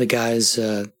the guys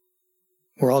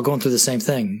were all going through the same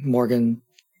thing. Morgan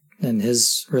and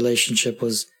his relationship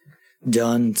was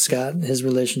done. Scott, his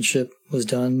relationship was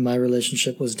done. My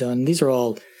relationship was done. These are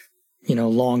all,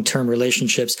 long-term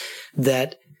relationships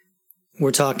that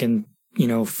we're talking,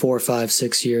 4, 5,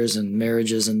 6 years, and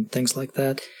marriages and things like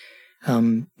that,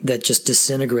 that just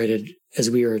disintegrated as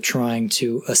we were trying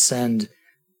to ascend,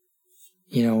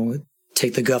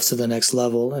 take the Guffs to the next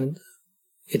level. And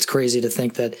it's crazy to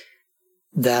think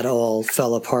that all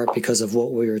fell apart because of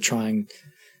what we were trying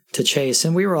to chase.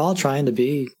 And we were all trying to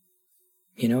be,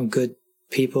 good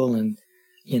people and,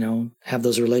 have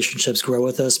those relationships grow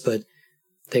with us, but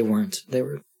they weren't.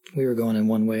 We were going in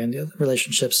one way, and the other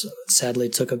relationships sadly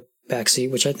took a backseat,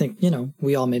 which I think,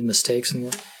 we all made mistakes, and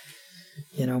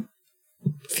we'll,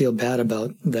 feel bad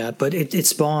about that. But it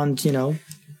spawned,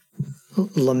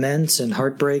 laments and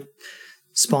heartbreak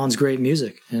spawns great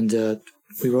music, and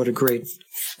we wrote a great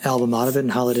album out of it.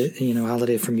 And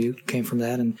Holiday from You came from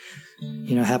that, and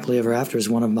Happily Ever After is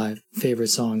one of my favorite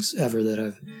songs ever that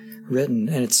I've written.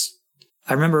 And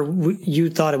I remember you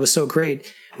thought it was so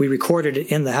great. We recorded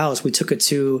it in the house. We took it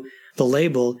to the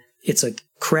label. It's a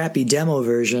crappy demo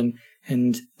version,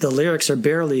 and the lyrics are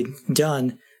barely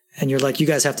done. And you're like, you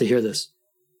guys have to hear this.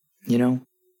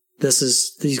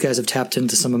 These guys have tapped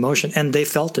into some emotion, and they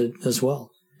felt it as well.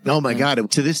 Oh my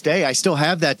God. To this day, I still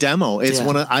have that demo. It's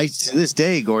to this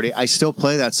day, Gordy, I still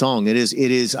play that song. It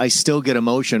is, I still get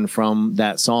emotion from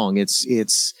that song.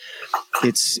 It's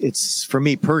for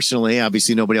me personally,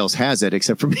 obviously nobody else has it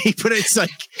except for me, but it's like,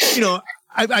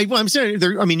 I'm saying,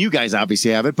 you guys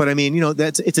obviously have it, but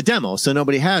it's a demo, so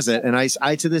nobody has it. And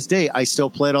I to this day, I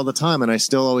still play it all the time. And I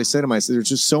still always say to myself, there's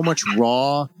just so much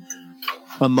raw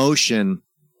emotion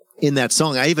in that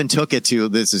song. I even took it to,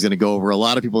 this is going to go over a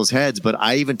lot of people's heads, but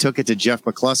I even took it to Jeff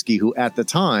McCluskey, who at the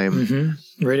time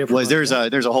there's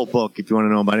a whole book. If you want to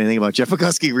know about anything about Jeff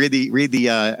McCluskey, read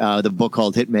the book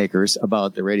called Hitmakers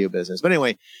about the radio business. But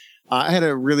anyway, I had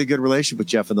a really good relationship with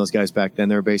Jeff and those guys back then.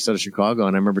 They were based out of Chicago,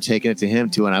 and I remember taking it to him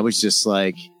too. And I was just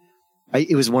like,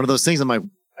 it was one of those things. I'm like,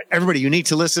 everybody, you need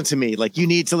to listen to me. Like, you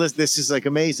need to listen. This is like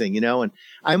amazing, And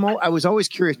I was always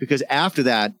curious, because after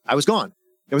that, I was gone.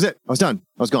 That was it. I was done.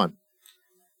 I was gone.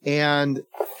 And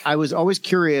I was always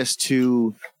curious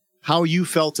to how you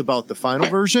felt about the final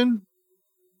version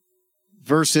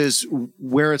versus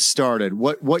where it started.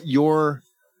 What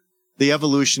the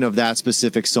evolution of that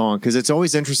specific song, because it's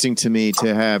always interesting to me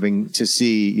to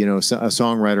see, a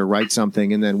songwriter write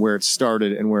something and then where it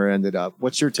started and where it ended up.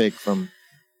 What's your take from?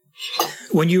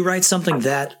 When you write something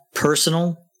that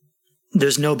personal,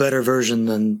 there's no better version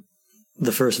than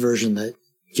the first version that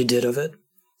you did of it.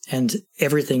 And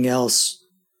everything else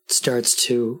starts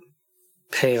to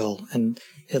pale, and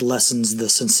it lessens the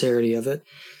sincerity of it.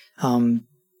 And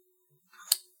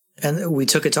we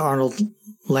took it to Arnold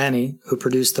Lanny, who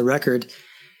produced the record.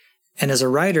 And as a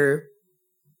writer,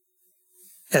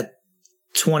 at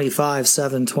 25,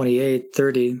 7, 28,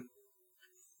 30,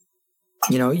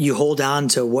 you hold on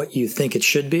to what you think it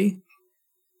should be.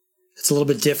 It's a little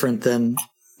bit different than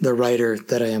the writer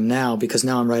that I am now, because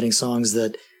now I'm writing songs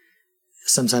that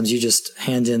sometimes you just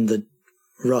hand in the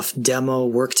rough demo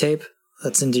work tape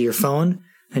that's into your phone,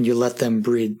 and you let them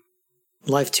breathe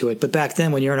life to it. But back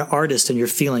then, when you're an artist and you're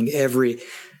feeling every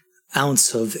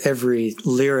ounce of every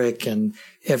lyric and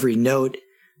every note,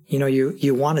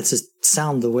 you want it to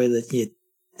sound the way that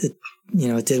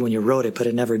it did when you wrote it, but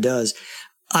it never does.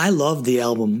 I love the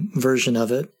album version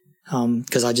of it,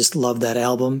 because I just love that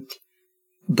album.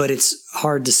 But it's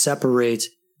hard to separate,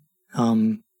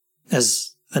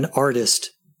 as an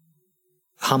artist,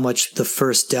 how much the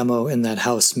first demo in that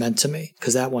house meant to me,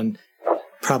 because that one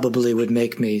probably would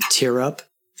make me tear up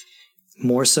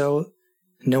more so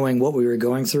knowing what we were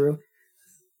going through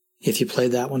if you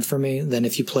played that one for me than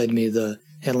if you played me the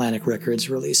Atlantic Records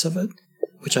release of it,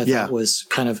 which I thought was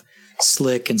kind of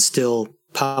slick and still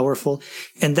powerful.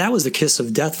 And that was the kiss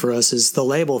of death for us, is the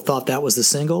label thought that was the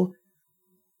single,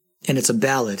 and it's a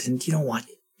ballad, and you don't want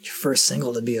your first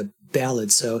single to be a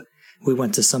ballad, so we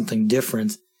went to something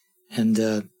different, and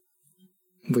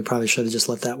we probably should have just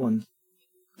let that one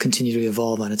continue to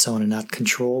evolve on its own and not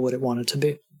control what it wanted to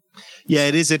be. Yeah,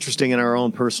 it is interesting in our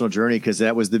own personal journey, because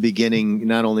that was the beginning,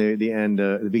 not only the end,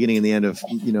 the beginning and the end of,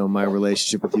 you know, my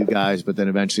relationship with you guys, but then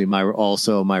eventually my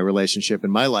relationship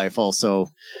in my life also,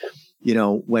 you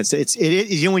know, when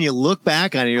you know, when you look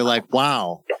back on it, you're like,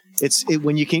 wow,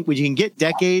 when you can get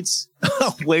decades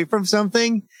away from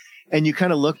something and you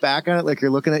kind of look back on it, like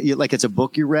you're looking at it, like it's a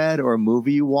book you read or a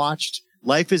movie you watched.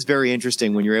 Life is very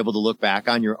interesting when you're able to look back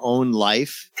on your own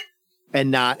life and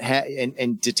not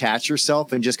and detach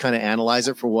yourself and just kind of analyze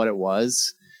it for what it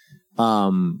was.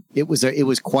 It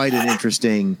was quite an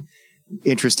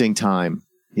interesting time,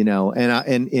 you know,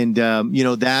 and you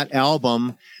know, that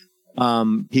album,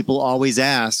 people always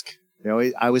ask, you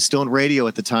know, I was still in radio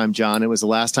at the time, John. It was the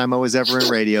last time I was ever in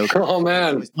radio. Oh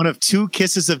man. One of two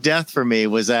kisses of death for me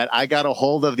was that I got a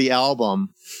hold of the album,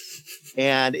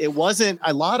 and it wasn't,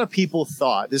 a lot of people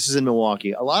thought, this is in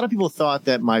Milwaukee, a lot of people thought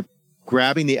that my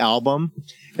grabbing the album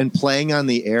and playing on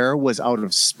the air was out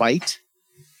of spite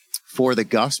for the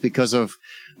Guffs because of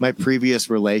my previous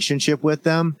relationship with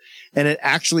them. And it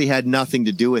actually had nothing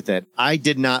to do with it. I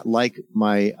did not like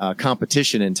my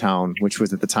competition in town, which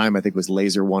was at the time, I think was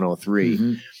Laser 103.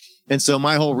 Mm-hmm. And so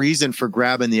my whole reason for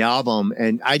grabbing the album,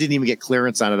 and I didn't even get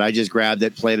clearance on it. I just grabbed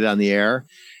it, played it on the air.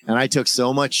 And I took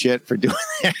so much shit for doing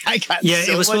that.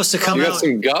 It was supposed to come out. You got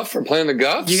some guff for playing the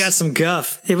Guffs? You got some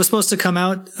guff. It was supposed to come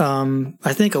out,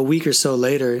 I think a week or so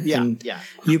later. Yeah, and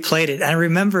you played it. And I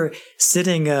remember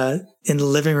sitting in the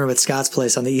living room at Scott's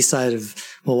place on the east side of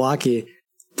Milwaukee.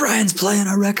 Brian's playing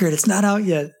our record. It's not out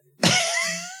yet.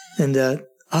 And I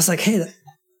was like, hey,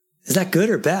 is that good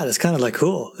or bad? It's kind of like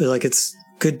cool. Like, it's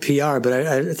good PR. But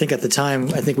I think at the time,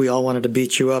 I think we all wanted to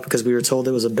beat you up because we were told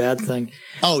it was a bad thing.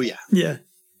 Oh, yeah. Yeah.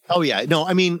 Oh yeah, no,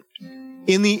 I mean,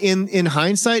 in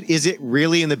hindsight, is it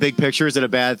really in the big picture? Is it a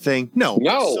bad thing? No.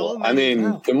 I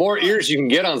mean, the more ears you can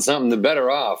get on something, the better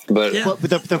off. But,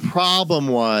 but the problem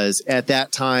was at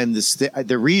that time,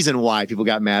 the reason why people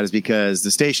got mad is because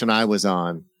the station I was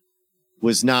on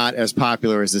was not as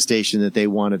popular as the station that they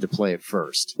wanted to play at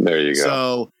first. There you go.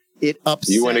 So it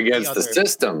upset. You went against the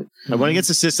system. I went against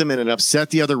the system, and it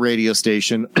upset the other radio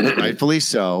station, rightfully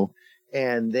so.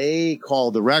 And they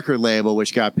called the record label,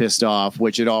 which got pissed off,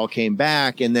 which it all came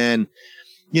back. And then,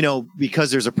 you know,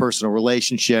 because there's a personal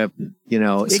relationship, you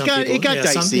know, it got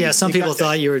dicey. Some people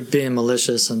thought you were being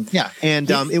malicious, and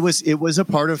it was a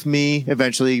part of me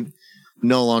eventually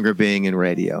no longer being in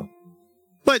radio.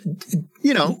 But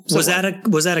you know, was that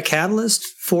a catalyst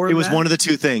for it? It was one of the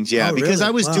two things, yeah. Oh, because really?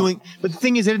 I was doing, but the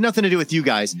thing is, it had nothing to do with you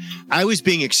guys. I was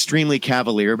being extremely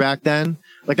cavalier back then.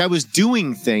 Like, I was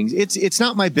doing things. It's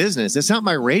not my business. It's not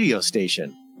my radio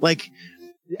station. Like,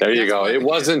 there you go. It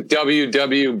wasn't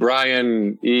WW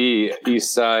Brian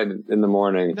East Side in the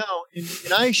morning. No,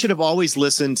 and I should have always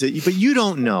listened to you, but you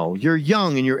don't know. You're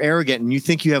young and you're arrogant, and you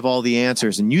think you have all the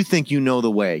answers, and you think you know the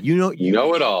way. You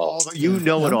know it all. You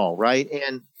know it all, right?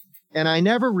 And I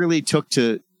never really took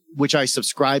to, which I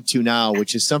subscribe to now,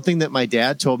 which is something that my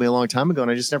dad told me a long time ago,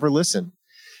 and I just never listened.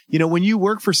 You know, when you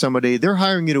work for somebody, they're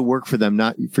hiring you to work for them,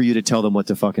 not for you to tell them what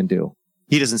to fucking do.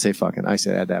 He doesn't say fucking. I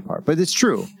said add that part, but it's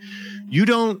true. You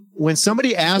don't, when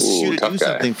somebody asks you to do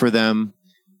something for them,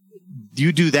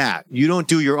 you do that. You don't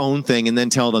do your own thing and then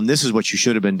tell them this is what you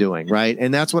should have been doing. Right.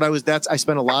 And that's what I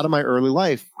spent a lot of my early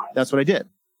life. That's what I did.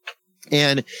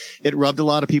 And it rubbed a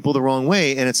lot of people the wrong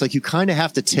way. And it's like, you kind of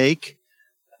have to take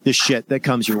the shit that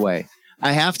comes your way.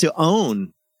 I have to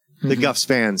own the Guffs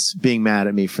fans being mad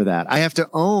at me for that. I have to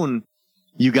own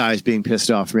you guys being pissed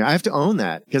off for me. I have to own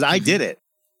that because I did it.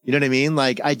 You know what I mean?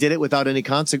 Like, I did it without any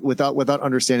without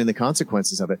understanding the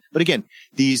consequences of it. But again,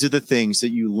 these are the things that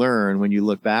you learn when you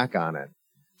look back on it.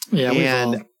 Yeah.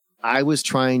 And I was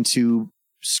trying to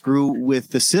screw with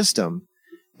the system,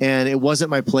 and it wasn't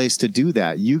my place to do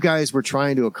that. You guys were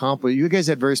trying to accomplish, you guys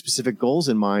had very specific goals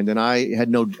in mind, and I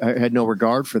had no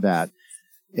regard for that.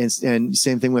 And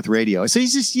same thing with radio. So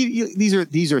it's just,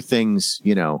 these are things,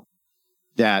 you know,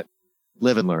 that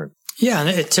live and learn. Yeah, and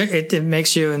it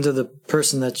makes you into the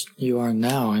person that you are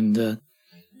now. And there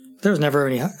was never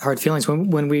any hard feelings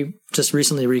when we just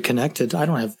recently reconnected. I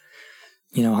don't have,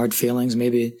 hard feelings.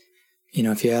 Maybe,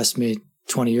 if you asked me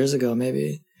 20 years ago,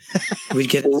 maybe we'd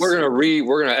get. Well,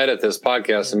 we're gonna edit this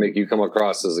podcast and make you come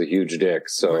across as a huge dick.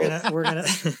 So we're gonna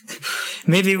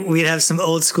maybe we'd have some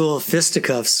old school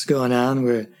fisticuffs going on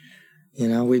where,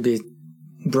 we'd be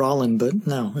brawling, but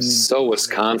no. I mean, so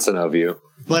Wisconsin of you.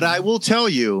 But I will tell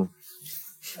you,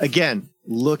 again,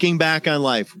 looking back on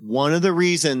life, one of the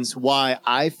reasons why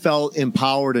I felt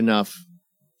empowered enough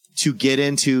to get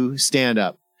into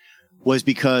stand-up was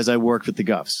because I worked with the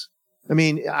Guffs. I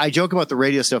mean, I joke about the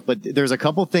radio stuff, but there's a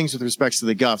couple things with respect to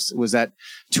the Guffs was that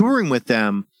touring with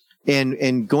them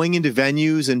and going into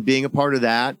venues and being a part of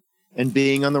that and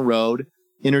being on the road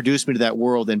introduced me to that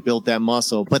world and built that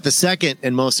muscle. But the second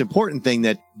and most important thing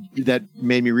that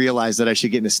made me realize that I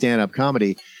should get into stand-up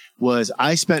comedy was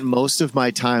I spent most of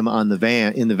my time in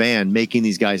the van making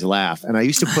these guys laugh. And I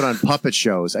used to put on puppet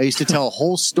shows. I used to tell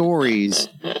whole stories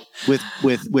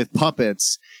with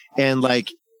puppets, and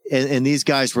and these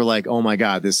guys were like, oh my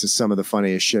God, this is some of the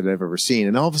funniest shit I've ever seen.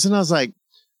 And all of a sudden I was like,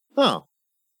 oh,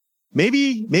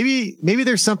 maybe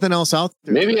there's something else out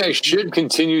there. Maybe I should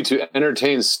continue to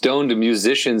entertain stoned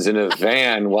musicians in a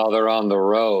van while they're on the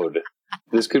road.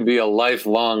 This could be a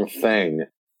lifelong thing.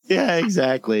 Yeah,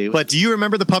 exactly. But do you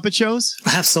remember the puppet shows?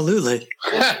 Absolutely.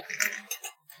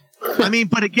 I mean,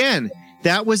 but again,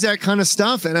 that was that kind of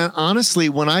stuff. And honestly,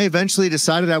 when I eventually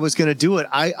decided I was going to do it,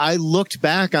 I looked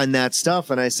back on that stuff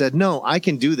and I said, no, I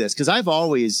can do this. Because I've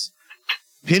always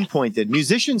pinpointed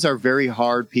musicians are very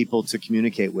hard people to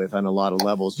communicate with on a lot of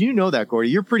levels. You know that, Gordy.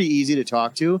 You're pretty easy to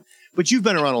talk to, but you've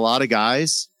been around a lot of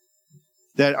guys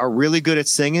that are really good at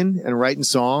singing and writing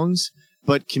songs,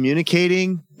 but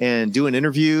communicating and doing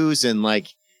interviews and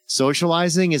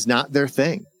socializing is not their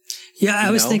thing. Yeah, I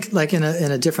always think in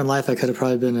a different life, I could have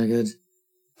probably been a good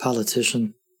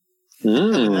politician.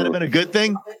 That'd have been a good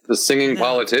thing. The singing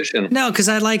politician. No, because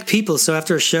I like people. So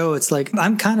after a show, it's like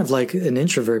I'm kind of like an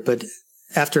introvert, but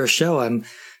after a show, I'm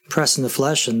pressing the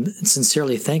flesh and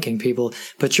sincerely thanking people.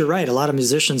 But you're right. A lot of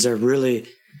musicians are really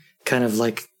kind of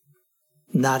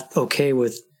not okay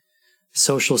with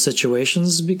social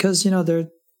situations because, they're,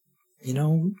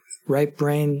 right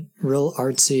brain, real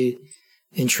artsy,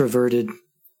 introverted,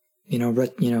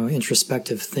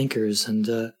 introspective thinkers.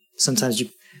 And sometimes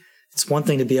it's one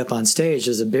thing to be up on stage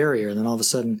as a barrier. And then all of a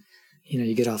sudden,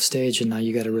 you get off stage and now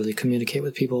you got to really communicate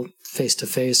with people face to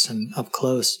face and up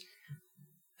close.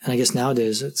 And I guess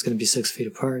nowadays it's going to be 6 feet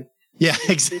apart. Yeah,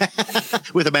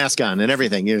 exactly. With a mask on and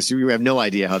everything. You have no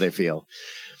idea how they feel.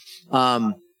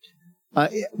 Well,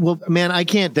 man, I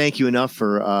can't thank you enough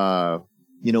for,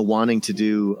 wanting to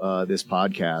do this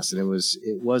podcast. And it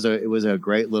was a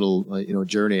great little,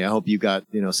 journey. I hope you got,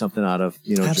 something out of,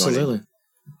 Absolutely.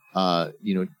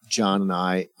 Joining, John and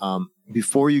I.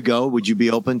 Before you go, would you be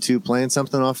open to playing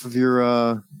something off of your,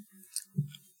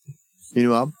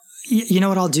 album? You know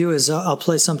what I'll do is I'll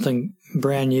play something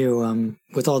brand new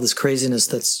with all this craziness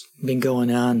that's been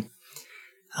going on.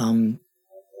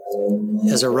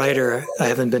 As a writer, I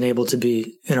haven't been able to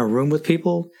be in a room with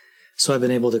people, so I've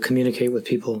been able to communicate with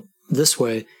people this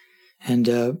way. And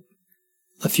a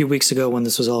few weeks ago when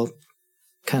this was all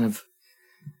kind of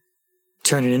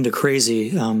turning into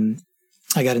crazy,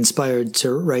 I got inspired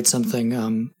to write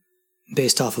something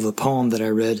based off of a poem that I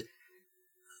read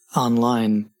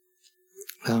online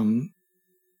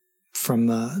from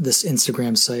this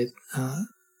Instagram site.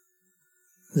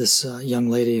 This young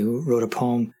lady who wrote a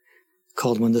poem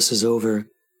called When This Is Over,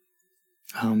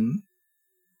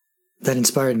 that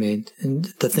inspired me. And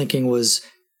the thinking was,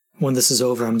 when this is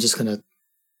over, I'm just going to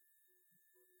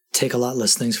take a lot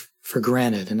less things for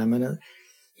granted. And I'm going to,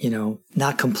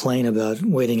 not complain about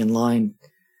waiting in line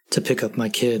to pick up my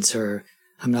kids, or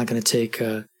I'm not going to take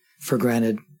for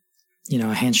granted,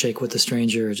 a handshake with a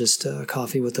stranger, or just a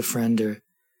coffee with a friend, or,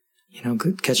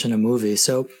 catching a movie.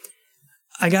 So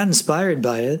I got inspired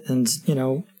by it. And,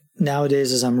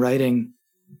 nowadays as I'm writing,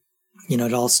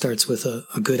 it all starts with a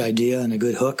good idea and a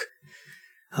good hook,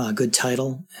 a good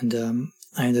title. And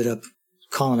I ended up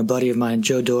calling a buddy of mine,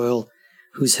 Joe Doyle,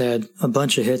 who's had a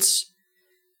bunch of hits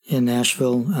in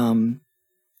Nashville,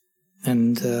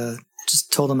 and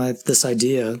just told him I have this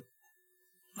idea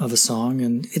of a song.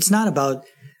 And it's not about,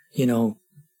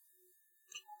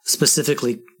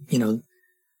 specifically,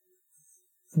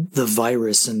 the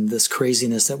virus and this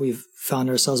craziness that we've found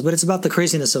ourselves, but it's about the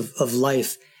craziness of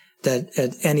life, that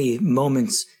at any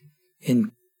moment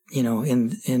in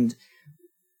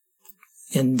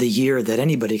the year that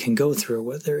anybody can go through,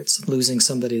 whether it's losing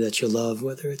somebody that you love,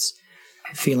 whether it's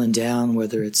feeling down,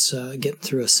 whether it's getting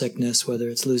through a sickness, whether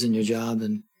it's losing your job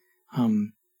and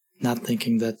not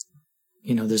thinking that,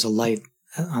 there's a light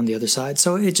on the other side.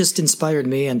 So it just inspired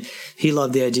me, and he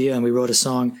loved the idea, and we wrote a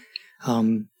song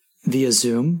via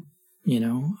Zoom,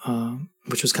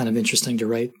 which was kind of interesting to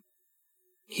write.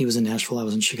 He was in Nashville, I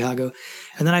was in Chicago.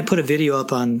 And then I put a video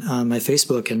up on my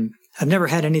Facebook, and I've never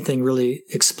had anything really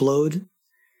explode.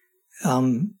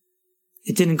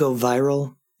 It didn't go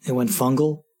viral. It went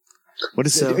fungal. What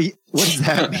does that mean?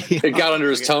 It got under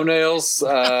his toenails.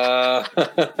 I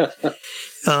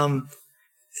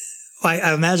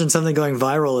imagine something going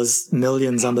viral is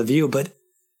millions on the view, but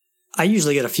I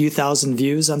usually get a few thousand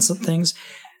views on some things.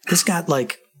 This got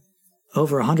like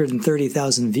over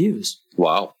 130,000 views.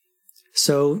 Wow.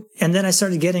 So, and then I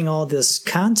started getting all this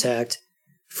contact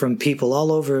from people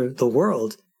all over the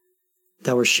world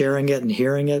that were sharing it and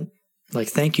hearing it. Like,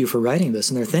 thank you for writing this.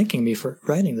 And they're thanking me for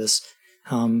writing this.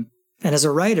 And as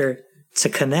a writer, to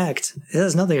connect, it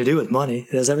has nothing to do with money.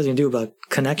 It has everything to do about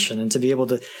connection, and to be able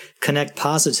to connect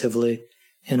positively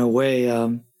in a way,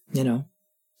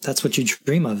 that's what you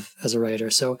dream of as a writer.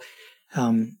 So,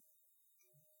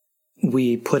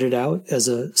 we put it out as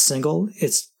a single.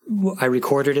 I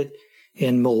recorded it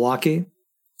in Milwaukee.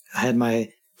 I had my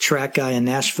track guy in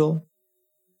Nashville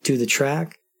do the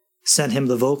track, sent him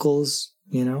the vocals,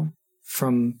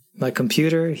 from my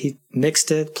computer. He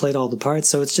mixed it, played all the parts.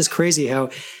 So it's just crazy how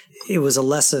it was a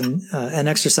lesson, an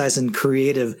exercise in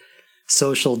creative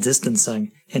social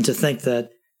distancing, and to think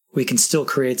that we can still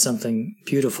create something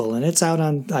beautiful. And it's out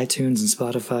on iTunes and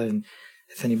Spotify, and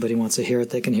if anybody wants to hear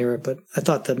it, they can hear it. But I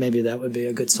thought that maybe that would be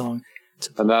a good song.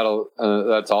 And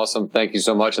that's awesome. Thank you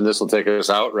so much. And this will take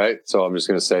us out, right? So I'm just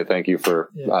going to say thank you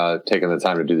for taking the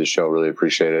time to do the show. Really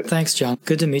appreciate it. Thanks, John.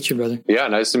 Good to meet you, brother. Yeah,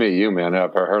 nice to meet you, man.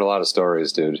 I've heard a lot of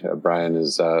stories, dude. Brian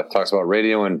talks about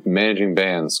radio and managing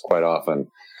bands quite often.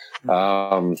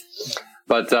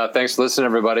 But thanks for listening,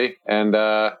 everybody. And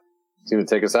he's going to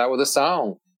take us out with a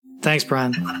song. Thanks,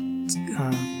 Brian.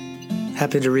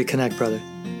 Happy to reconnect, brother.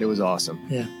 It was awesome.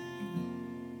 Yeah.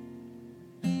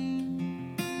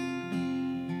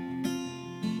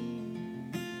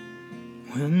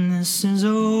 When this is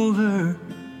over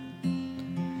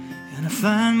and I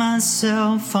find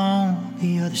myself on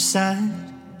the other side,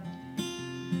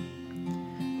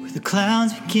 where the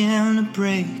clouds begin to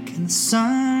break and the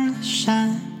sun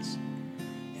shines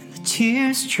and the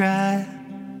tears dry,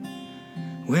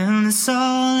 when this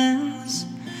all ends,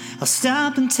 I'll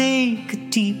stop and take a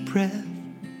deep breath,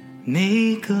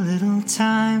 make a little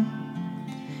time,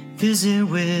 visit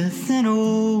with an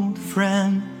old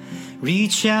friend,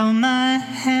 reach out my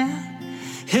hand,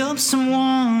 help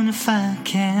someone if I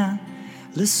can,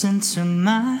 listen to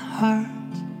my heart,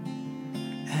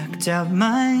 act out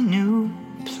my new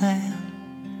plan,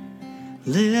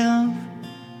 live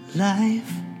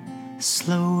life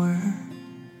slower.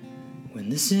 When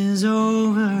this is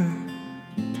over,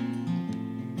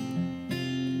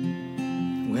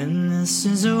 when this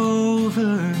is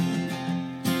over,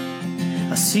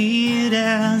 I see it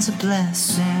as a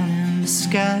blessing in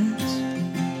disguise.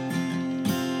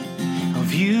 I'll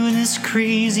view this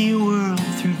crazy world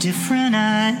through different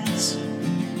eyes,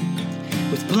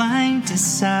 with blind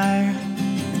desire.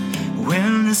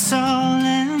 When this all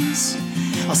ends,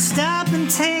 I'll stop and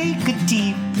take a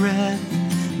deep breath,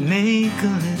 make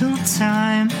a little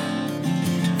time,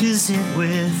 visit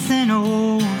with an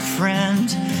old friend,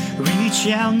 reach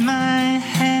out my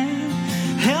hand,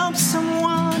 help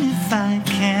someone if I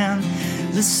can,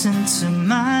 listen to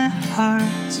my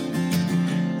heart,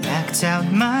 act out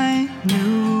my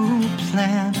new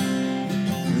plan,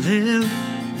 live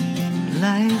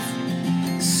life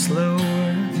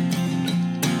slower.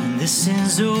 When this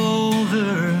is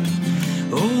over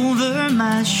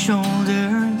my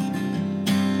shoulder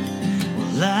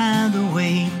will lie the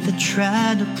weight that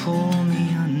tried to pull me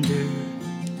under.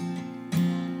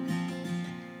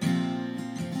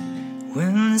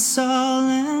 When this all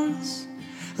ends,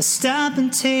 I'll stop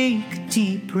and take a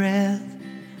deep breath,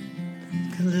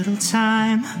 take a little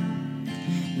time,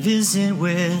 visit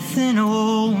with an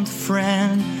old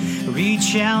friend,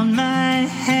 reach out my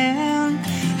hand,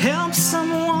 help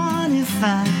someone if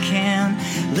I can,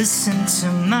 listen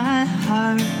to my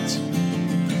heart,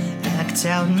 act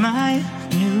out my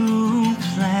new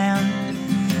plan,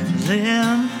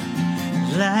 live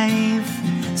life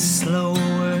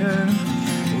slower.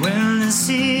 When this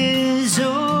is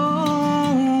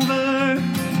over,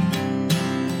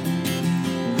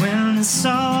 when this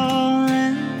all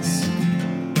ends,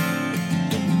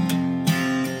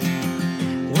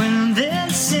 when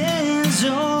this is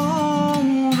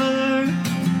over,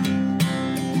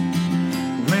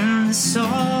 when this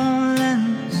all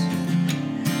ends,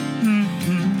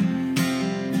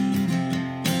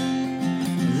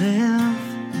 live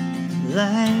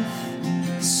life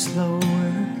slower.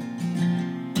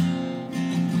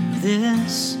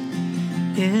 This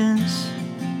is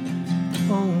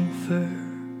over.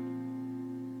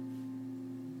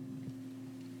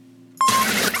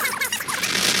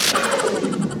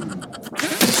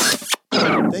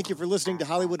 Thank you for listening to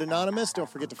Hollywood Anonymous. Don't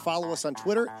forget to follow us on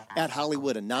Twitter at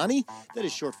Hollywood Anani. That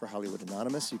is short for Hollywood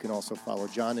Anonymous. You can also follow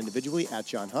John individually at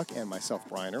John Huck and myself,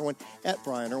 Brian Irwin, at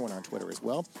Brian Irwin on Twitter as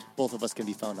well. Both of us can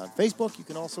be found on Facebook. You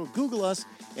can also Google us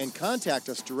and contact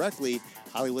us directly,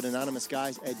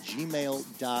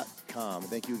 HollywoodAnonymousGuys@gmail.com.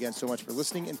 Thank you again so much for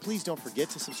listening, and please don't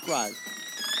forget to subscribe